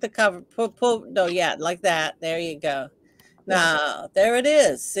 Put the cover, pull, no, yeah, like that. There you go. Now, there it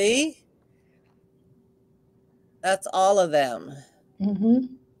is. See? That's all of them.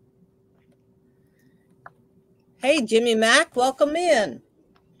 Mm-hmm. Hey, Jimmy Mack, welcome in.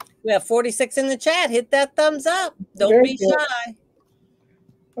 We have 46 in the chat. Hit that thumbs up. Don't Very be good. shy.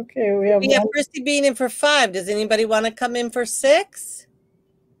 Okay, we have Christy Bean in for 5. Does anybody want to come in for 6?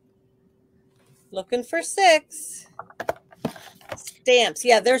 Looking for 6. Stamps.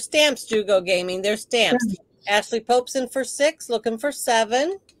 Yeah, they're stamps, Jugo Gaming. They're stamps. Ashley Pope's in for 6, looking for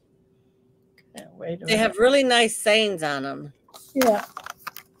 7. Wait a They minute. have really nice sayings on them. Yeah.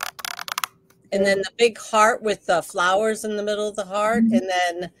 And then the big heart with the flowers in the middle of the heart. And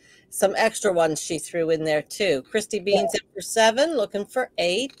then some extra ones she threw in there too. Christy Bean's in for 7, looking for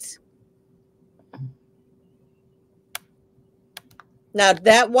 8. Now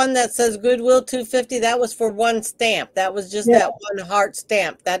that one that says Goodwill 250, that was for one stamp. That was just that one heart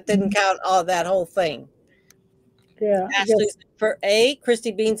stamp. That didn't count all that whole thing. Yeah. Ashley's in for 8.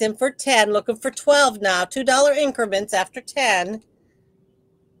 Christy Bean's in for 10, looking for 12 now. $2 increments after 10.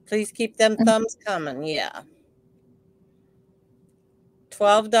 Please keep them thumbs coming. Yeah.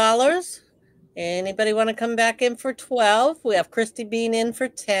 $12. Anybody want to come back in for 12? We have Christy Bean in for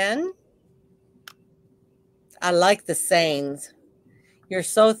 10. I like the sayings. You're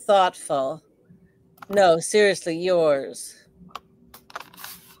so thoughtful. No, seriously, yours.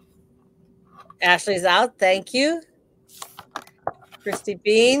 Ashley's out. Thank you. Christy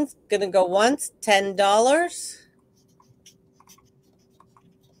Bean's going to go once. $10.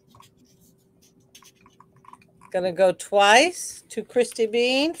 Going to go twice to Christy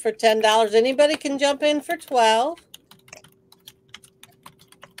Bean for $10. Anybody can jump in for 12.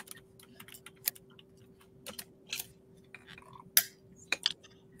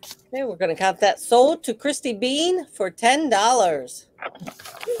 Okay, we're going to count that sold to Christy Bean for $10.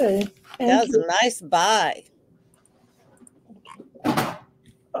 Okay. That was a nice buy.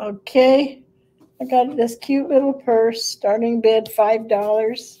 Okay. I got this cute little purse, starting bid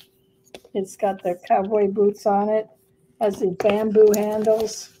 $5. It's got the cowboy boots on it. Has the bamboo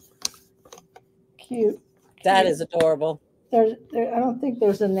handles. Cute. That is adorable. I don't think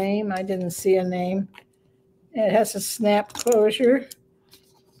there's a name. I didn't see a name. It has a snap closure.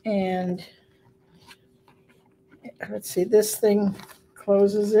 And let's see, this thing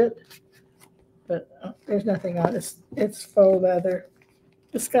closes it. But there's nothing on it. It's faux leather.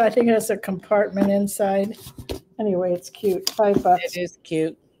 This guy, I think it has a compartment inside. Anyway, it's cute. $5. It is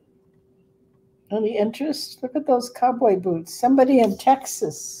cute. Any interest? Look at those cowboy boots. Somebody in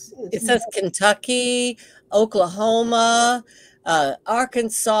Texas. It says Kentucky, Oklahoma,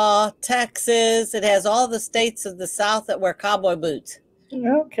 Arkansas, Texas. It has all the states of the South that wear cowboy boots.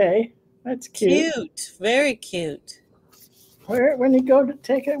 Okay, that's cute. Cute, very cute. Where, when you go to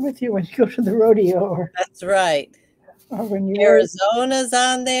take it with you when you go to the rodeo, or That's right. when you Arizona's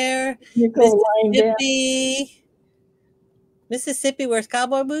on there. you go lying down. Mississippi wears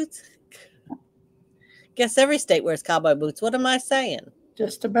cowboy boots. Guess every state wears cowboy boots. What am I saying?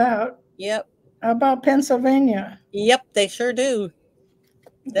 Just about. Yep. How about Pennsylvania? Yep, they sure do.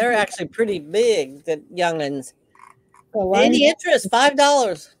 They're actually pretty big, the young'uns. Any interest?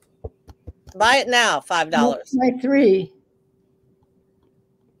 $5. Buy it now, $5. My 3.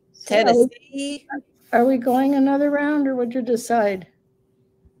 Tennessee. Are we going another round, or would you decide?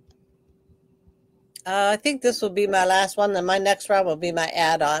 I think this will be my last one. Then my next round will be my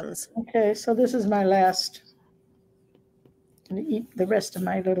add-ons. Okay, so this is my last. I'm going to eat the rest of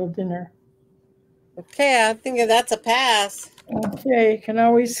my little dinner. Okay, I'm thinking that's a pass. Okay, you can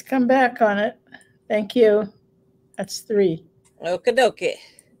always come back on it. Thank you. That's 3. Okie dokie.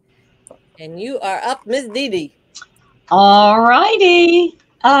 And you are up, Miss DeeDee. All righty.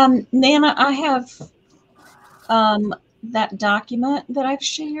 Nana, I have that document that I've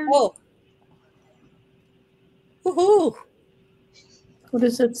shared. Oh. Woohoo. What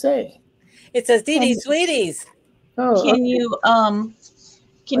does it say? It says DeeDee Sweeties. Oh,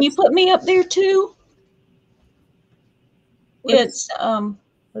 Can you put me up there too? It's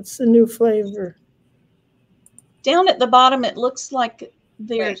what's the new flavor? down at the bottom. It looks like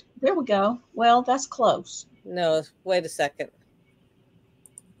there we go. Well, that's close. No, wait a second.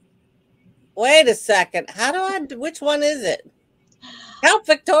 Wait a second. How do I do, which one is it? Help,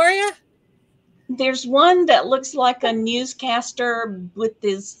 Victoria. There's one that looks like a newscaster with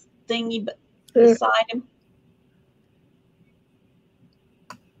this thingy beside him.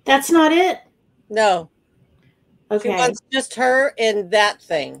 That's not it? No. Okay. She wants just her in that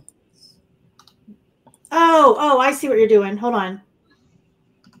thing. Oh, I see what you're doing. Hold on.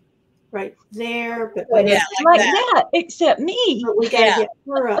 Right there. But Yeah, like that, except me. But we got to get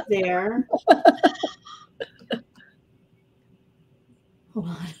her up there. Hold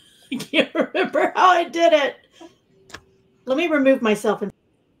on. I can't remember how I did it. Let me remove myself.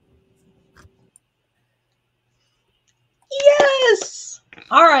 Yes.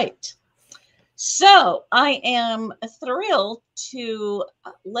 All right. So I am thrilled to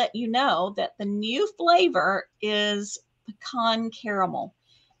let you know that the new flavor is pecan caramel.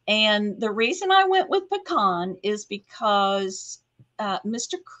 And the reason I went with pecan is because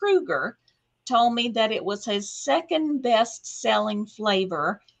Mr. Kruger told me that it was his second best selling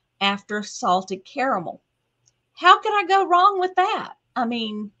flavor after salted caramel. How could I go wrong with that? I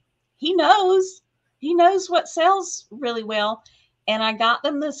mean, he knows what sells really well. And I got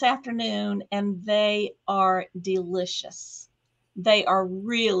them this afternoon and they are delicious. They are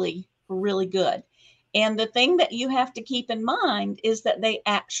really, really good. And the thing that you have to keep in mind is that they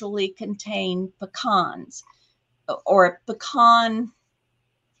actually contain pecans or pecan.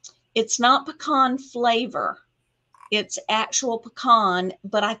 It's not pecan flavor. It's actual pecan,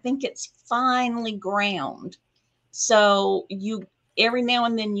 but I think it's finely ground. So you every now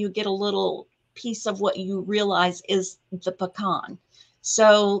and then you get a little piece of what you realize is the pecan.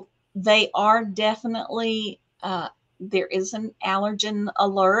 So they are definitely, there is an allergen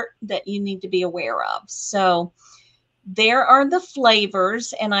alert that you need to be aware of. So there are the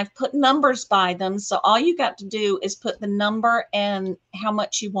flavors and I've put numbers by them. So all you got to do is put the number and how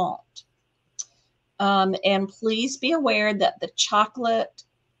much you want. And please be aware that the chocolate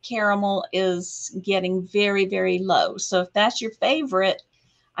caramel is getting very, very low. So if that's your favorite,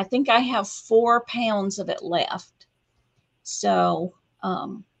 I think I have 4 pounds of it left. So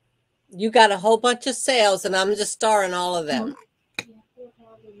you got a whole bunch of sales and I'm just starring all of them.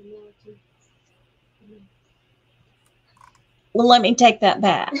 Well, let me take that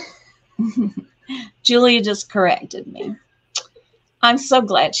back. Julia just corrected me. I'm so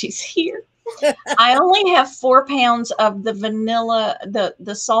glad she's here. I only have 4 pounds of the vanilla,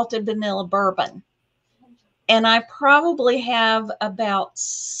 the salted vanilla bourbon. And I probably have about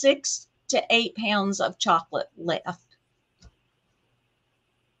 6 to 8 pounds of chocolate left.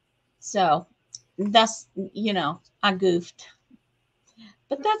 So that's, I goofed.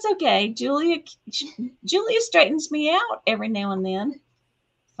 But that's okay. Julia straightens me out every now and then.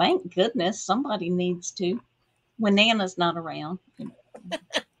 Thank goodness somebody needs to when Nana's not around.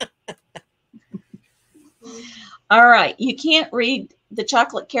 All right. You can't read the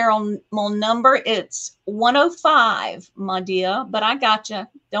chocolate caramel number. It's 105, my dear, but I got you.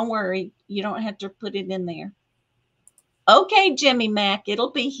 Don't worry. You don't have to put it in there. Okay, Jimmy Mac,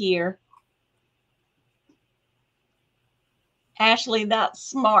 it'll be here. Ashley, that's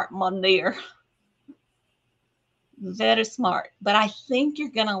smart, my dear. Very smart. But I think you're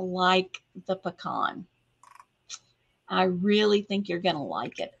going to like the pecan. I really think you're going to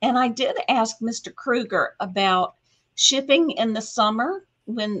like it. And I did ask Mr. Kruger about shipping in the summer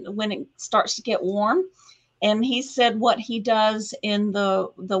when it starts to get warm. And he said what he does in the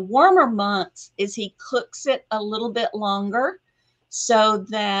warmer months is he cooks it a little bit longer so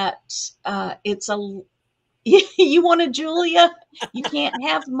that it's a, you want a Julia? You can't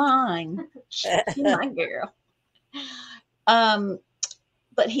have mine. My girl.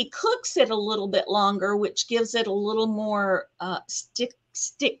 But he cooks it a little bit longer, which gives it a little more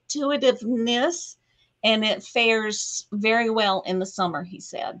stick-to-itiveness, and it fares very well in the summer, he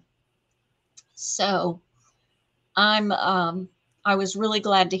said. So I was really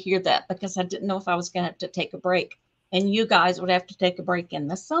glad to hear that because I didn't know if I was going to have to take a break, and you guys would have to take a break in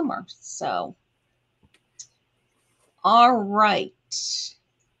the summer. So, all right.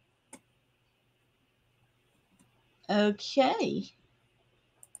 Okay.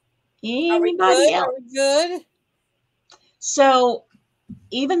 Anybody else? Are we good? So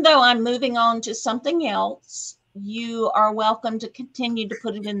even though I'm moving on to something else, you are welcome to continue to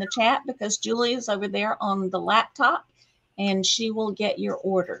put it in the chat because Julie is over there on the laptop and she will get your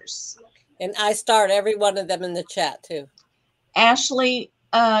orders. And I start every one of them in the chat too. Ashley,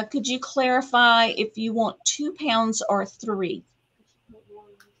 could you clarify if you want 2 pounds or 3?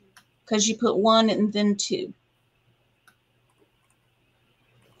 Because you put 1 and then 2.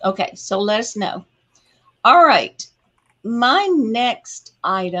 Okay, so let us know. All right. My next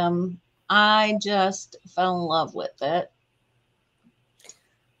item, I just fell in love with it.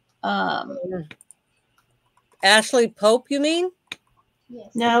 Ashley Pope, you mean?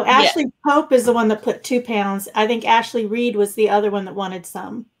 Yes. No, Ashley Pope is the one that put 2 pounds. I think Ashley Reed was the other one that wanted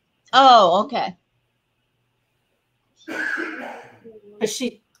some. Oh, okay. But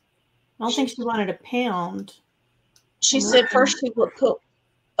I don't think she wanted a pound. She said first she would put,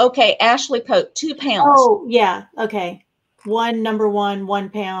 okay, Ashley Pope, 2 pounds. Oh, yeah. Okay. Number 1, 1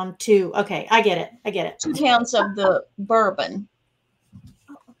 pound, 2. Okay. I get it. 2 pounds of the bourbon.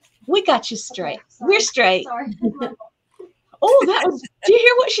 We got you straight. We're straight. Sorry. Oh, that was, do you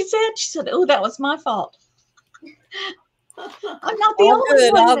hear what she said? She said, oh, that was my fault. I'm not the only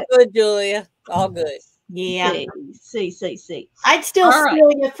one. All good, Julia. All good. Yeah. See. I'd still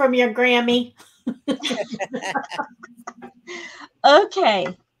steal it from your Grammy. Okay.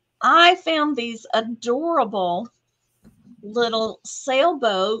 I found these adorable little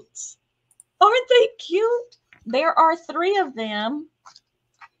sailboats. Aren't they cute? There are 3 of them.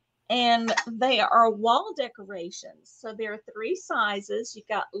 And they are wall decorations. So there are 3 sizes. You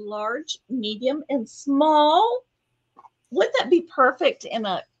got large, medium, and small. Wouldn't that be perfect in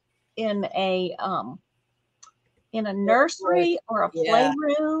a nursery or a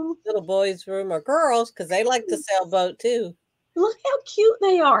playroom? Little boys' room or girls, because they like to sailboat too. Look how cute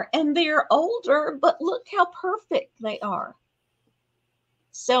they are. And they're older, but look how perfect they are.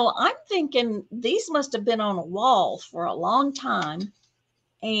 So I'm thinking these must have been on a wall for a long time.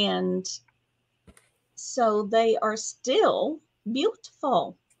 And so they are still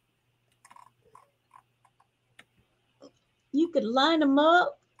beautiful. You could line them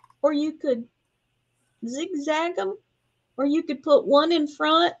up, or you could zigzag them, or you could put one in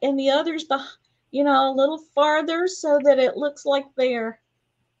front and the others behind, you know, a little farther so that it looks like they're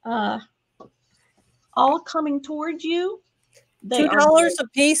all coming towards you. $2 a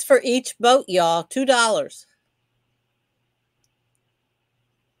piece for each boat, y'all. $2.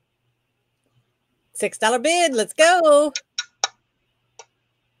 $6 bid. Let's go.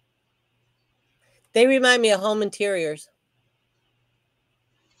 They remind me of Home Interiors.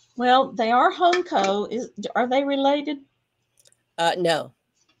 Well, they are Homeco. Are they related? No.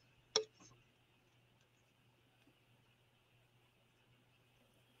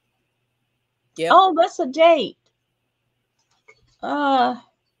 Yep. Oh, that's a date.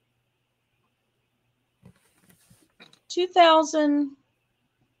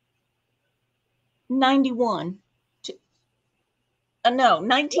 2091. No,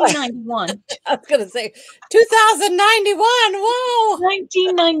 1991. I was going to say 2091. Whoa.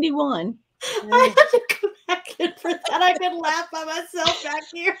 1991. I had to go back in for that. I could laugh by myself back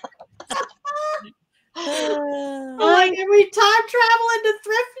here. Like, are we time traveling to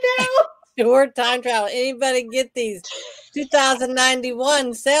thrift now? Sure, time travel. Anybody get these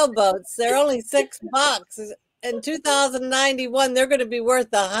 2091 sailboats? They're only $6. in 2091, they're going to be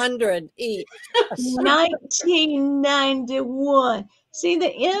worth 100 each. 1991. See,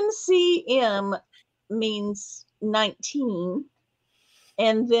 the MCM means 19,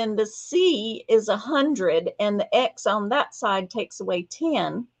 and then the C is 100, and the X on that side takes away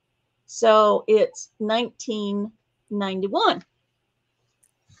 10. So it's 1991.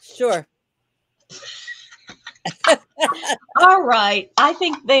 Sure. All right. I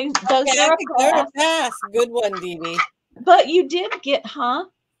think those Okay, are I think they're a pass. Good one, DeeDee. But you did get, huh?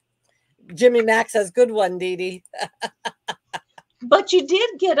 Jimmy Mack says, good one, DeeDee. But you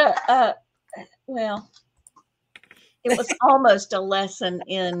did get well, it was almost a lesson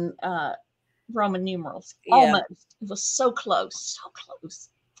in Roman numerals. Yeah. Almost. It was so close. So close.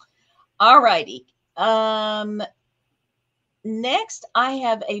 All righty. Next, I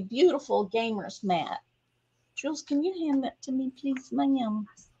have a beautiful gamer's mat. Jules, can you hand that to me, please, ma'am?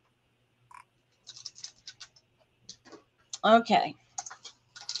 Okay.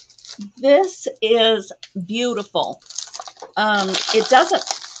 This is beautiful. It doesn't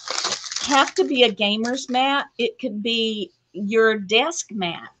have to be a gamer's mat. It could be your desk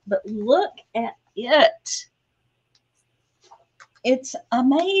mat, but look at it. It's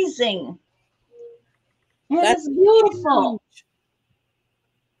amazing. That's beautiful. Huge.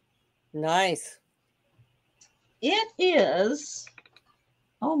 Nice. It is,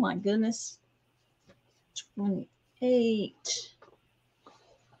 oh my goodness, 28.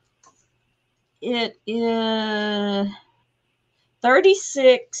 It is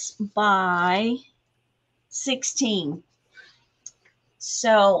 36 by 16.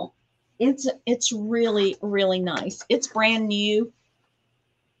 So it's really, really nice. It's brand new,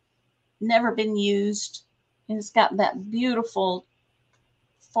 never been used. And it's got that beautiful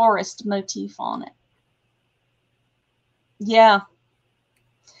forest motif on it. Yeah.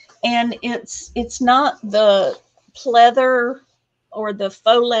 And it's not the pleather or the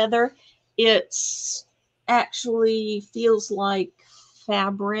faux leather. It's actually feels like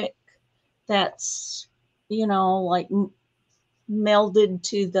fabric that's, you know, like melded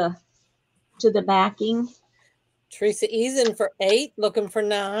to the backing. Teresa E's in for 8, looking for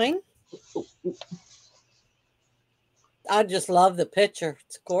 9. I just love the picture.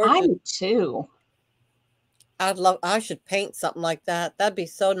 It's gorgeous. I do too. I should paint something like that. That'd be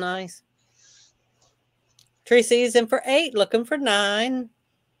so nice. Teresa E's in for 8, looking for 9.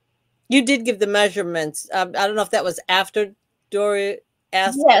 You did give the measurements. I don't know if that was after Dory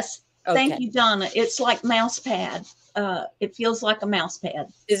asked. Yes. Okay. Thank you, Donna. It's like mouse pad. It feels like a mouse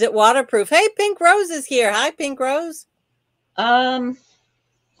pad. Is it waterproof? Hey, Pink Rose is here. Hi, Pink Rose. I'll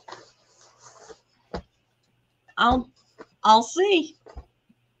see.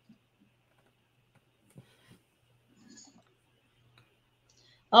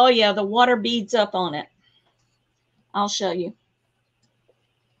 Oh yeah, the water beads up on it. I'll show you.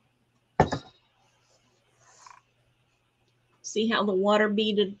 See how the water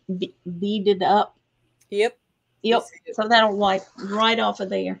beaded up? Yep. Yep. So that'll wipe right off of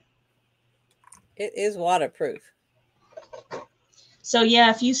there. It is waterproof. So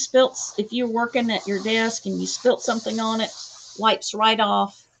yeah, if you're working at your desk and you spilt something on it, wipes right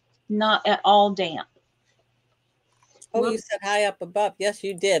off, not at all damp. Oh, you said high up above. Yes,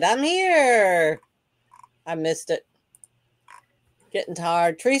 you did. I'm here. I missed it. Getting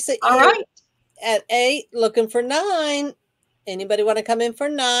tired. Teresa, all right. At 8, looking for 9. Anybody want to come in for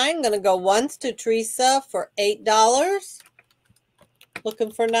 9? Going to go once to Teresa for $8.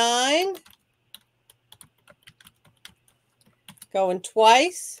 Looking for 9. Going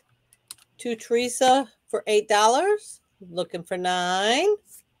twice to Teresa for $8. Looking for 9.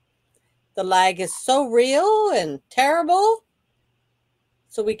 The lag is so real and terrible.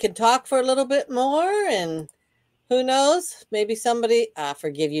 So we can talk for a little bit more, and who knows? Maybe somebody, I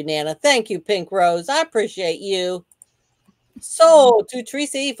forgive you, Nana. Thank you, Pink Rose. I appreciate you. Sold to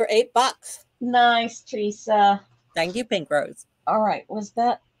Teresa E for $8. Nice, Teresa. Thank you, Pink Rose. All right. Was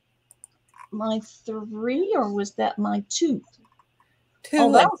that my 3 or was that my 2? 2.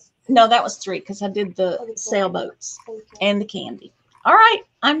 Oh, that was 3 because I did the sailboats and the candy. All right.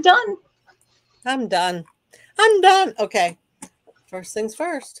 I'm done. I'm done. I'm done. Okay. First things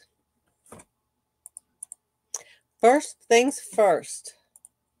first. First things first.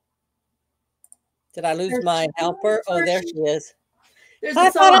 Did I lose my helper? Oh, there she is.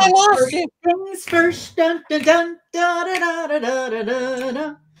 I thought I lost you. Things first. Dun, dun, dun, da, da, da, da, da, da,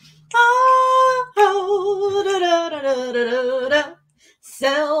 da. Oh, da, da, da, da, da, da.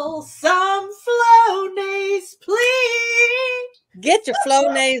 Sell some Flonase, please. Get your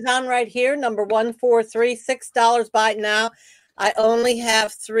Flonase on right here. Number 143, $6. Buy it now. I only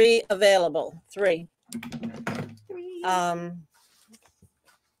have 3 available. 3.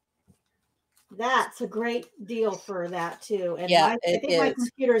 That's a great deal for that too. And Yeah, I it think my is.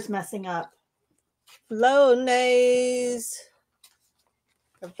 computer's messing up. Flonase.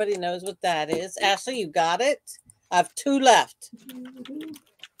 Everybody knows what that is. Ashley, you got it? I have 2 left.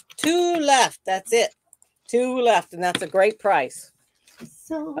 2 left. That's it. 2 left, and that's a great price.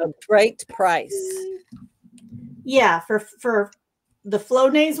 So A great price. yeah, for the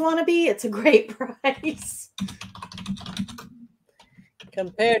Flonase wannabe, it's a great price.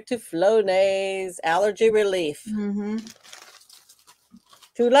 Compared to Flonase, allergy relief. Mm-hmm.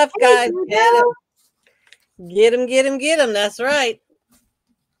 2 left, guys. Get him. Get him, get him, get him. That's right.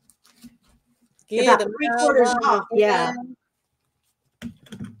 Get About him. 3/4 off. Yeah.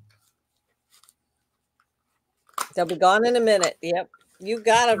 They'll be gone in a minute. Yep. You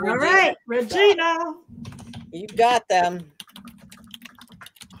got it, All Regina. right, Regina. You got them.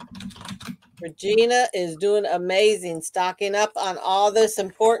 Regina is doing amazing, stocking up on all this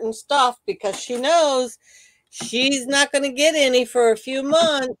important stuff because she knows she's not going to get any for a few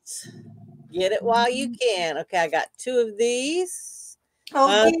months. Get it while you can. Okay, I got 2 of these.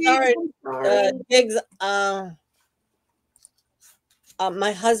 Oh, Sorry, sorry. Diggs.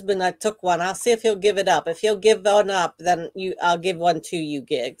 My husband, I took one. I'll see if he'll give it up. If he'll give one up, then I'll give one to you,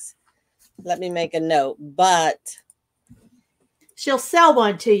 Giggs. Let me make a note. But she'll sell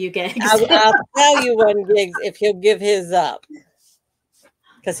one to you, Giggs. I'll tell you one, Giggs, if he'll give his up.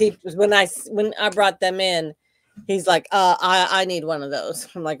 Because when I brought them in, he's like, I need one of those.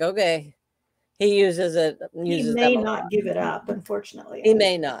 I'm like, okay. He uses it. He may not give it up, unfortunately. He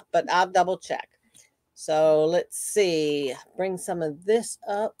may not, but I'll double check. So let's see. Bring some of this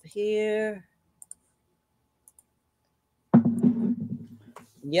up here.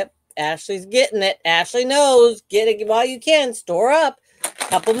 Yep. Ashley's getting it. Ashley knows. Get it while you can. Store up a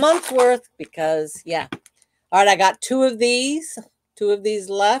couple months worth because, yeah. All right. I got 2 of these. 2 of these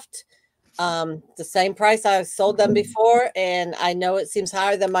left. The same price I sold them before. And I know it seems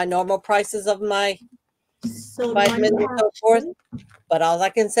higher than my normal prices of my vitamins and so forth. But all I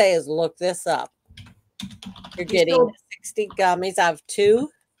can say is look this up. You're getting 60 gummies. I have 2.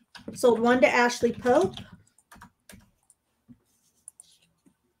 Sold one to Ashley Pope.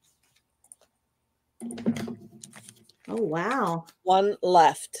 Oh, wow. 1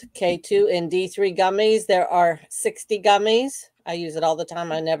 left. K2 and D3 gummies. There are 60 gummies. I use it all the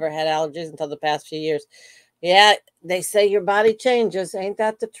time. I never had allergies until the past few years. Yeah, they say your body changes. Ain't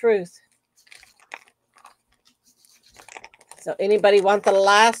that the truth? So anybody want the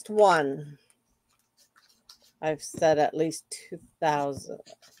last one? I've said at least 2,000.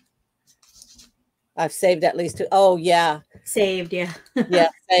 I've saved at least 2. Oh, yeah. Saved, yeah. Yeah,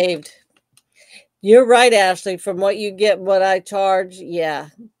 saved. You're right, Ashley. From what you get, what I charge, yeah.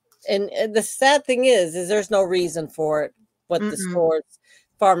 And the sad thing is there's no reason for it. What the stores,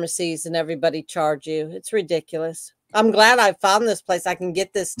 pharmacies, and everybody charge you. It's ridiculous. I'm glad I found this place. I can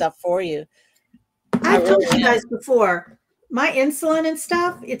get this stuff for you. I've told you guys before. My insulin and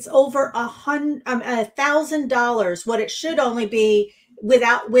stuff, it's over $1,000. What it should only be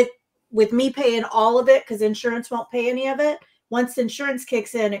with me paying all of it because insurance won't pay any of it. Once insurance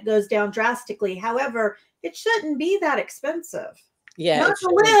kicks in, it goes down drastically. However, it shouldn't be that expensive. Yeah, not to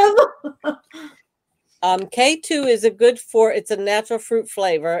live. K2 is it's a natural fruit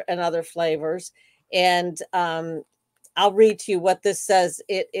flavor and other flavors. And I'll read to you what this says.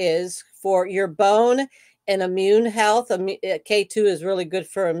 It is for your bone and immune health. K2 is really good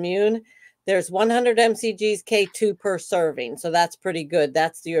for immune. There's 100 mcg's K2 per serving. So that's pretty good.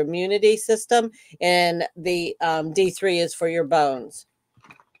 That's your immunity system. And the D3 is for your bones.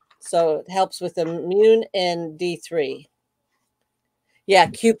 So it helps with immune and D3.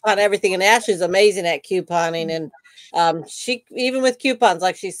 Yeah, coupon everything. And Ashley's amazing at couponing. And she, even with coupons,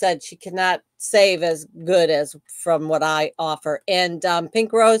 like she said, she cannot save as good as from what I offer. And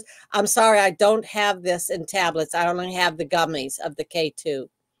Pink Rose, I'm sorry, I don't have this in tablets. I only have the gummies of the K2.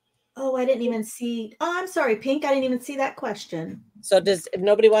 Oh, I didn't even see. Oh, I'm sorry, Pink. I didn't even see that question. So if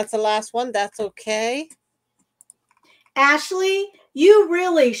nobody wants the last one, that's okay. Ashley, you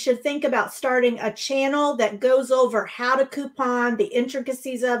really should think about starting a channel that goes over how to coupon, the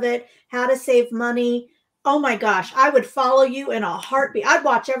intricacies of it, how to save money. Oh my gosh, I would follow you in a heartbeat. I'd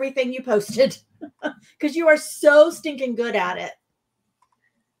watch everything you posted because you are so stinking good at it.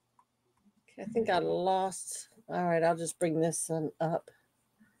 Okay, I think I lost. All right, I'll just bring this one up.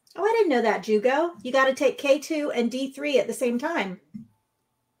 Oh, I didn't know that, Jugo. You got to take K2 and D3 at the same time.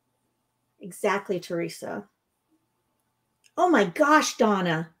 Exactly, Teresa. Oh my gosh,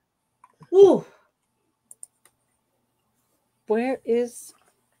 Donna. Ooh. Where is...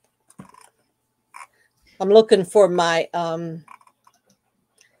 I'm looking for my,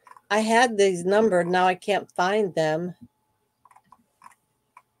 I had these numbered. Now I can't find them.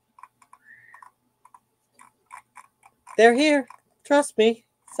 They're here. Trust me,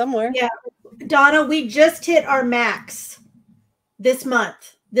 somewhere. Yeah. Donna, we just hit our max this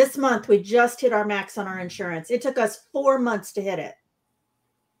month. This month, we just hit our max on our insurance. It took us 4 months to hit it.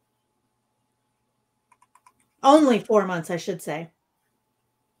 Only 4 months, I should say.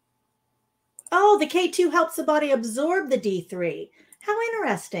 Oh, the K2 helps the body absorb the D3. How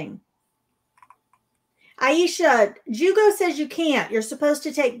interesting. Aisha, Jugo says you can't. You're supposed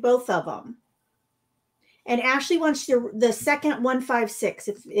to take both of them. And Ashley wants the second 156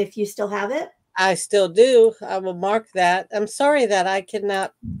 if you still have it. I still do. I will mark that. I'm sorry that I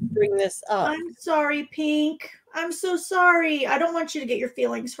cannot bring this up. I'm sorry, Pink. I'm so sorry. I don't want you to get your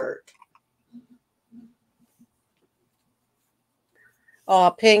feelings hurt.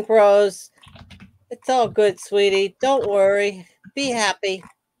 Oh, Pink Rose. It's all good, sweetie. Don't worry. Be happy.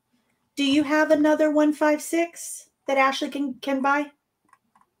 Do you have another 156 that Ashley can buy?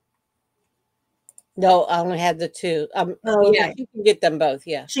 No, I only had the two. Okay. Yeah, you can get them both.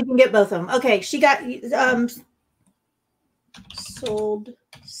 Yeah, she can get both of them. Okay, she got sold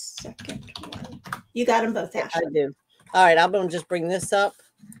second one. You got them both, Ashley. I do. All right, I'm gonna just bring this up,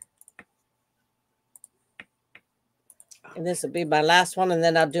 and this will be my last one, and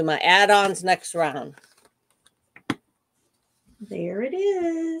then I'll do my add-ons next round. There it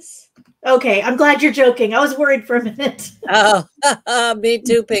is. Okay, I'm glad you're joking. I was worried for a minute. Oh, me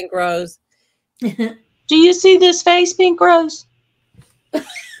too, Pink Rose. Do you see this face, Pink Rose?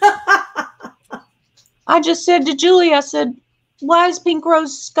 I just said to Julie, I said, why has Pink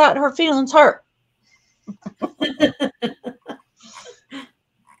Rose got her feelings hurt?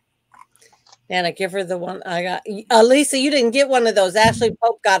 Anna, give her the one I got. Lisa, you didn't get one of those. Ashley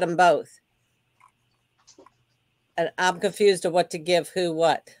Pope got them both. And I'm confused of what to give who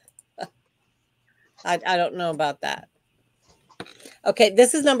what. I don't know about that. Okay,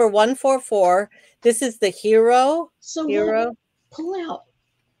 this is number 144. This is the hero. So hero. Pull out.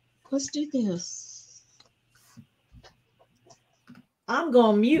 Let's do this. I'm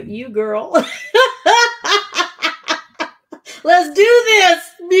going to mute you, girl. Let's do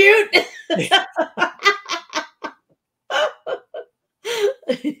this. Mute.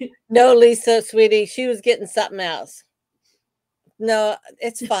 No, Lisa, sweetie, she was getting something else. No,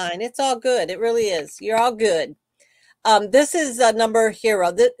 it's fine. It's all good. It really is. You're all good. This is number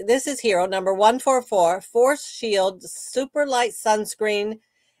hero. This is hero number 144. Force Shield Super Light Sunscreen,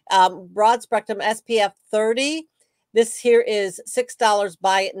 broad spectrum SPF 30. This here is $6.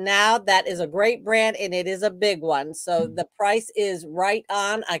 Buy it now. That is a great brand, and it is a big one. So the price is right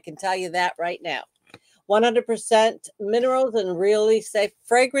on. I can tell you that right now. 100% minerals and really safe,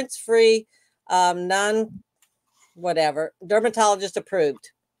 fragrance-free, whatever, dermatologist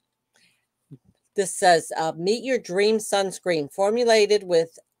approved. This says, meet your dream sunscreen formulated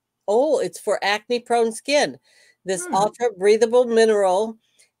with, it's for acne-prone skin. This ultra-breathable mineral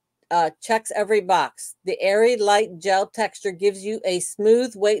checks every box. The airy light gel texture gives you a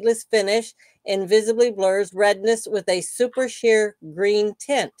smooth, weightless finish and visibly blurs redness with a super sheer green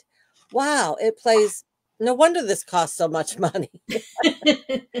tint. Wow, it plays. No wonder this costs so much money.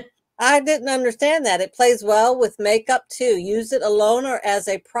 I didn't understand that. It plays well with makeup too. Use it alone or as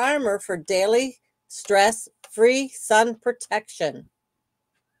a primer for daily stress-free sun protection.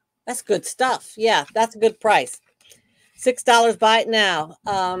 That's good stuff. Yeah, that's a good price. $6. Buy it now.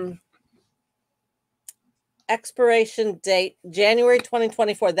 Expiration date, January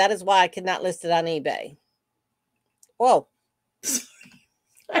 2024. That is why I cannot list it on eBay. Whoa.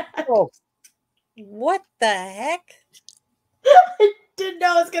 Whoa. What the heck? I didn't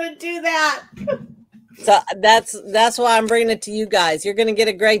know I was going to do that. So that's why I'm bringing it to you guys. You're going to get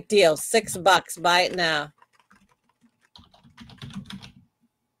a great deal. $6. Buy it now.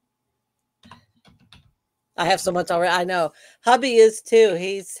 I have so much already. I know. Hubby is too.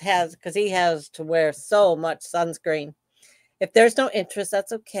 He has to wear so much sunscreen. If there's no interest,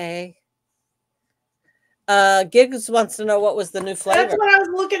 that's okay. Gigs wants to know what was the new flavor. That's what I was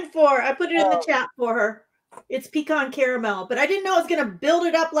looking for. I put it in the chat for her. It's pecan caramel, but I didn't know I was going to build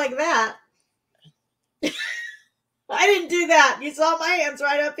it up like that. I didn't do that. You saw my hands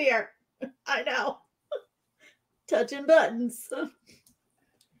right up here. I know. Touching buttons.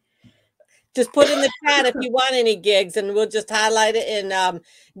 Just put in the chat if you want any gigs, and we'll just highlight it, and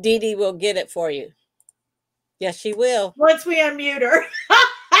DeeDee will get it for you. Yes, she will. Once we unmute her.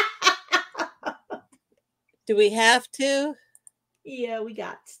 Do we have to? Yeah, we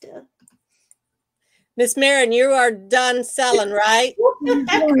got to. Miss Marion, you are done selling, right? I'm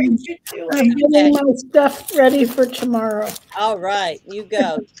getting my stuff ready for tomorrow. All right, you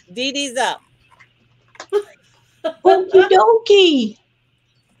go. DeeDee's up. Okie dokie.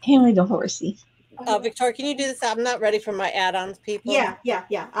 Hand me the horsey. Victoria, can you do this? I'm not ready for my add-ons, people. Yeah.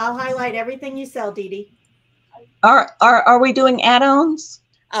 I'll highlight everything you sell, DeeDee. Are we doing add-ons?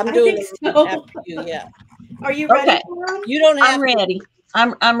 I'm doing think it so. after you, yeah. Are you ready Okay. for them? You don't have I'm ready.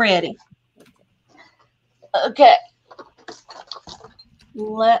 I'm ready. Okay.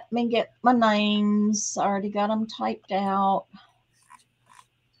 Let me get my names. I already got them typed out.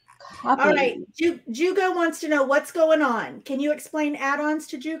 Copy. All right. Jugo wants to know what's going on. Can you explain add-ons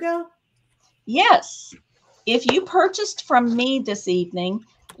to Jugo? Yes. If you purchased from me this evening,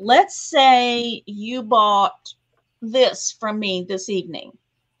 let's say you bought this from me this evening,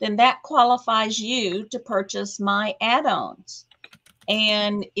 then that qualifies you to purchase my add-ons.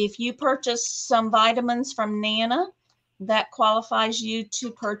 And if you purchase some vitamins from Nana, that qualifies you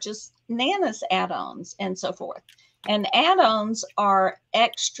to purchase Nana's add-ons and so forth. And add-ons are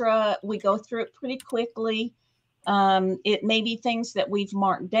extra. We go through it pretty quickly. It may be things that we've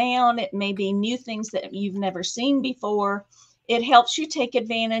marked down. It may be new things that you've never seen before. It helps you take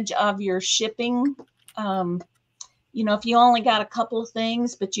advantage of your shipping. You know, if you only got a couple of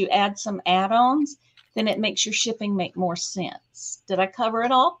things, but you add some add-ons, then it makes your shipping make more sense. Did I cover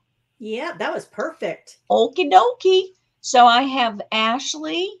it all? Yeah, that was perfect. Okie dokie. So I have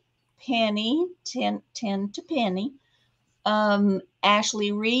Ashley, Penny, 10 to Penny,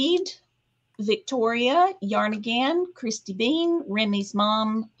 Ashley Reed, Victoria, Yarn Again, Christy Bean, Remy's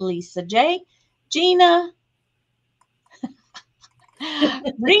mom, Lisa J, Gina,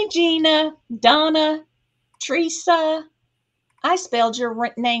 Regina, Donna, Teresa. I spelled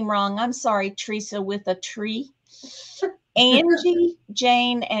your name wrong. I'm sorry, Teresa with a tree. Angie,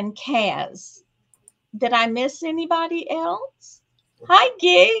 Jane, and Kaz. Did I miss anybody else? Hi,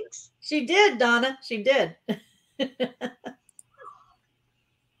 Gigs. She did, Donna. She did.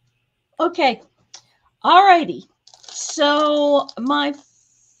 Okay. All righty. So my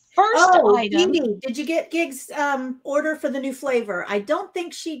first item. DeeDee, did you get Gig's order for the new flavor? I don't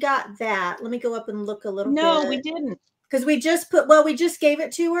think she got that. Let me go up and look a little bit. No, we didn't. Because we just gave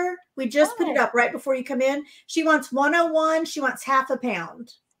it to her. We just put it up right before you come in. She wants 101. She wants half a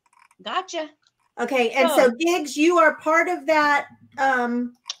pound. Gotcha. Okay. And so Gigs, you are part of that. Let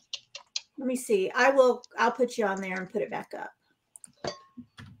me see. I'll put you on there and put it back up.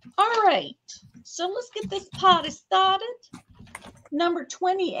 All right. So let's get this party started. Number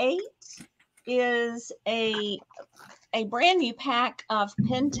 28 is a brand new pack of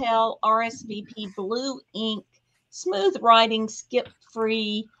Pentel RSVP blue ink, smooth writing,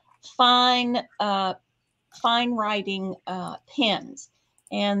 skip-free, fine writing pens.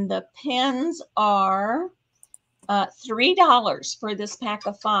 And the pens are $3 for this pack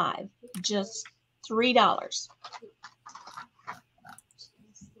of 5. Just $3.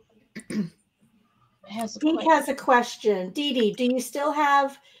 Tink has a question. DeeDee, do you still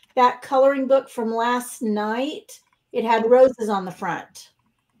have that coloring book from last night? It had roses on the front.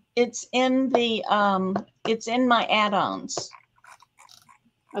 It's in the it's in my add-ons.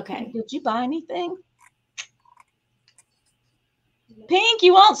 Okay. Did you buy anything? Pink,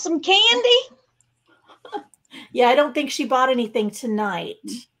 you want some candy? Yeah, I don't think she bought anything tonight.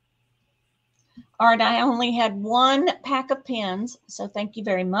 All right, I only had 1 pack of pens, so thank you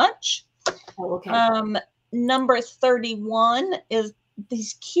very much. Oh, okay. Number 31 is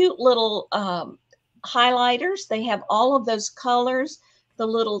these cute little highlighters. They have all of those colors. The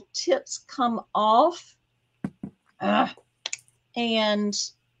little tips come off. And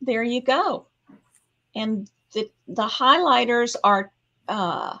there you go. And the highlighters are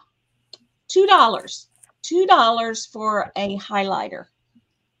 $2. $2 for a highlighter.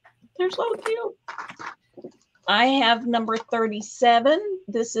 They're so cute. I have number 37.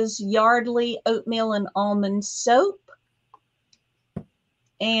 This is Yardley Oatmeal and Almond Soap.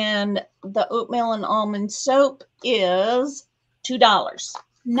 And the oatmeal and almond soap is $2.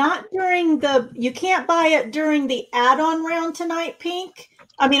 Not during you can't buy it during the add-on round tonight, Pink.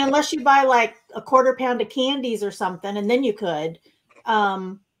 I mean, unless you buy like a quarter pound of candies or something, and then you could.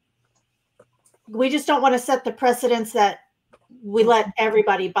 We just don't want to set the precedence that we let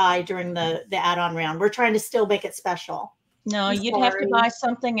everybody buy during the add-on round. We're trying to still make it special. No, you'd have to buy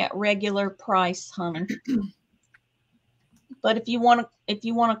something at regular price, honey. But if you want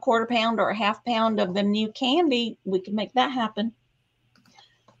a quarter pound or a half pound of the new candy, we can make that happen.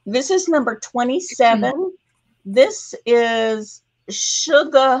 This is number 27. This is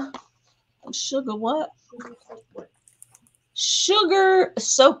sugar what? Sugar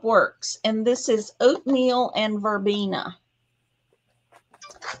Soap Works, and this is oatmeal and verbena.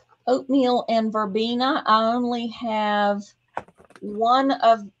 Oatmeal and verbena. I only have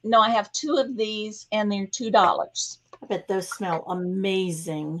I have 2 of these, and they're $2. I bet those smell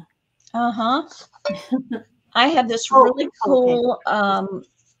amazing. Uh-huh. I have this really cool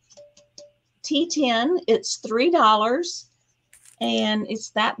T10. It's $3, and it's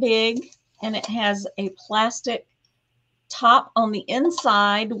that big, and it has a plastic top on the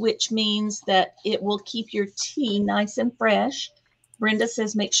inside, which means that it will keep your tea nice and fresh. Brenda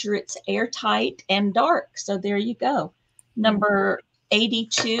says make sure it's airtight and dark. So there you go. Number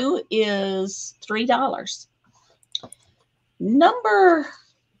 82 is $3. Number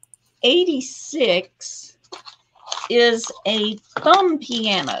 86 is a thumb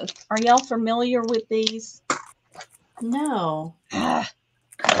piano. Are y'all familiar with these? No. I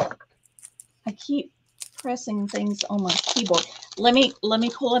keep pressing things on my keyboard. Let me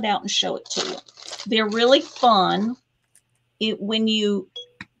pull it out and show it to you. They're really fun. When you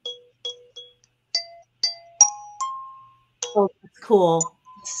that's cool.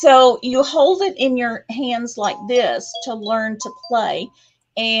 So you hold it in your hands like this to learn to play,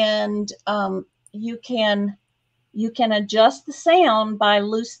 and you can adjust the sound by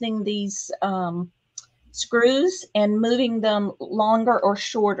loosening these screws and moving them longer or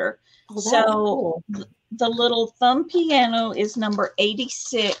shorter. Oh, that's so cool. The little thumb piano is number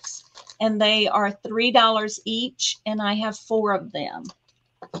 86, and they are $3 each, and I have 4 of them.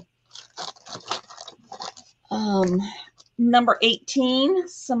 Number 18,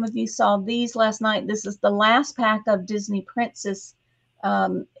 some of you saw these last night. This is the last pack of Disney Princess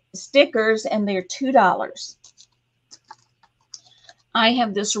stickers, and they're $2. I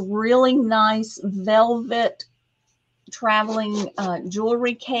have this really nice velvet traveling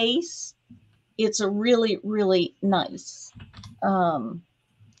jewelry case. It's a really, really nice.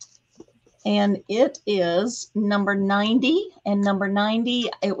 And it is number 90. And number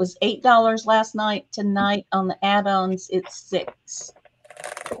 90, it was $8 last night. Tonight on the add-ons, it's $6.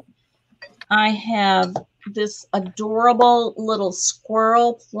 I have this adorable little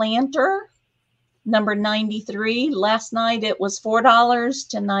squirrel planter, number 93. Last night it was $4.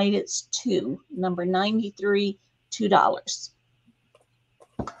 Tonight it's $2. Number 93, $2.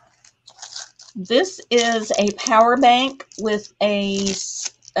 This is a power bank with a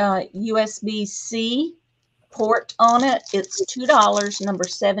USB-C port on it. It's $2, number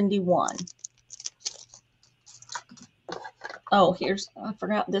 71. Oh, I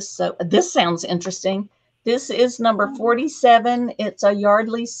forgot this. So this sounds interesting. This is number 47. It's a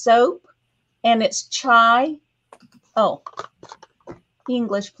Yardley soap, and it's chai. Oh,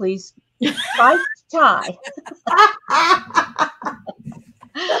 English, please. Chai.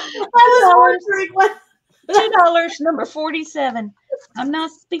 $2, number 47. I'm not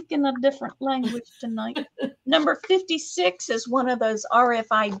speaking a different language tonight. Number 56 is one of those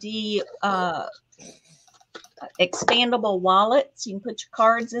RFID expandable wallets. You can put your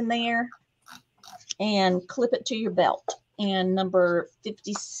cards in there and clip it to your belt. And number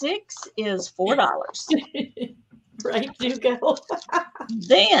 56 is $4. Right, you go.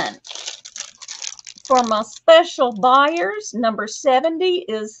 Then, for my special buyers, number 70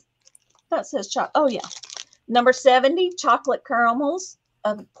 is, that says chocolate. Oh, yeah. Number 70, chocolate caramels,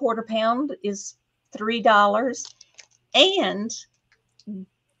 a quarter pound is $3. And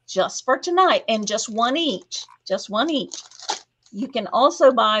just for tonight, and just one each, you can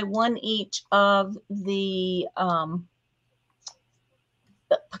also buy one each of the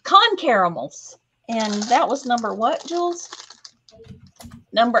pecan caramels. And that was number what, Jules?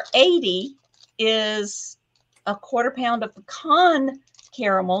 Number 80 is a quarter pound of pecan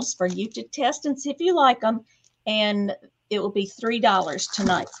caramels for you to test and see if you like them. And it will be $3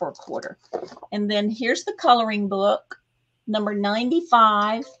 tonight for a quarter. And then here's the coloring book, number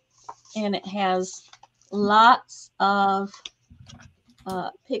 95. And it has lots of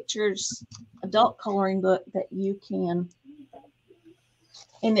pictures, adult coloring book that you can,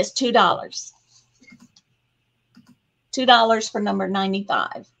 and it's $2. $2 for number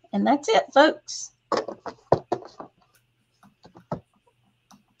 95. And that's it, folks.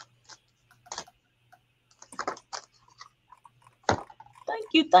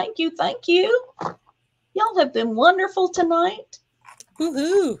 Thank you. Y'all have been wonderful tonight.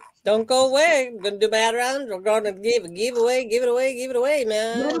 Woohoo. Don't go away. We're going to do bad rounds. We're going to give it away,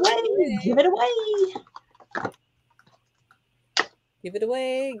 man. Give it away. Give it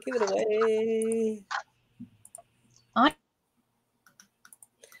away.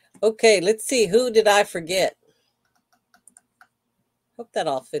 Okay, let's see. Who did I forget? Hope that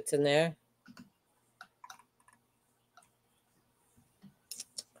all fits in there.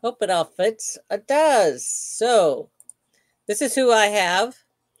 Hope it all fits. It does. So this is who I have.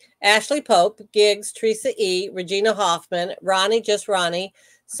 Ashley Pope, Giggs, Teresa E., Regina Hoffman, Ronnie, just Ronnie,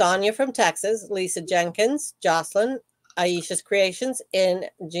 Sonia from Texas, Lisa Jenkins, Jocelyn, Aisha's Creations, and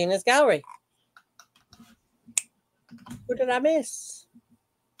Gina's Gallery. Who did I miss?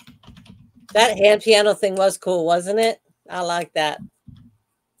 That hand piano thing was cool, wasn't it? I like that.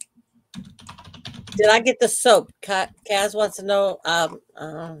 Did I get the soap? Kaz wants to know.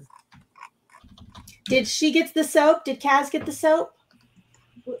 Did she get the soap? Did Kaz get the soap?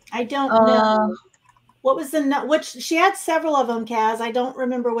 I don't know. What was which? She had several of them, Kaz. I don't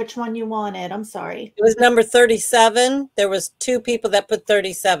remember which one you wanted. I'm sorry. It was number 37. There was 2 people that put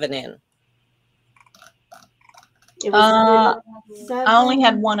 37 in. It was I only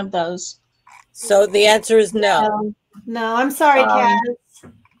had one of those. So the answer is no. No, I'm sorry, Kaz.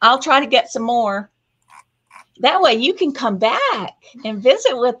 I'll try to get some more. That way you can come back and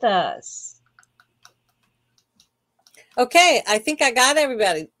visit with us. Okay, I think I got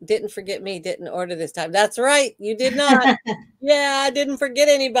everybody. Didn't forget me, didn't order this time. That's right, you did not. Yeah, I didn't forget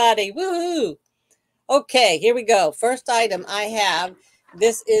anybody. Woohoo! Okay, here we go. First item I have,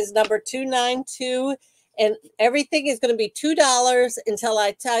 this is number 292, and everything is going to be $2 until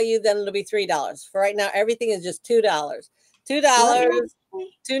I tell you, then it'll be $3. For right now, everything is just $2. $2,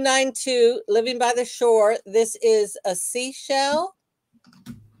 292, Living by the Shore. This is a seashell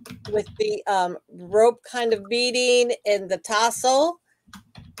with the rope kind of beading and the tassel,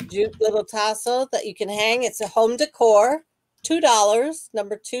 jute little tassel that you can hang. It's a home decor. $2,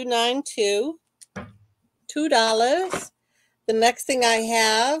 number 292. $2. The next thing I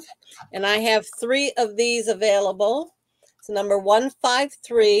have, and I have 3 of these available. It's number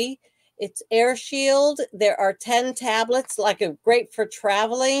 153. It's Air Shield. There are 10 tablets, like a great for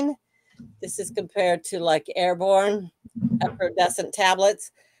traveling. This is compared to like airborne effervescent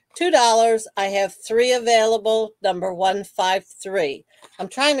tablets. $2. I have 3 available, number 153. I'm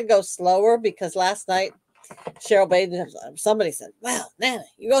trying to go slower because last night Cheryl Baden, somebody said, "Wow, Nana,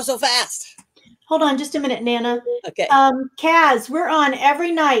 you go so fast." Hold on just a minute, Nana. Okay. Kaz, we're on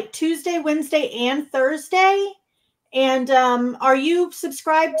every night, Tuesday, Wednesday, and Thursday. And are you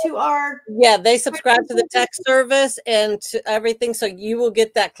subscribed to our? Yeah, they subscribe to the text service and to everything, so you will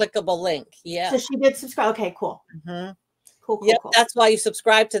get that clickable link. Yeah. So she did subscribe. Okay, cool. Mm-hmm. Cool, cool, yep, cool. that's why you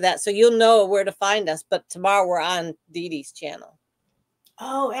subscribe to that, so you'll know where to find us. But tomorrow we're on DeeDee's channel.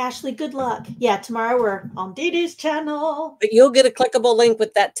 Oh, Ashley, good luck. Yeah, tomorrow we're on DeeDee's channel. But you'll get a clickable link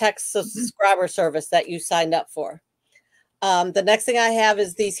with that text subscriber service that you signed up for. The next thing I have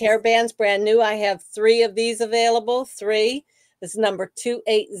is these hair bands, brand new. I have 3 of these available. 3. This is number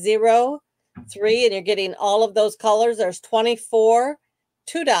 2803, and you're getting all of those colors. There's 24.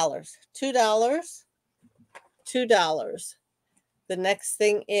 $2. $2. The next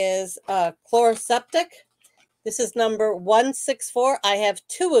thing is chloroseptic. This is number 164. I have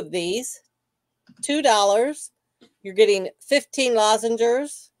 2 of these. $2. You're getting 15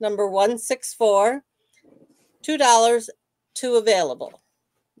 lozengers, number 164. $2, 2 available.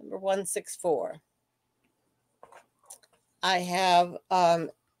 Number 164. I have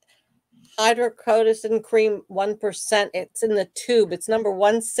hydrocortisone cream 1%. It's in the tube. It's number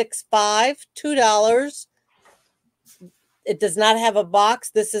 165. $2. It does not have a box.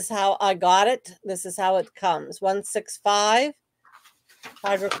 This is how I got it. This is how it comes. 165.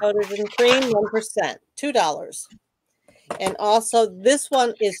 Hydrocortisone cream 1%. $2. And also this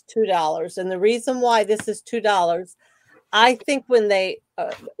one is $2. And the reason why this is $2, I think when they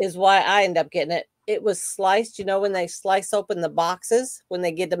is why I end up getting it. It was sliced, you know, when they slice open the boxes, when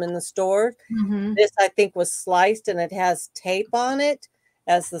they get them in the store. Mm-hmm. This I think was sliced and it has tape on it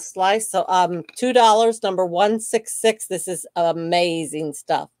as the slice. So $2, number 166. This is amazing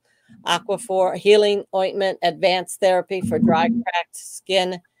stuff. Aquaphor healing ointment, advanced therapy for dry cracked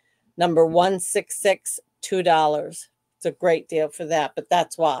skin, number 166. $2. It's a great deal for that, but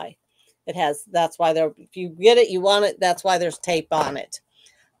that's why it has. That's why there. If you get it, you want it. That's why there's tape on it.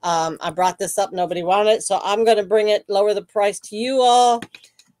 I brought this up. Nobody wanted it, so I'm going to bring it. Lower the price to you all.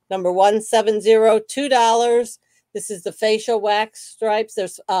 Number 170. $2. This is the facial wax stripes.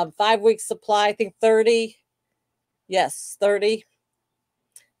 There's 5 weeks supply. I think 30. Yes, 30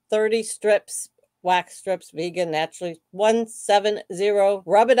 strips, wax strips, vegan, naturally. 170.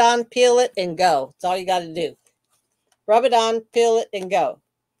 Rub it on, peel it, and go. That's all you got to do. Rub it on, peel it, and go.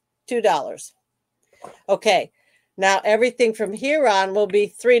 $2. Okay. Now everything from here on will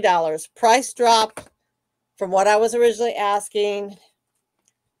be $3. Price drop from what I was originally asking.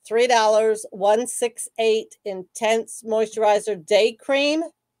 $3. 168 Intense Moisturizer Day Cream.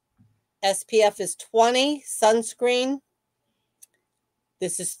 SPF is 20. Sunscreen.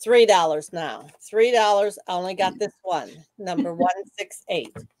 This is $3 now. $3. I only got this one. Number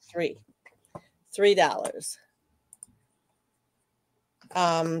 168. $3.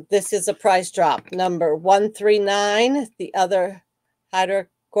 This is a price drop. Number 139. The other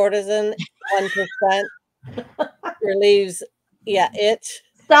hydrocortisone, 1%. Relieves, itch.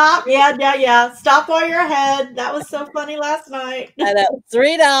 Stop. Yeah. Stop while you're ahead. That was so funny last night. I know.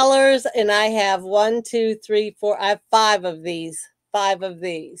 $3. And I have 1, 2, 3, 4. I have 5 of these. 5 of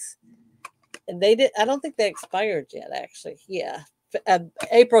these. And I don't think they expired yet, actually. Yeah.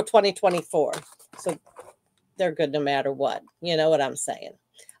 April 2024. So they're good no matter what. You know what I'm saying?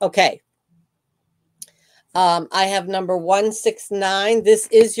 Okay. I have number 169. This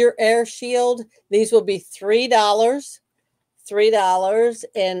is your air shield. These will be $3. $3.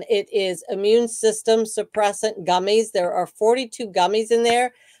 And it is immune system suppressant gummies. There are 42 gummies in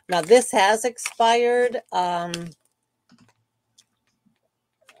there. Now, this has expired.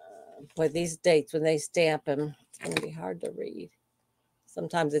 Boy, these dates, when they stamp them, it's going to be hard to read.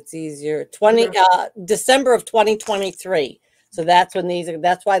 Sometimes it's easier. December of 2023. So that's when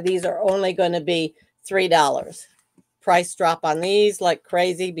that's why these are only going to be $3. Price drop on these like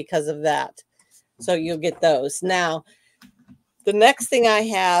crazy because of that. So you'll get those. Now, the next thing I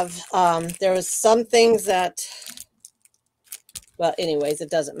have, there was some things that, well, anyways, it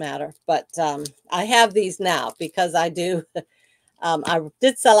doesn't matter. But I have these now because I do. I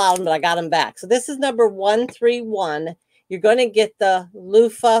did sell out them, but I got them back. So this is number 131. You're going to get the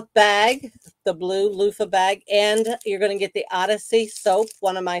loofah bag, the blue loofah bag, and you're going to get the Odyssey soap,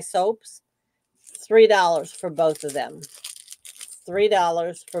 one of my soaps. $3 for both of them.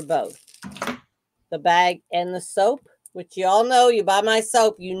 $3 for both. The bag and the soap, which you all know, you buy my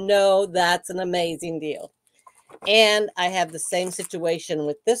soap, you know that's an amazing deal. And I have the same situation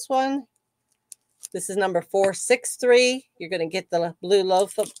with this one. This is number 463. You're going to get the blue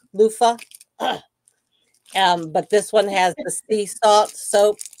loofah. But this one has the sea salt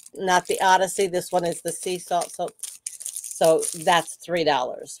soap, not the Odyssey. This one is the sea salt soap. So that's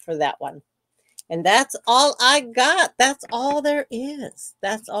 $3 for that one. And that's all I got. That's all there is.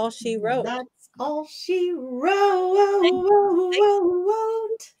 That's all she wrote. That's all she wrote.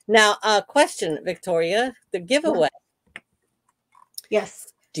 Now, question, Victoria, the giveaway. Yes.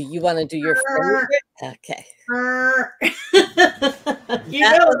 Do you want to do your favorite? Okay. You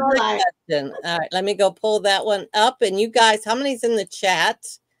know what question. All right, let me go pull that one up. And you guys, how many's in the chat?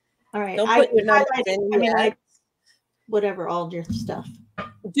 All right. Don't put your numbers in whatever, all your stuff.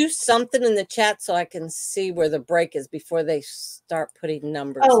 Do something in the chat so I can see where the break is before they start putting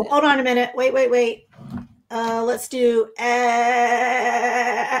numbers Oh, in. hold on a minute. Wait. Let's do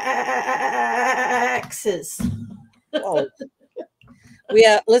X's. Oh.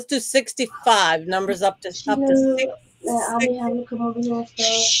 Let's do 65. Numbers up to 6.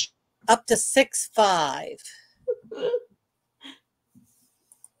 Up to 65.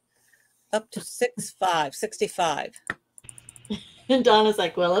 Up to 65. 65. And Donna's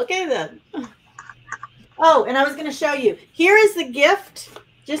like, well, okay then. Oh, and I was going to show you. Here is the gift.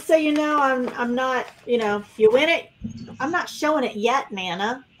 Just so you know, I'm not, if you win it, I'm not showing it yet,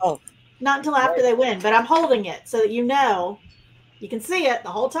 Nana. Oh. Not until after they win, but I'm holding it so that you know. You can see it the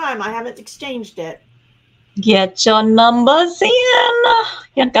whole time. I haven't exchanged it. Get your numbers in.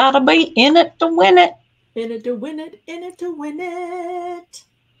 You gotta be in it to win it. In it to win it. In it to win it.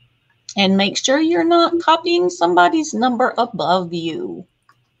 And make sure you're not copying somebody's number above you.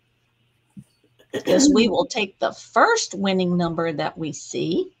 Because we will take the first winning number that we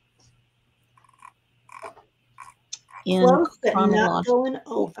see in chronological not going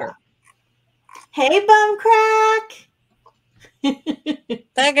over. Hey, Bum Crack.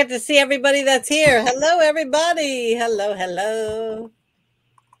 I get to see everybody that's here. Hello, everybody. Hello.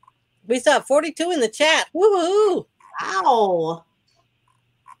 We saw 42 in the chat. Woohoo! Wow.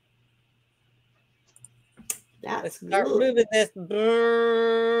 Let's start moving this.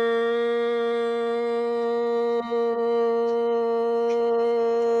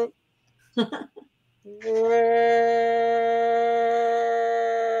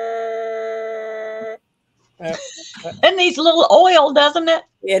 It needs a little oil, doesn't it?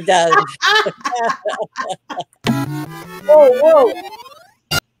 It does. Whoa.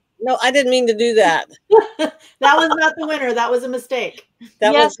 No, I didn't mean to do that. That was not the winner. That was a mistake.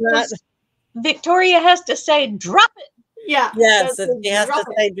 That was not. Victoria has to say, drop it. Yeah. Yes, she has to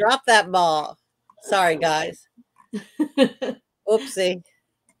say, drop that ball. Sorry, guys. Oopsie.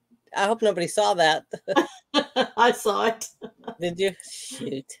 I hope nobody saw that. I saw it. Did you?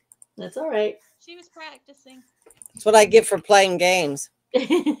 Shoot. That's all right. She was practicing. That's what I get for playing games.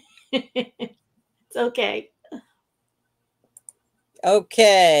 It's okay.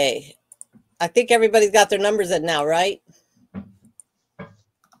 Okay. I think everybody's got their numbers in now, right?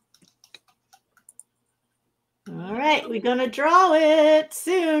 All right, we're going to draw it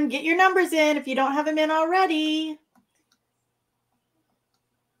soon. Get your numbers in if you don't have them in already.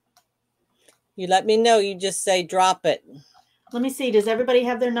 You let me know. You just say drop it. Let me see. Does everybody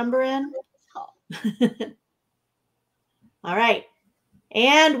have their number in? All right.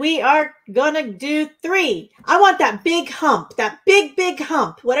 And we are going to do 3. I want that big hump, that big, big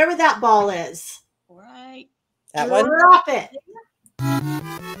hump, whatever that ball is. Right. That one? Drop it.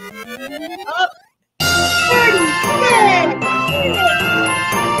 Up.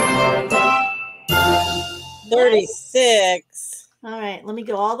 36. All right, let me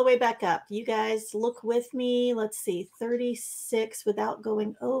go all the way back up. You guys look with me. Let's see, 36 without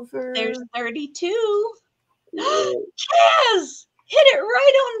going over. There's 32. Kaz! Hit it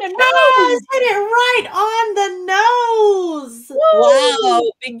right on the nose. Hit it right on the nose. Wow,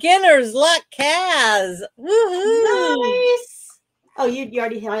 beginner's luck, Kaz. Woohoo! Nice. Oh, you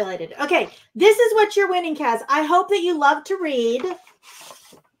already highlighted. Okay, this is what you're winning, Kaz. I hope that you love to read.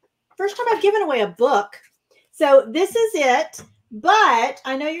 First time I've given away a book. So this is it. But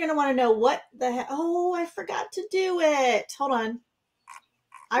I know you're going to want to know what the heck. Oh, I forgot to do it. Hold on.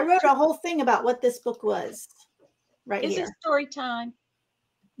 I wrote a whole thing about what this book was right here. Is it story time?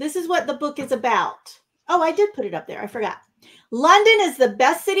 This is what the book is about. Oh, I did put it up there. I forgot. London is the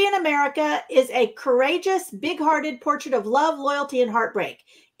best city in America is a courageous, big-hearted portrait of love, loyalty, and heartbreak.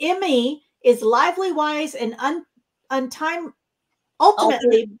 Emmy is lively, wise, and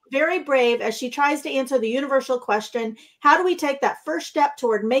ultimately very brave as she tries to answer the universal question, how do we take that first step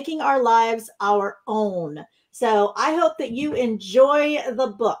toward making our lives our own? So I hope that you enjoy the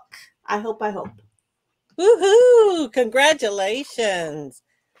book. I hope. Woohoo! Congratulations.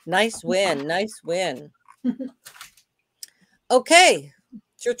 Nice win. Nice win. Okay.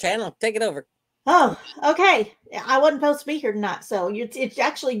 It's your channel. Take it over. Oh, okay. I wasn't supposed to be here tonight, so it's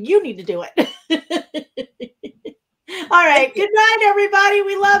actually you need to do it. All right. Good night, everybody.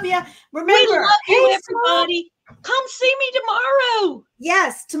 We love you. Remember, we love you, everybody. Come see me tomorrow.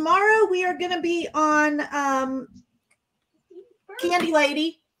 Yes, tomorrow we are going to be on Candy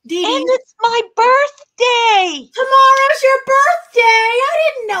Lady. DeeDee. And it's my birthday. Tomorrow's your birthday. I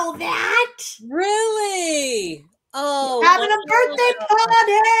didn't know that. Really? Oh. Having a birthday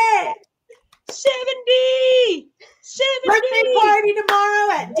party. 70. Birthday party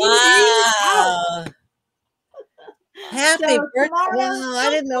tomorrow at DeeDee's house. Happy birthday. Wow, I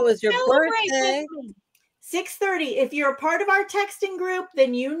didn't know it was your birthday. 6:30. If you're a part of our texting group,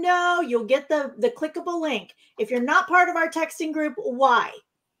 then you'll get the clickable link. If you're not part of our texting group, why?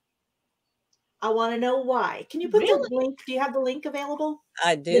 I want to know why. Can you put the link? Do you have the link available?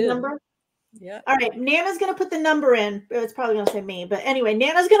 I do. The number? Yeah. All right. Nana's going to put the number in. It's probably going to say me. But anyway,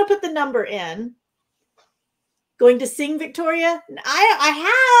 Nana's going to put the number in. Going to sing, Victoria? I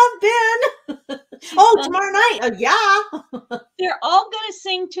have been. Oh, tomorrow night. Yeah. They're all going to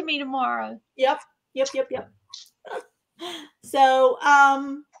sing to me tomorrow. Yep. So,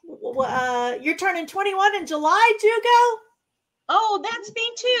 you're turning 21 in July, Jugo? Oh, that's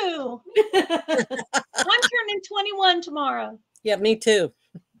me too. I'm turning 21 tomorrow. Yeah, me too.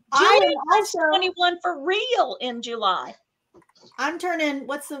 I'm also 21 for real in July. I'm turning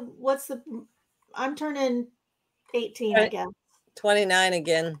I'm turning 18, I guess. 29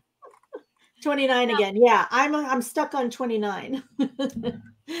 again. 29 again. Yeah, I'm stuck on 29. What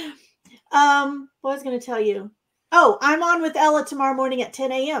I was going to tell you. Oh, I'm on with Ella tomorrow morning at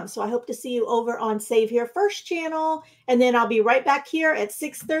 10 a.m. So I hope to see you over on Save Here First channel. And then I'll be right back here at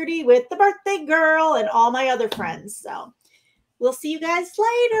 6:30 with the birthday girl and all my other friends. So we'll see you guys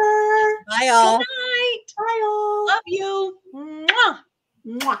later. Bye, all. Good night. Bye, all. Love you. Mwah.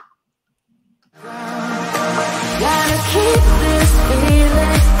 Mwah. Gotta keep this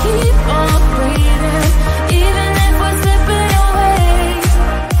feeling, keep on